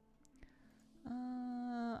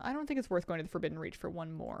 I don't think it's worth going to the Forbidden Reach for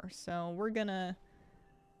one more, so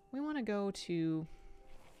we want to go to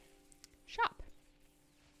shop.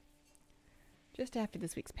 Just after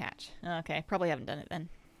this week's patch. Okay, probably haven't done it then.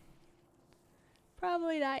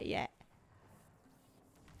 Probably not yet.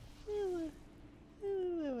 I'm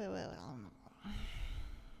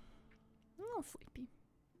a little sleepy.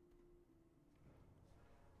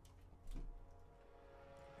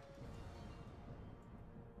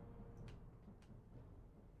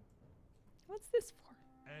 What's this for?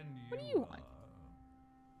 And What do you want?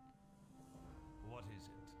 What is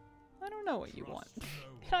it? I don't know what you want. Trust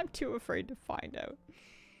no I'm too afraid to find out.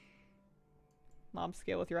 Mob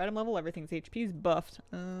scale with your item level. Everything's HP's buffed.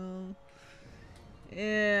 Yeah,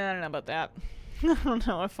 I don't know about that. I don't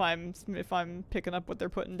know if I'm picking up what they're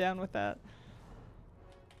putting down with that.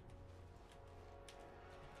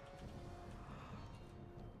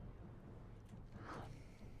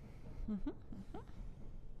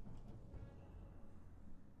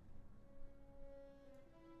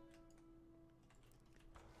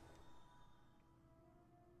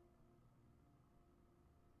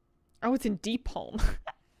 Oh, it's in Deep Home.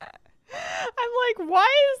 I'm like, why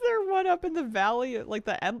is there one up in the valley, like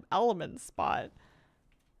the element spot?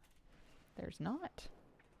 There's not.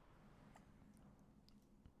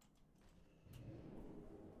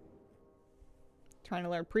 Trying to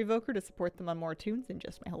learn Prevoker to support them on more tunes than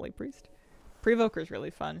just my Holy Priest. Prevoker's really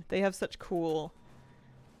fun. They have such cool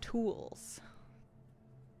tools.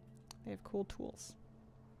 They have cool tools.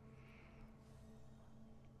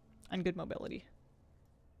 And good mobility.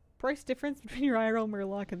 Price difference between your IRL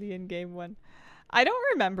Murloc and the in-game one. I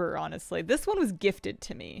don't remember, honestly. This one was gifted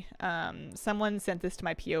to me. Someone sent this to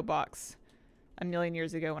my P.O. box a million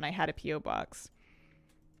years ago when I had a P.O. box.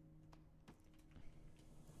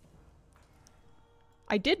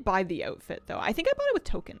 I did buy the outfit, though. I think I bought it with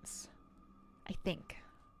tokens. I think.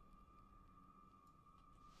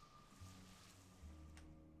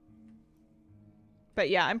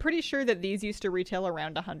 But yeah, I'm pretty sure that these used to retail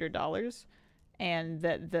around $100. And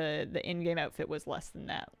that the in-game outfit was less than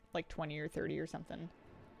that, like 20 or 30 or something.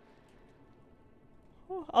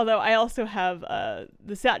 Although I also have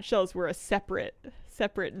the sat shells were a separate,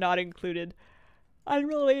 not included,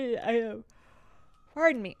 unrelated item.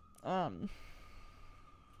 Pardon me. It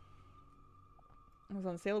was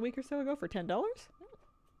on sale a week or so ago for $10.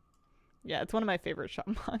 Yeah, it's one of my favorite shop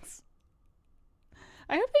mods.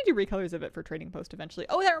 I hope they do recolors of it for Trading Post eventually.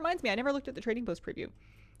 Oh, that reminds me, I never looked at the Trading Post preview.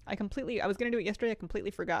 I was going to do it yesterday. I completely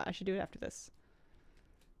forgot. I should do it after this.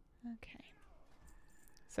 Okay.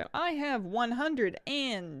 So I have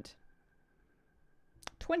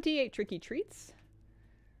 128 tricky treats.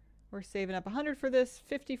 We're saving up 100 for this,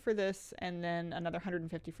 50 for this, and then another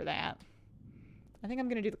 150 for that. I think I'm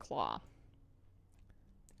going to do the claw.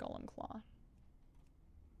 Golem claw.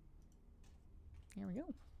 Here we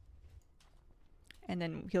go. And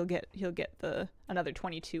then he'll get the another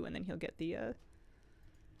 22, and then he'll get the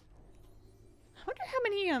I wonder how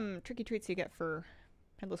many tricky treats you get for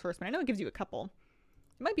Headless Horseman. I know it gives you a couple.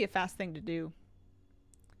 It might be a fast thing to do.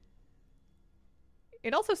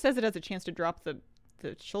 It also says it has a chance to drop the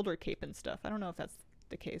shoulder cape and stuff. I don't know if that's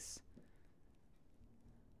the case.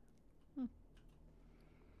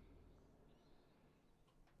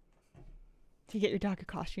 To get your dog a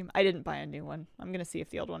costume. I didn't buy a new one. I'm gonna see if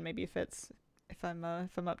the old one maybe fits. If I'm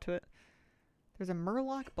up to it. There's a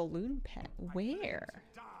Murloc balloon pet. Where?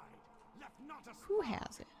 Who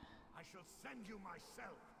has it? I shall send you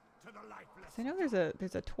myself to the lifeless. So I know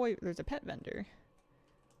there's a pet vendor.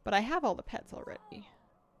 But I have all the pets already.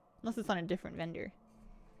 Unless it's on a different vendor.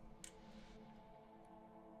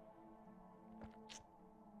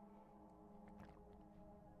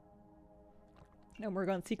 No, we're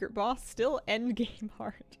going secret boss. Still end game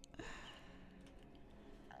hard.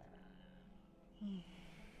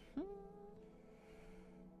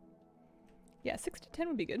 Yeah, 6 to 10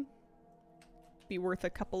 would be good. Be worth a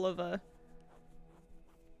couple of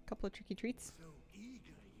tricky treats. So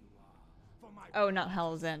eager you are for my Oh, not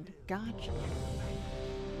Hell's End. Gotcha.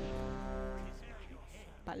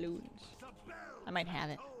 Balloons. I might have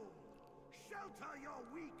it. shelter your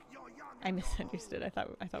weak, your young I misunderstood. I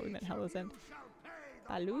thought we meant Hellow's End.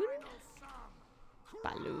 Balloon?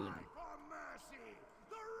 Balloon.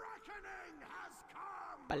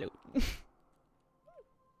 Balloon.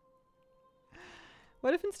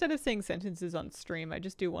 What if instead of saying sentences on stream, I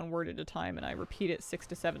just do one word at a time and I repeat it 6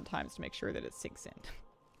 to 7 times to make sure that it sinks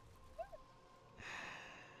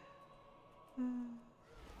in?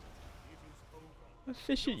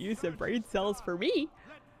 Efficient use of brain cells for me.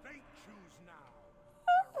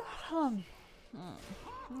 Okay.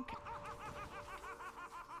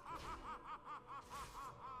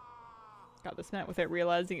 Got this met without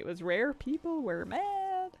realizing it was rare. People were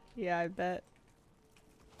mad. Yeah, I bet.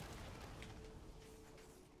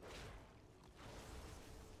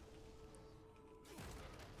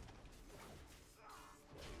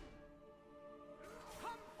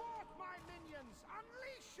 Come forth, my minions!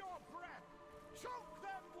 Unleash your breath! Choke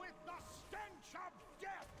them with the stench of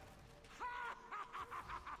death!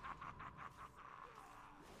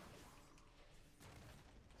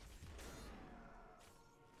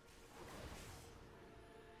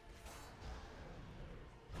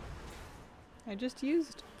 I just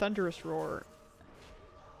used Thunderous Roar.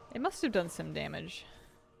 It must have done some damage.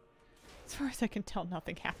 As far as I can tell,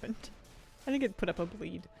 nothing happened. I think it put up a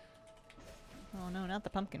bleed. Oh no, not the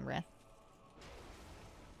pumpkin breath.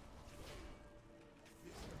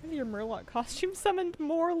 Maybe your Murloc costume summoned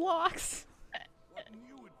more locks.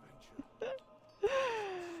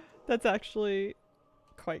 That's actually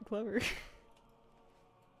quite clever.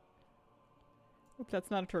 Hope that's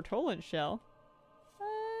not a Tortolan shell.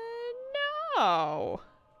 No!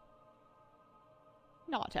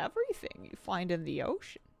 Not everything you find in the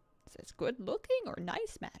ocean is as good looking or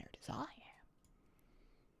nice mannered as I am.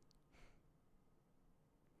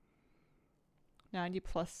 90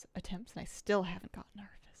 plus attempts and I still haven't gotten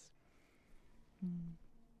Artifice.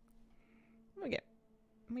 What do we get?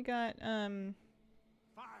 We got, Fire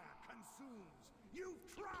consumes. You've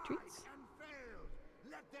tried treats? and failed.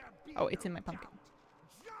 Let there be Oh, it's no in my pumpkin. doubt.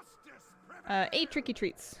 Justice 8 tricky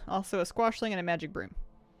treats. Also a squashling and a magic broom.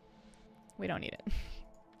 We don't need it.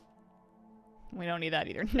 We don't need that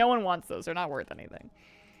either. No one wants those. They're not worth anything.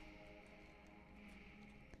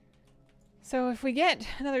 So if we get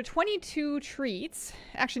another 22 treats,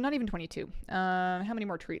 actually not even 22. How many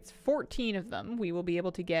more treats? 14 of them. We will be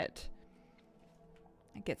able to get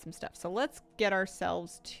some stuff. So let's get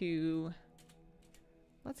ourselves to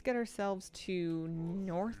Northrender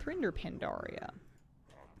Pandaria.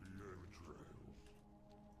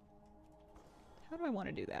 How do I want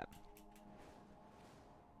to do that?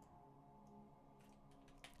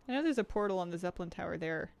 I know there's a portal on the Zeppelin Tower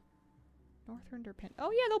there. Northrender Pan.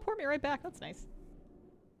 Oh yeah, they'll port me right back. That's nice.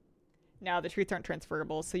 Now the treats aren't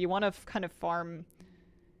transferable, so you want to kind of farm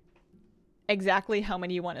exactly how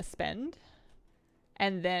many you want to spend.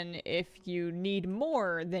 And then if you need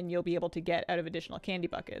more, then you'll be able to get out of additional candy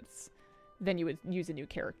buckets. Then you would use a new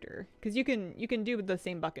character. Because you can do the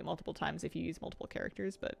same bucket multiple times if you use multiple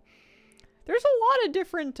characters, but there's a lot of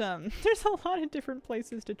different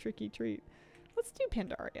places to tricky treat. Let's do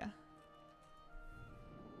Pandaria.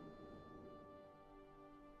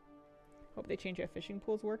 Hope they change how fishing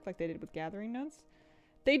pools work like they did with gathering nodes.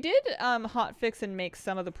 They did hotfix and make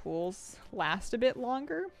some of the pools last a bit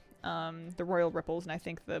longer. The Royal Ripples and I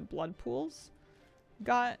think the Blood pools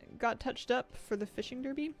got touched up for the fishing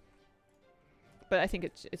derby. But I think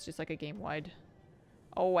it's just like a game-wide.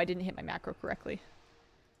 Oh, I didn't hit my macro correctly.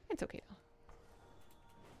 It's okay though.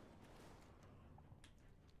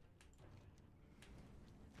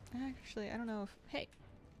 Actually, I don't know if... Hey!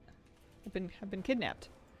 I've been kidnapped.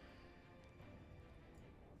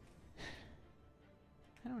 I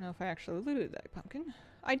don't know if I actually looted that pumpkin.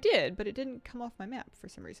 I did, but it didn't come off my map for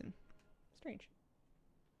some reason. Strange.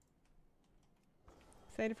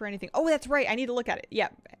 Excited for anything. Oh, that's right! I need to look at it. Yeah,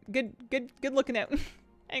 good looking out.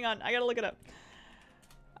 Hang on, I gotta look it up.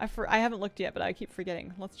 I haven't looked yet, but I keep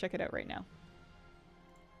forgetting. Let's check it out right now.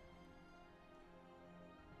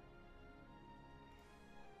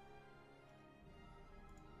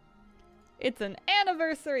 It's an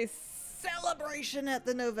anniversary celebration at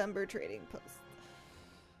the November Trading Post.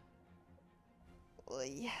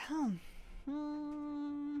 Yeah.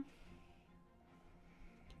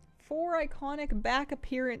 4 iconic back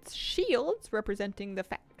appearance shields representing the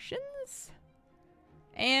factions.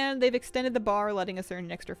 And they've extended the bar, letting us earn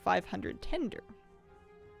an extra 500 tender.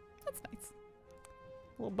 That's nice.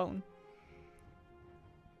 A little bone.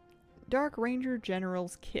 Dark Ranger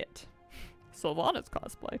General's Kit. Sylvanas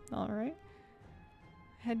cosplay. Alright.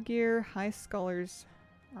 Headgear, High Scholar's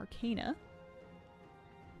Arcana.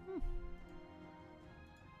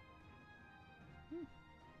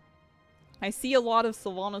 I see a lot of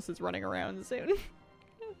Sylvanas running around soon.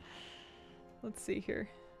 Let's see here.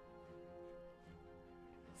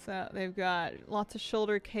 So they've got lots of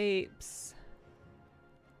shoulder capes.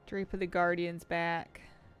 Drape of the Guardian's back.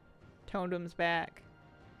 Tondum's back.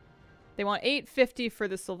 They want $850 for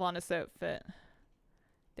the Sylvanas outfit.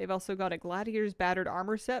 They've also got a Gladiator's Battered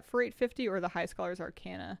Armor set for $850 or the High Scholar's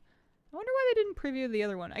Arcana. I wonder why they didn't preview the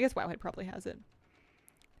other one. I guess Wowhead probably has it.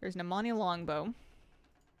 There's an Amani Longbow.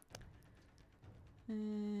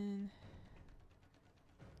 And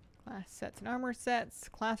class sets and armor sets.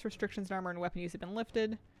 Class restrictions on armor and weapon use have been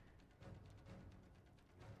lifted. If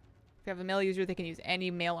you have a male user, they can use any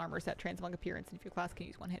male armor set, transmog appearance, and if your class can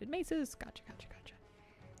use one-handed maces. Gotcha, gotcha, gotcha.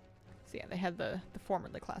 So yeah, they had the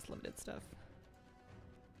formerly class limited stuff.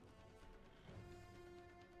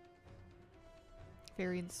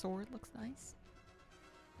 Varian sword looks nice.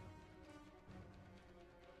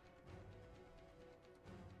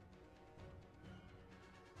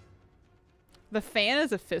 The fan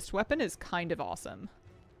as a fist weapon is kind of awesome.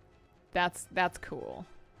 That's cool.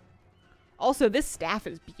 Also, this staff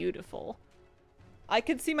is beautiful. I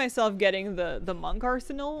could see myself getting the monk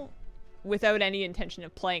arsenal without any intention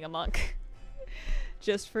of playing a monk.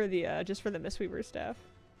 just for the Mistweaver staff.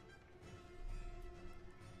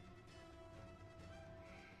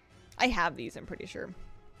 I have these, I'm pretty sure.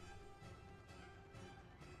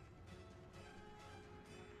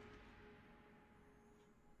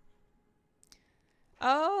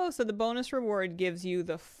 Oh, so the bonus reward gives you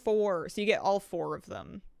the 4. So you get all 4 of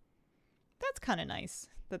them. That's kind of nice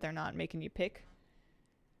that they're not making you pick.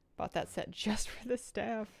 Bought that set just for the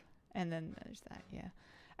staff. And then there's that, yeah.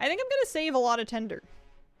 I think I'm going to save a lot of Tender.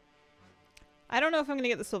 I don't know if I'm going to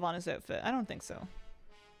get the Sylvanas outfit. I don't think so.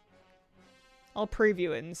 I'll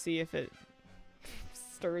preview it and see if it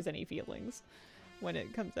stirs any feelings when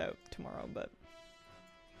it comes out tomorrow, but...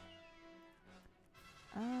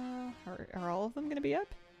 Are all of them going to be up?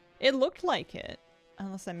 It looked like it.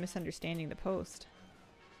 Unless I'm misunderstanding the post.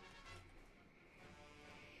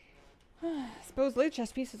 Suppose later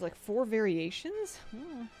chest piece is like 4 variations?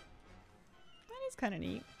 Hmm. That is kind of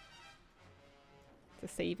neat.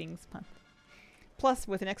 It's a savings month. Plus,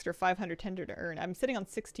 with an extra 500 Tender to earn, I'm sitting on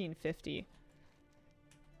 1650.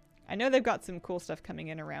 I know they've got some cool stuff coming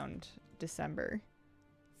in around December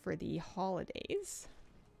for the holidays.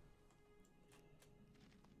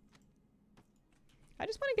 I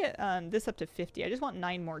just want to get this up to 50. I just want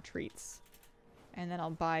 9 more treats. And then I'll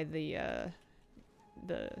buy the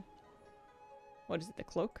what is it, the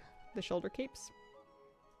cloak? The shoulder capes?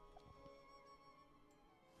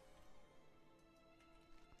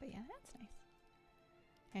 But yeah, that's nice.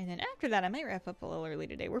 And then after that, I might wrap up a little early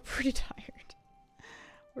today. We're pretty tired.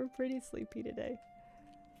 We're pretty sleepy today.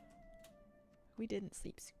 We didn't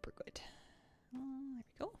sleep super good. There we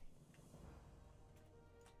go.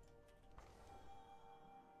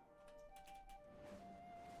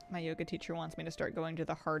 My yoga teacher wants me to start going to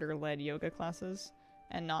the harder lead yoga classes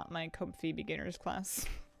and not my comfy beginner's class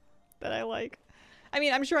that I like. I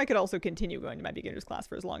mean, I'm sure I could also continue going to my beginner's class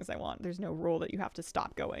for as long as I want. There's no rule that you have to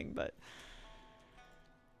stop going, but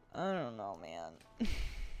I don't know, man.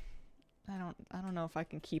 I don't know if I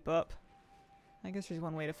can keep up. I guess there's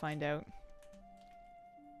one way to find out.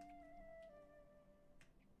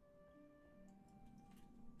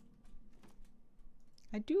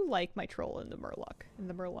 I do like my troll in the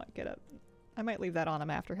Murloc getup. I might leave that on him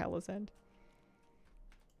after Hela's End.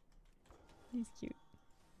 He's cute.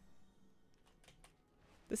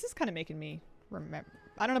 This is kind of making me remember.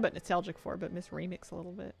 I don't know about nostalgic for, but miss Remix a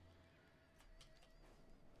little bit.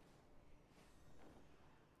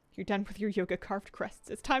 You're done with your yoga carved crests.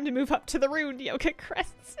 It's time to move up to the runed yoga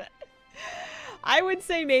crests. I would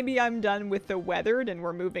say maybe I'm done with the weathered and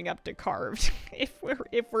we're moving up to carved if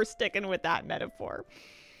we're sticking with that metaphor.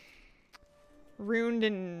 Runed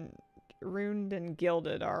and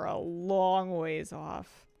gilded are a long ways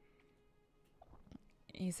off.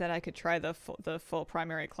 He said I could try the full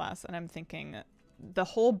primary class, and I'm thinking the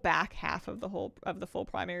whole back half of the full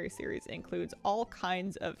primary series includes all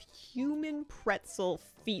kinds of human pretzel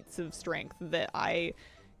feats of strength that I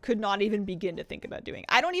could not even begin to think about doing.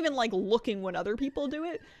 I don't even like looking when other people do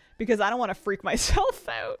it because I don't want to freak myself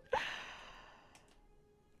out.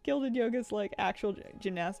 Gilded yoga is like actual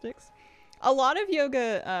gymnastics. A lot of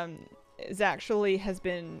yoga has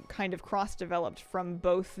been kind of cross-developed from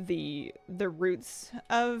both the roots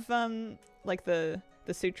of like the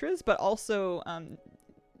sutras, but also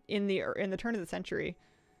in the turn of the century,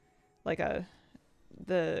 like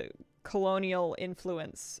the colonial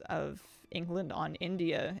influence of England on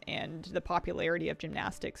India and the popularity of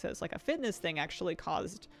gymnastics as like a fitness thing actually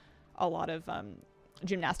caused a lot of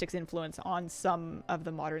gymnastics influence on some of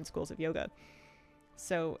the modern schools of yoga.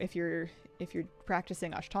 So if you're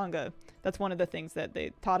practicing Ashtanga, that's one of the things that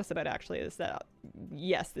they taught us about, actually, is that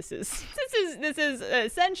yes, this is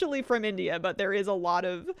essentially from India, but there is a lot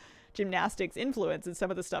of gymnastics influence, and some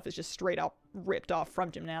of the stuff is just straight up ripped off from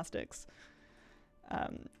gymnastics.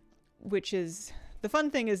 Which is the fun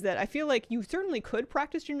thing, is that I feel like you certainly could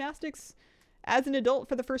practice gymnastics as an adult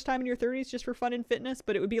for the first time in your 30s just for fun and fitness,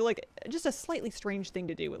 but it would be like just a slightly strange thing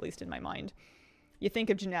to do, at least in my mind. You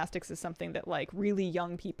think of gymnastics as something that like really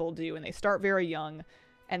young people do, and they start very young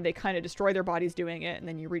and they kind of destroy their bodies doing it, and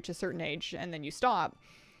then you reach a certain age and then you stop,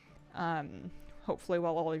 hopefully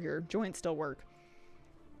while all of your joints still work,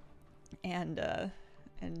 and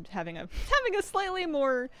having a slightly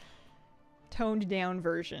more toned down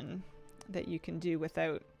version that you can do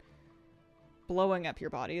without blowing up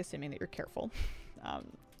your body, assuming that you're careful.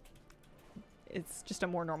 It's just a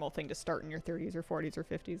more normal thing to start in your 30s or 40s or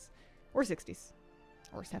 50s or 60s.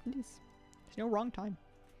 Or 70s. There's no wrong time.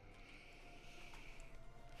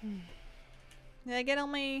 Did I get all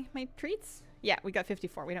my treats? Yeah, we got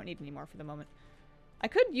 54. We don't need any more for the moment. I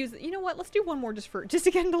could use... You know what? Let's do one more just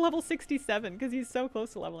to get into level 67, because he's so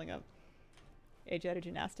close to leveling up. Age out of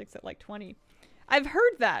gymnastics at like 20. I've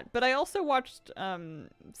heard that, but I also watched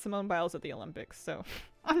Simone Biles at the Olympics, so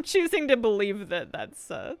I'm choosing to believe that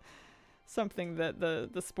that's something that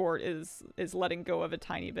the sport is letting go of a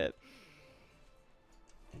tiny bit.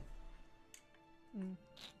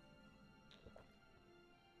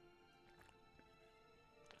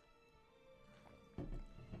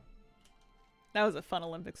 That was a fun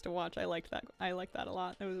Olympics to watch. I liked that. I liked that a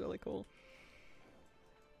lot. It was really cool.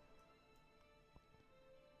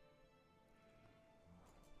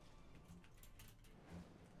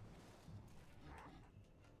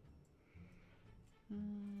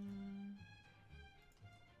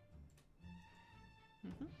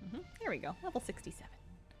 Here we go. Level 67.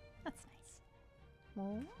 That's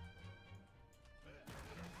nice.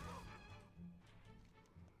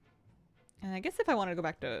 And I guess if I wanted to go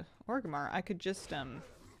back to Orgrimmar, I could just I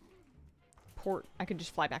could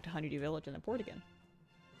just fly back to Honeydew Village and then port again.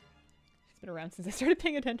 She's been around since I started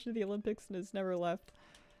paying attention to the Olympics and has never left.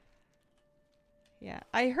 Yeah,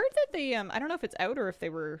 I heard that the I don't know if it's out or if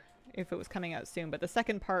it was coming out soon, but the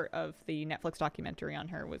second part of the Netflix documentary on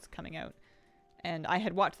her was coming out. And I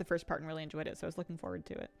had watched the first part and really enjoyed it, so I was looking forward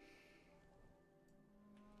to it.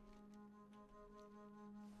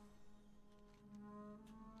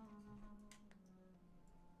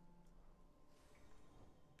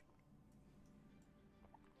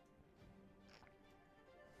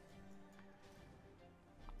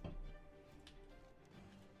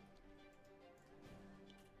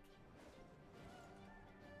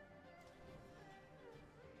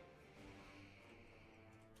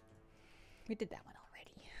 We did that one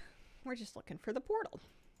already. We're just looking for the portal.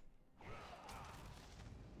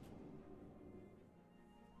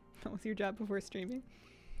 What was your job before streaming?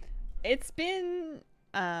 It's been,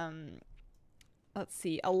 let's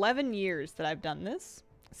see, 11 years that I've done this.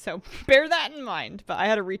 So bear that in mind. But I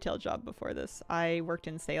had a retail job before this. I worked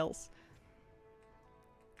in sales.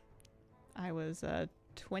 I was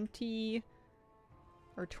 20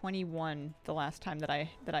 or 21 the last time that I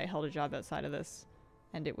held a job outside of this.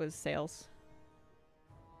 And it was sales.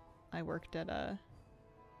 I worked at a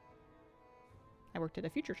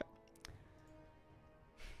future shop.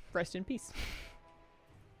 Rest in peace.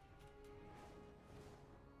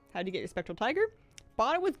 How'd you get your Spectral Tiger?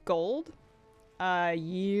 Bought it with gold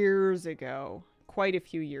years ago. Quite a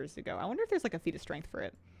few years ago. I wonder if there's like a feat of strength for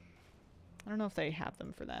it. I don't know if they have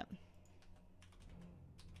them for that.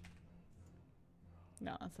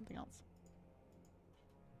 No, that's something else.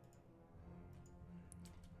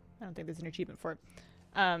 I don't think there's an achievement for it.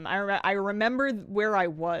 I remember where I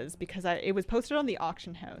was because it was posted on the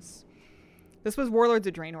auction house. This was Warlords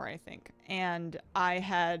of Draenor, I think. And I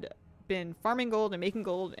had been farming gold and making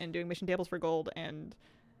gold and doing mission tables for gold and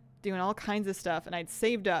doing all kinds of stuff. And I'd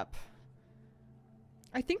saved up.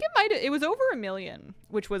 I think it was over 1 million,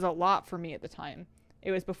 which was a lot for me at the time.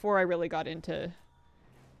 It was before I really got into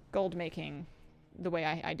gold making the way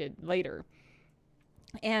I did later.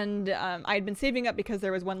 And I had been saving up because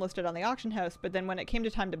there was one listed on the auction house, but then when it came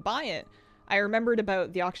to time to buy it, I remembered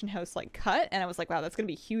about the auction house like cut, and I was like, wow, that's going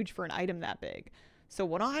to be huge for an item that big. So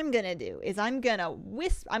what I'm going to do is I'm going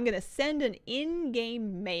to send an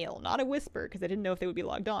in-game mail, not a whisper because I didn't know if they would be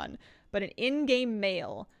logged on, but an in-game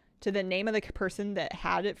mail to the name of the person that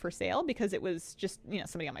had it for sale because it was just,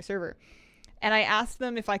 somebody on my server. And I asked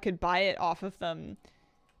them if I could buy it off of them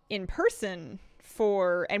in person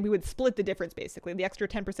and we would split the difference basically. The extra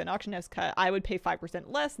 10% auction house cut, I would pay 5%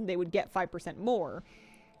 less and they would get 5% more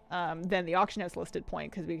than the auction house listed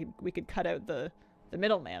point, because we could cut out the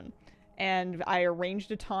middleman. And I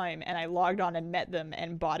arranged a time and I logged on and met them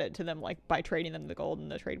and bought it to them, like by trading them the gold in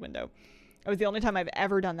the trade window. It was the only time I've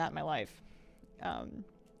ever done that in my life. And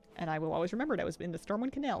I will always remember it. I was in the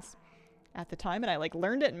Stormwind Canals at the time, and I like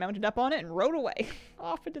learned it and mounted up on it and rode away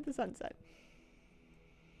off into the sunset.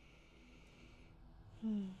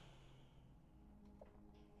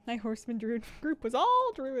 My horseman druid group was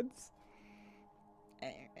all druids.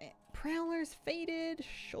 Prowler's faded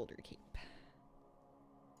shoulder cape.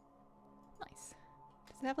 Nice.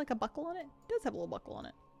 Does it have like a buckle on it? It does have a little buckle on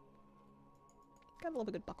it. Got a little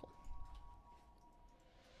bit good buckle.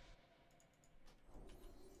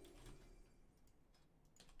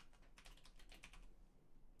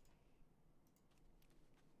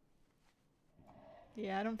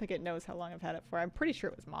 Yeah, I don't think it knows how long I've had it for. I'm pretty sure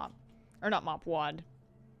it was mop. Or not mop, wad.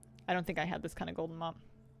 I don't think I had this kind of golden mop.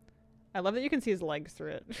 I love that you can see his legs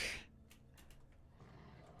through it.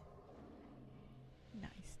 Nice,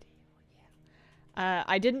 yeah.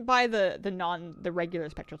 I didn't buy the regular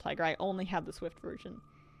Spectral Tiger. I only had the Swift version.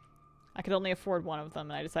 I could only afford one of them,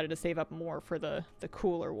 and I decided to save up more for the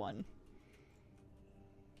cooler one.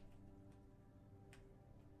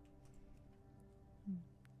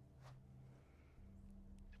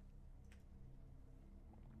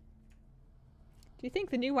 Do you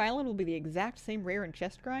think the new island will be the exact same rare and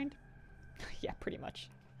chest grind? Yeah, pretty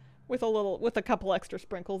much. With a couple extra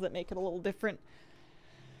sprinkles that make it a little different.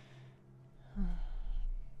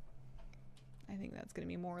 I think that's going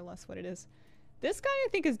to be more or less what it is. This guy, I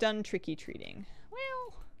think, is done tricky treating.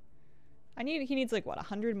 Well, he needs like what,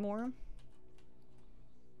 100 more?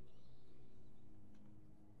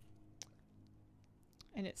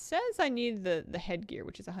 And it says I need the headgear,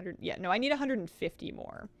 which is 100. Yeah, no, I need 150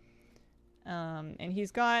 more. And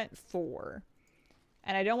he's got 4.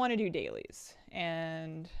 And I don't want to do dailies.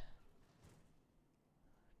 And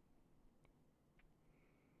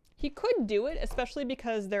he could do it, especially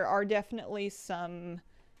because there are definitely some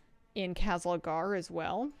in Khazalgar as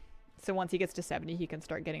well. So once he gets to 70, he can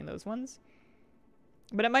start getting those ones.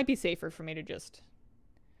 But it might be safer for me to just...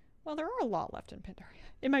 Well, there are a lot left in Pandaria.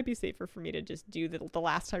 It might be safer for me to just do the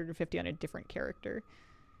last 150 on a different character.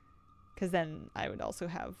 Because then I would also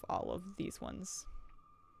have all of these ones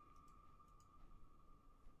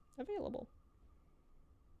available.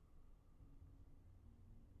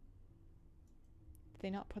 Did they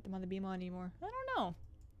not put them on the BMO anymore? I don't know.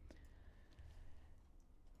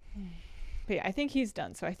 But yeah, I think he's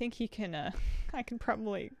done. So I think he can, I can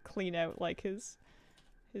probably clean out like his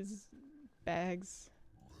bags.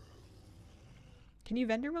 Can you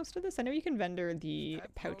vendor most of this? I know you can vendor the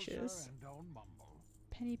pouches.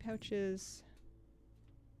 Penny pouches.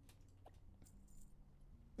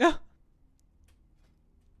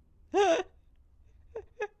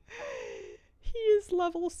 He is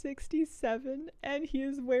level 67 and he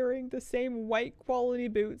is wearing the same white quality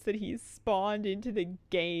boots that he's spawned into the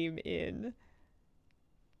game in.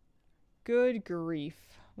 Good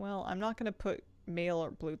grief. Well, I'm not going to put mail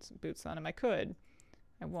or boots on him. I could.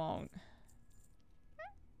 I won't.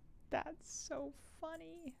 That's so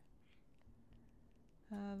funny.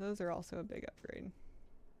 Those are also a big upgrade.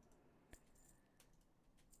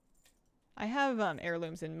 I have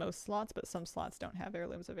heirlooms in most slots, but some slots don't have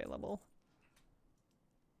heirlooms available.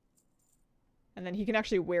 And then he can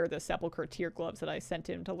actually wear the Sepulchre tier gloves that I sent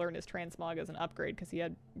him to learn his transmog as an upgrade because he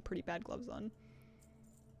had pretty bad gloves on.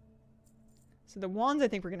 So the wands I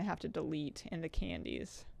think we're going to have to delete, and the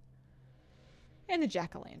candies. And the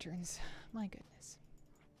jack-o'-lanterns. My goodness.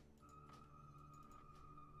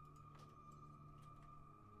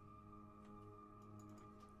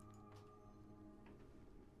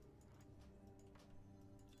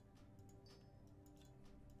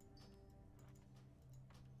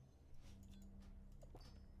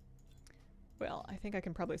 Well, I think I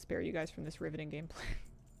can probably spare you guys from this riveting gameplay.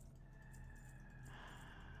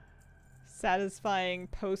 Satisfying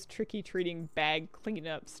post-tricky treating bag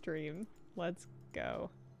cleanup stream. Let's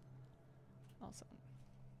go. Awesome.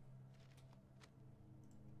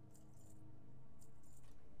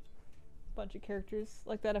 Bunch of characters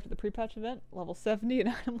like that after the pre-patch event. Level 70 and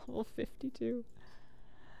I'm level 52.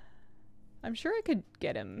 I'm sure I could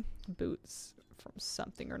get him boots from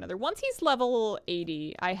something or another. Once he's level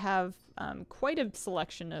 80, I have quite a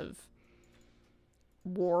selection of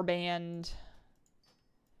warband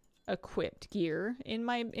equipped gear in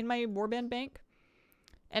my warband bank.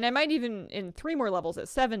 And I might even, in 3 more levels at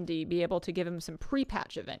 70, be able to give him some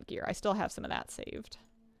pre-patch event gear. I still have some of that saved.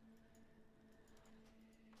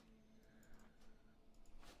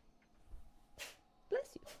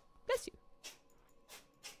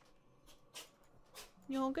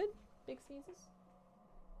 You all good? Big sneezes?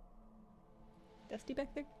 Dusty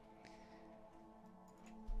back there?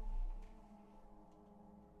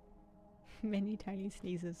 Many tiny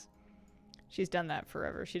sneezes. She's done that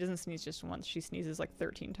forever. She doesn't sneeze just once. She sneezes like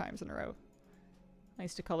 13 times in a row. I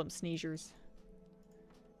used to call them sneezers.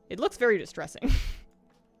 It looks very distressing.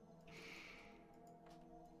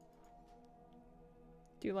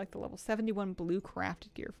 Do you like the level 71 blue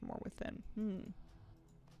crafted gear for more within?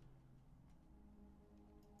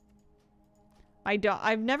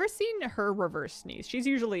 I've never seen her reverse sneeze. She's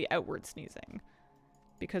usually outward sneezing.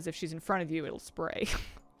 Because if she's in front of you, it'll spray.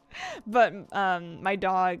 But my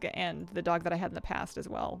dog and the dog that I had in the past as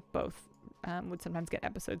well, both would sometimes get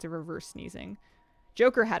episodes of reverse sneezing.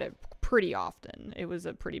 Joker had it pretty often. It was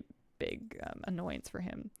a pretty big annoyance for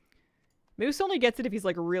him. Moose only gets it if he's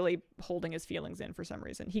like really holding his feelings in for some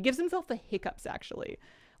reason. He gives himself the hiccups actually.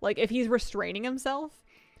 Like if he's restraining himself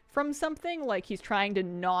from something, like he's trying to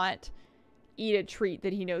not eat a treat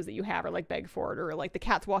that he knows that you have or like beg for it, or like the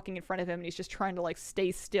cat's walking in front of him and he's just trying to like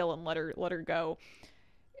stay still and let her go.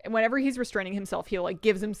 And whenever he's restraining himself, he like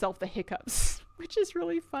gives himself the hiccups, which is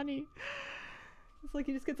really funny. It's like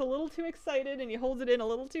he just gets a little too excited and he holds it in a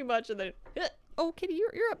little too much and then, oh kitty,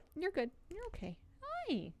 you're up, you're good, you're okay.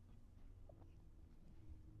 Hi.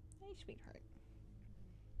 Hey, sweetheart.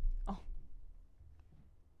 Oh.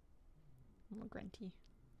 Little grunty.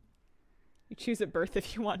 You choose at birth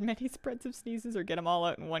if you want many spreads of sneezes or get them all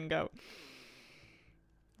out in one go.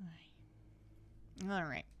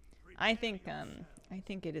 Alright. I think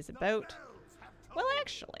it is about... Well,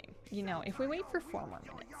 actually, you know, if we wait for 4 more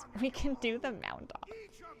minutes, we can do the mount off.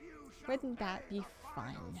 Wouldn't that be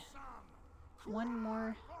fun? One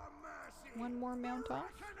more mount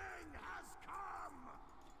off?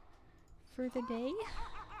 For the day?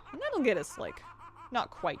 And that'll get us, like, not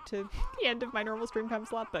quite to the end of my normal stream time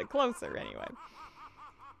slot, but closer anyway.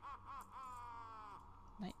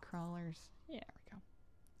 Night crawlers. Yeah, there we go.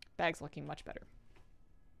 Bag's looking much better.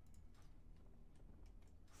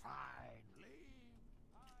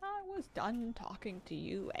 I was done talking to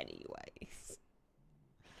you anyways.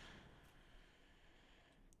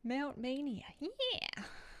 Mount Mania. Yeah!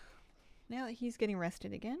 Now that he's getting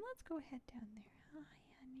rested again, let's go ahead down there. Hi,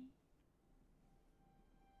 honey.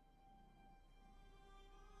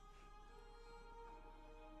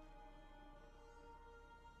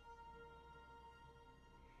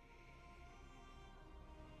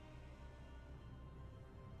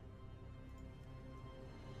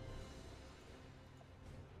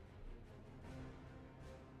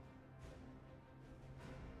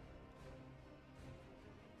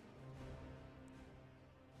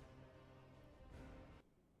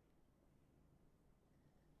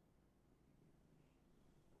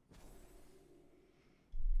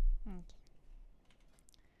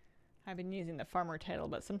 I've been using the farmer title,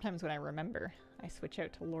 but sometimes when I remember, I switch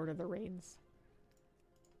out to Lord of the Rains.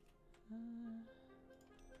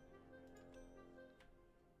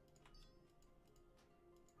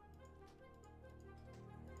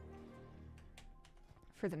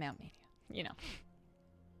 For the Mount Mania, you know.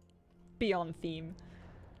 Be on theme.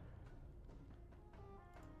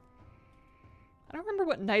 I don't remember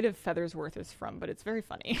what Knight of Feathersworth is from, but it's very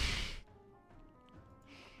funny.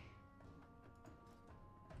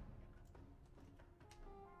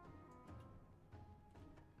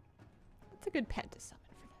 It's a good pet to summon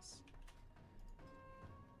for this.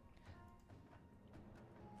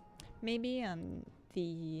 Maybe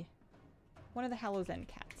one of the Hallow's End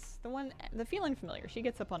cats. The feline familiar. She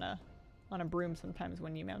gets up on a broom sometimes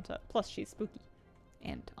when you mount up. Plus she's spooky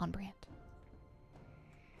and on brand.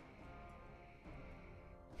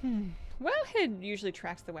 Wowhead usually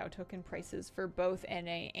tracks the WoW token prices for both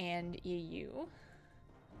NA and EU.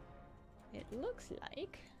 It looks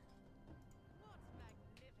like.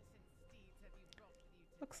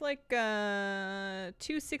 Looks like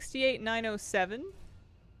 268,907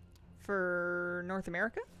 for North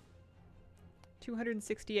America.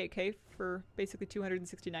 268k for basically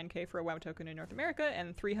 269k for a WoW token in North America,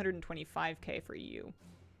 and 325k for EU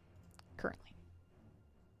currently.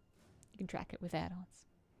 You can track it with add-ons.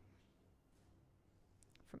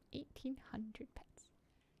 From 1,800 pets.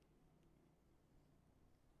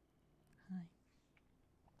 Hi.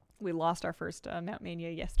 We lost our first Mount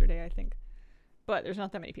Mania yesterday, I think. But there's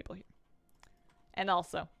not that many people here. And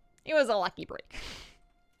also, it was a lucky break.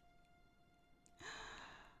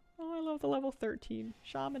 Oh, I love the level 13.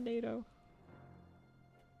 Shamanado.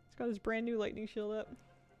 He's got his brand new lightning shield up.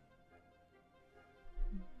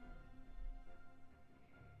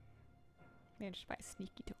 Managed to buy a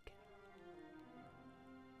sneaky token.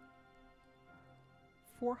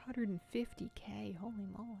 450k, holy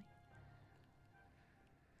moly.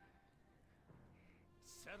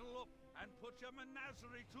 Settle up and put your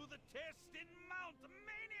menagerie to the test in Mount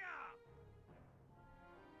Mania!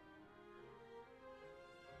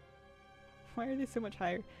 Why are they so much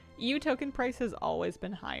higher? EU token price has always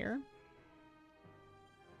been higher.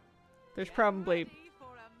 There's probably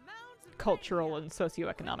cultural and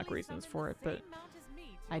socioeconomic reasons for it, but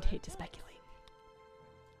I'd hate to speculate.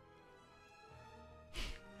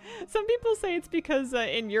 Some people say it's because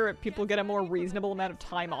in Europe people get a more reasonable amount of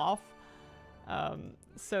time off,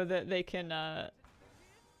 so that they can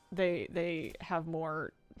they have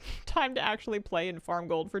more time to actually play and farm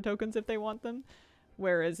gold for tokens if they want them,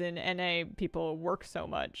 whereas in NA people work so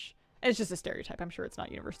much. It's just a stereotype. I'm sure it's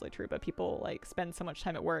not universally true, but people like spend so much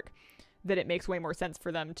time at work that it makes way more sense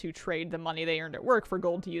for them to trade the money they earned at work for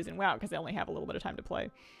gold to use in WoW because they only have a little bit of time to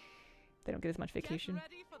play. They don't get as much vacation.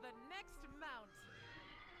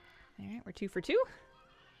 Alright, we're 2 for 2.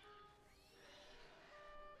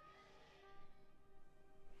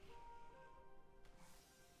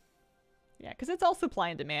 Yeah, because it's all supply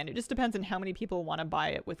and demand. It just depends on how many people want to buy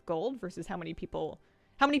it with gold versus how many people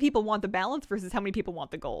want the balance versus how many people want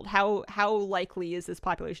the gold. How likely is this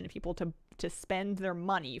population of people to spend their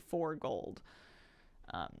money for gold?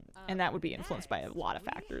 And that would be influenced by a lot of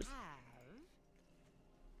factors.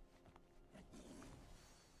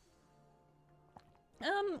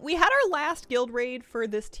 We had our last guild raid for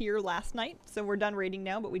this tier last night, so we're done raiding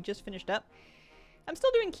now, but we just finished up. I'm still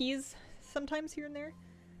doing keys sometimes here and there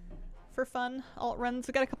for fun. Alt runs.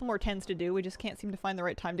 We got a couple more 10s to do. We just can't seem to find the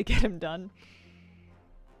right time to get them done.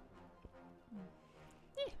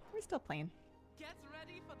 We're still playing.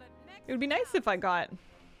 It would be nice if I got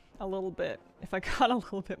a little bit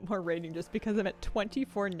more rating, just because I'm at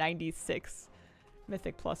 2496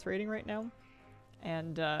 Mythic Plus rating right now.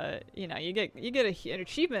 And, you know, you get an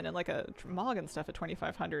achievement and like a mulligan stuff at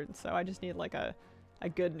 2500, so I just need like a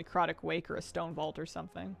good Necrotic Wake or a Stone Vault or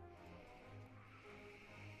something.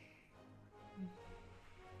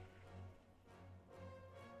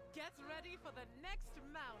 Get ready for the next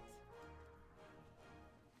mount.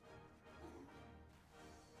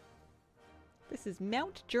 This is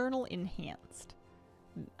Mount Journal Enhanced.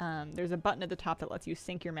 There's a button at the top that lets you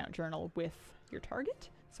sync your Mount Journal with your target,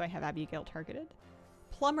 so I have Abigail targeted.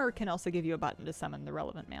 Plumber can also give you a button to summon the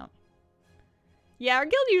relevant mount. Yeah, our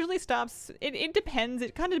guild usually stops. It depends.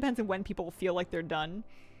 It kind of depends on when people feel like they're done.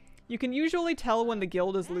 You can usually tell when the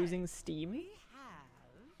guild is losing steam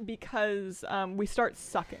because we start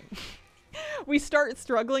sucking. We start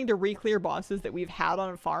struggling to re-clear bosses that we've had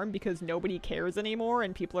on a farm because nobody cares anymore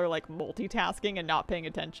and people are like multitasking and not paying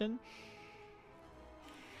attention.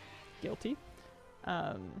 Guilty.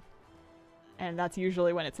 And that's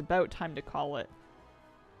usually when it's about time to call it.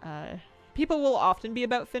 People will often be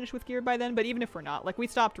about finished with gear by then, but even if we're not, like we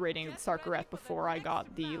stopped raiding Sarkareth before I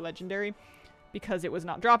got the legendary because it was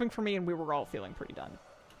not dropping for me and we were all feeling pretty done.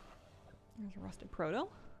 There's a Rusted Proto.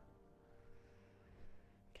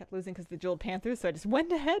 Kept losing because of the Jeweled Panthers, so I just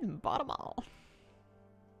went ahead and bought them all.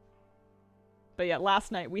 But yeah,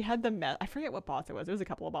 last night we had the I forget what boss it was. It was a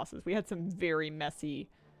couple of bosses. We had some very messy.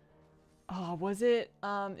 Oh, was it?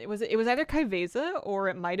 It was either Kaiveza or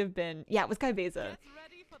it might have been. Yeah, it was Kaiveza.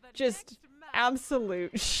 Just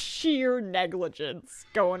absolute sheer negligence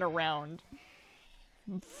going around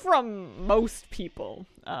from most people.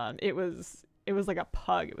 It was like a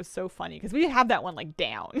pug. It was so funny because we have that one like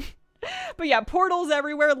down. But yeah, portals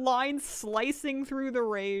everywhere, lines slicing through the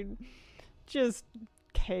raid. Just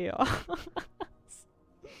chaos. I'm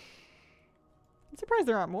surprised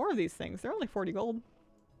there aren't more of these things. They're only 40 gold.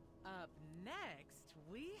 Up next,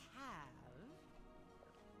 we have...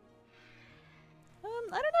 I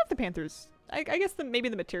don't know if the Panthers... I guess maybe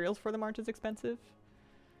the materials for them aren't as expensive.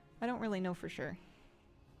 I don't really know for sure.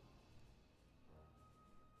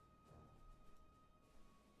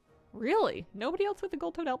 Really? Nobody else with the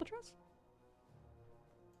Gold-Toed Albatross?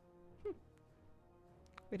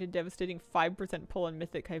 We had a devastating 5% pull on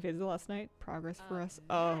Mythic Kaiveza last night. Progress for us.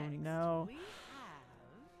 Oh no.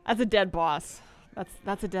 That's a dead boss.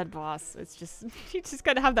 That's a dead boss. It's just you just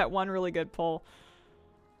gotta have that one really good pull.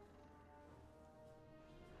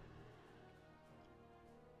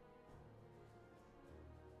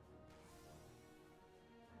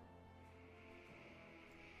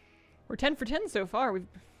 We're 10 for 10 so far. We've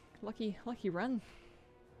lucky run.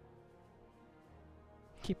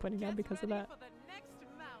 Keep putting down because of that.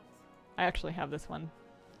 I actually have this one.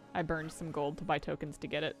 I burned some gold to buy tokens to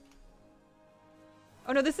get it.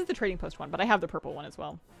 Oh no, this is the trading post one, but I have the purple one as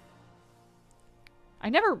well.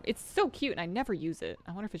 It's so cute and I never use it.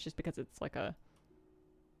 I wonder if it's just because it's like a...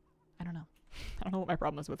 I don't know. I don't know what my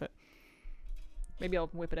problem is with it. Maybe I'll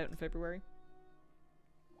whip it out in February.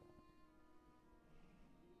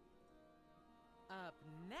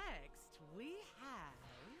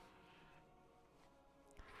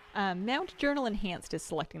 Mount Journal Enhanced is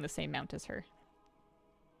selecting the same mount as her.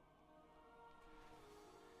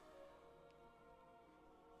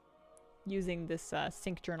 Using this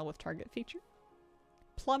sync journal with target feature.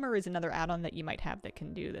 Plumber is another add-on that you might have that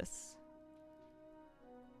can do this.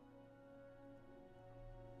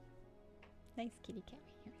 Nice kitty cat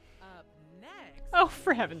right here. Up next. Oh,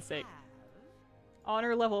 for heaven's we sake. have-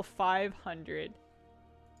 Honor level 500.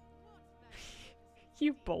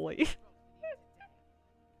 You bully.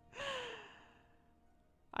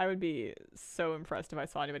 I would be so impressed if I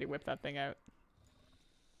saw anybody whip that thing out.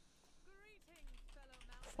 Greetings, fellow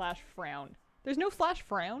mountain- Slash frown. There's no slash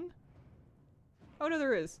frown? Oh no,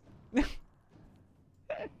 there is. Get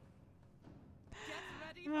ready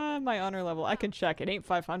for the My honor level. I can check. It ain't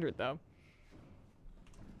 500 though.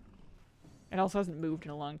 It also hasn't moved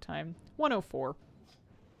in a long time. 104.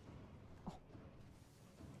 Oh.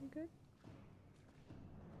 You good?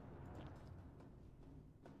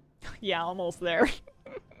 Yeah, almost there.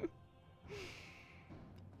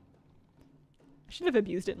 I should have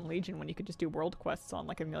abused it in Legion when you could just do world quests on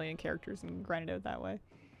like a million characters and grind it out that way.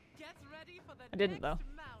 Get ready for the I didn't, though. next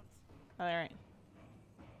mount. Alright.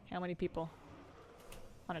 How many people?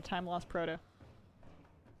 On a time lost proto?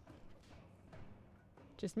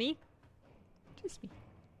 Just me? Just me.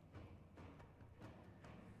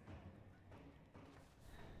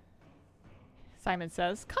 Simon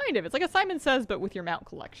Says. Kind of. It's like a Simon Says, but with your mount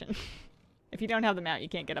collection. If you don't have the mount, you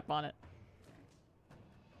can't get up on it.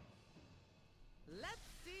 Let's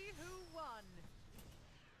see who won.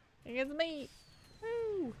 It's me!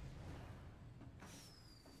 Woo!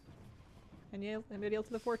 Anybody else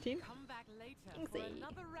to the 14? Come back later for Thanksy.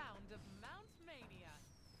 another round of Mount Mania.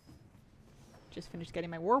 Just finished getting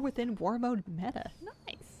my War Within War Mode meta.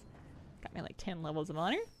 Nice! Got me like 10 levels of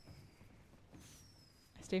honor.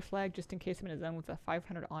 I stay flagged just in case I'm in a zone with a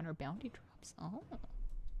 500 honor bounty drops. Oh.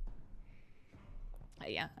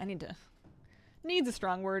 Yeah, I need to... Needs a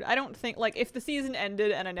strong word. I don't think... Like, if the season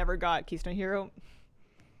ended and I never got Keystone Hero,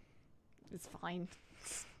 it's fine.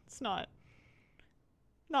 It's not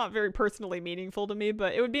very personally meaningful to me,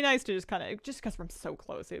 but it would be nice to just kind of... Just because I'm so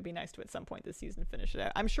close, it would be nice to at some point this season finish it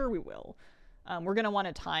out. I'm sure we will. We're going to want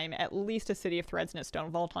to time at least a City of Threads and a Stone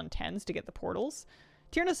Vault on 10s to get the portals.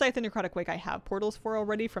 Tyrannus Scythe and Necrotic Wake I have portals for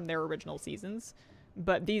already from their original seasons,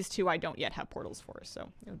 but these two I don't yet have portals for,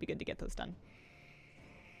 so it would be good to get those done.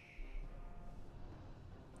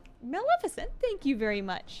 Maleficent, thank you very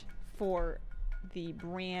much for the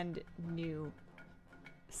brand new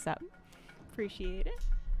sub. Appreciate it.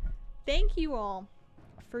 Thank you all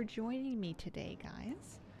for joining me today,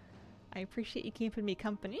 guys. I appreciate you keeping me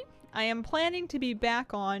company. I am planning to be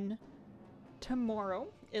back on tomorrow.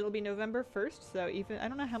 It'll be November 1st, so even I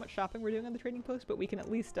don't know how much shopping we're doing on the trading post, but we can at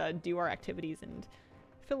least do our activities and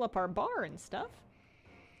fill up our bar and stuff.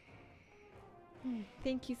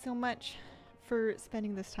 Thank you so much for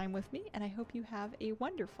spending this time with me, and I hope you have a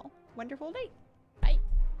wonderful, wonderful day.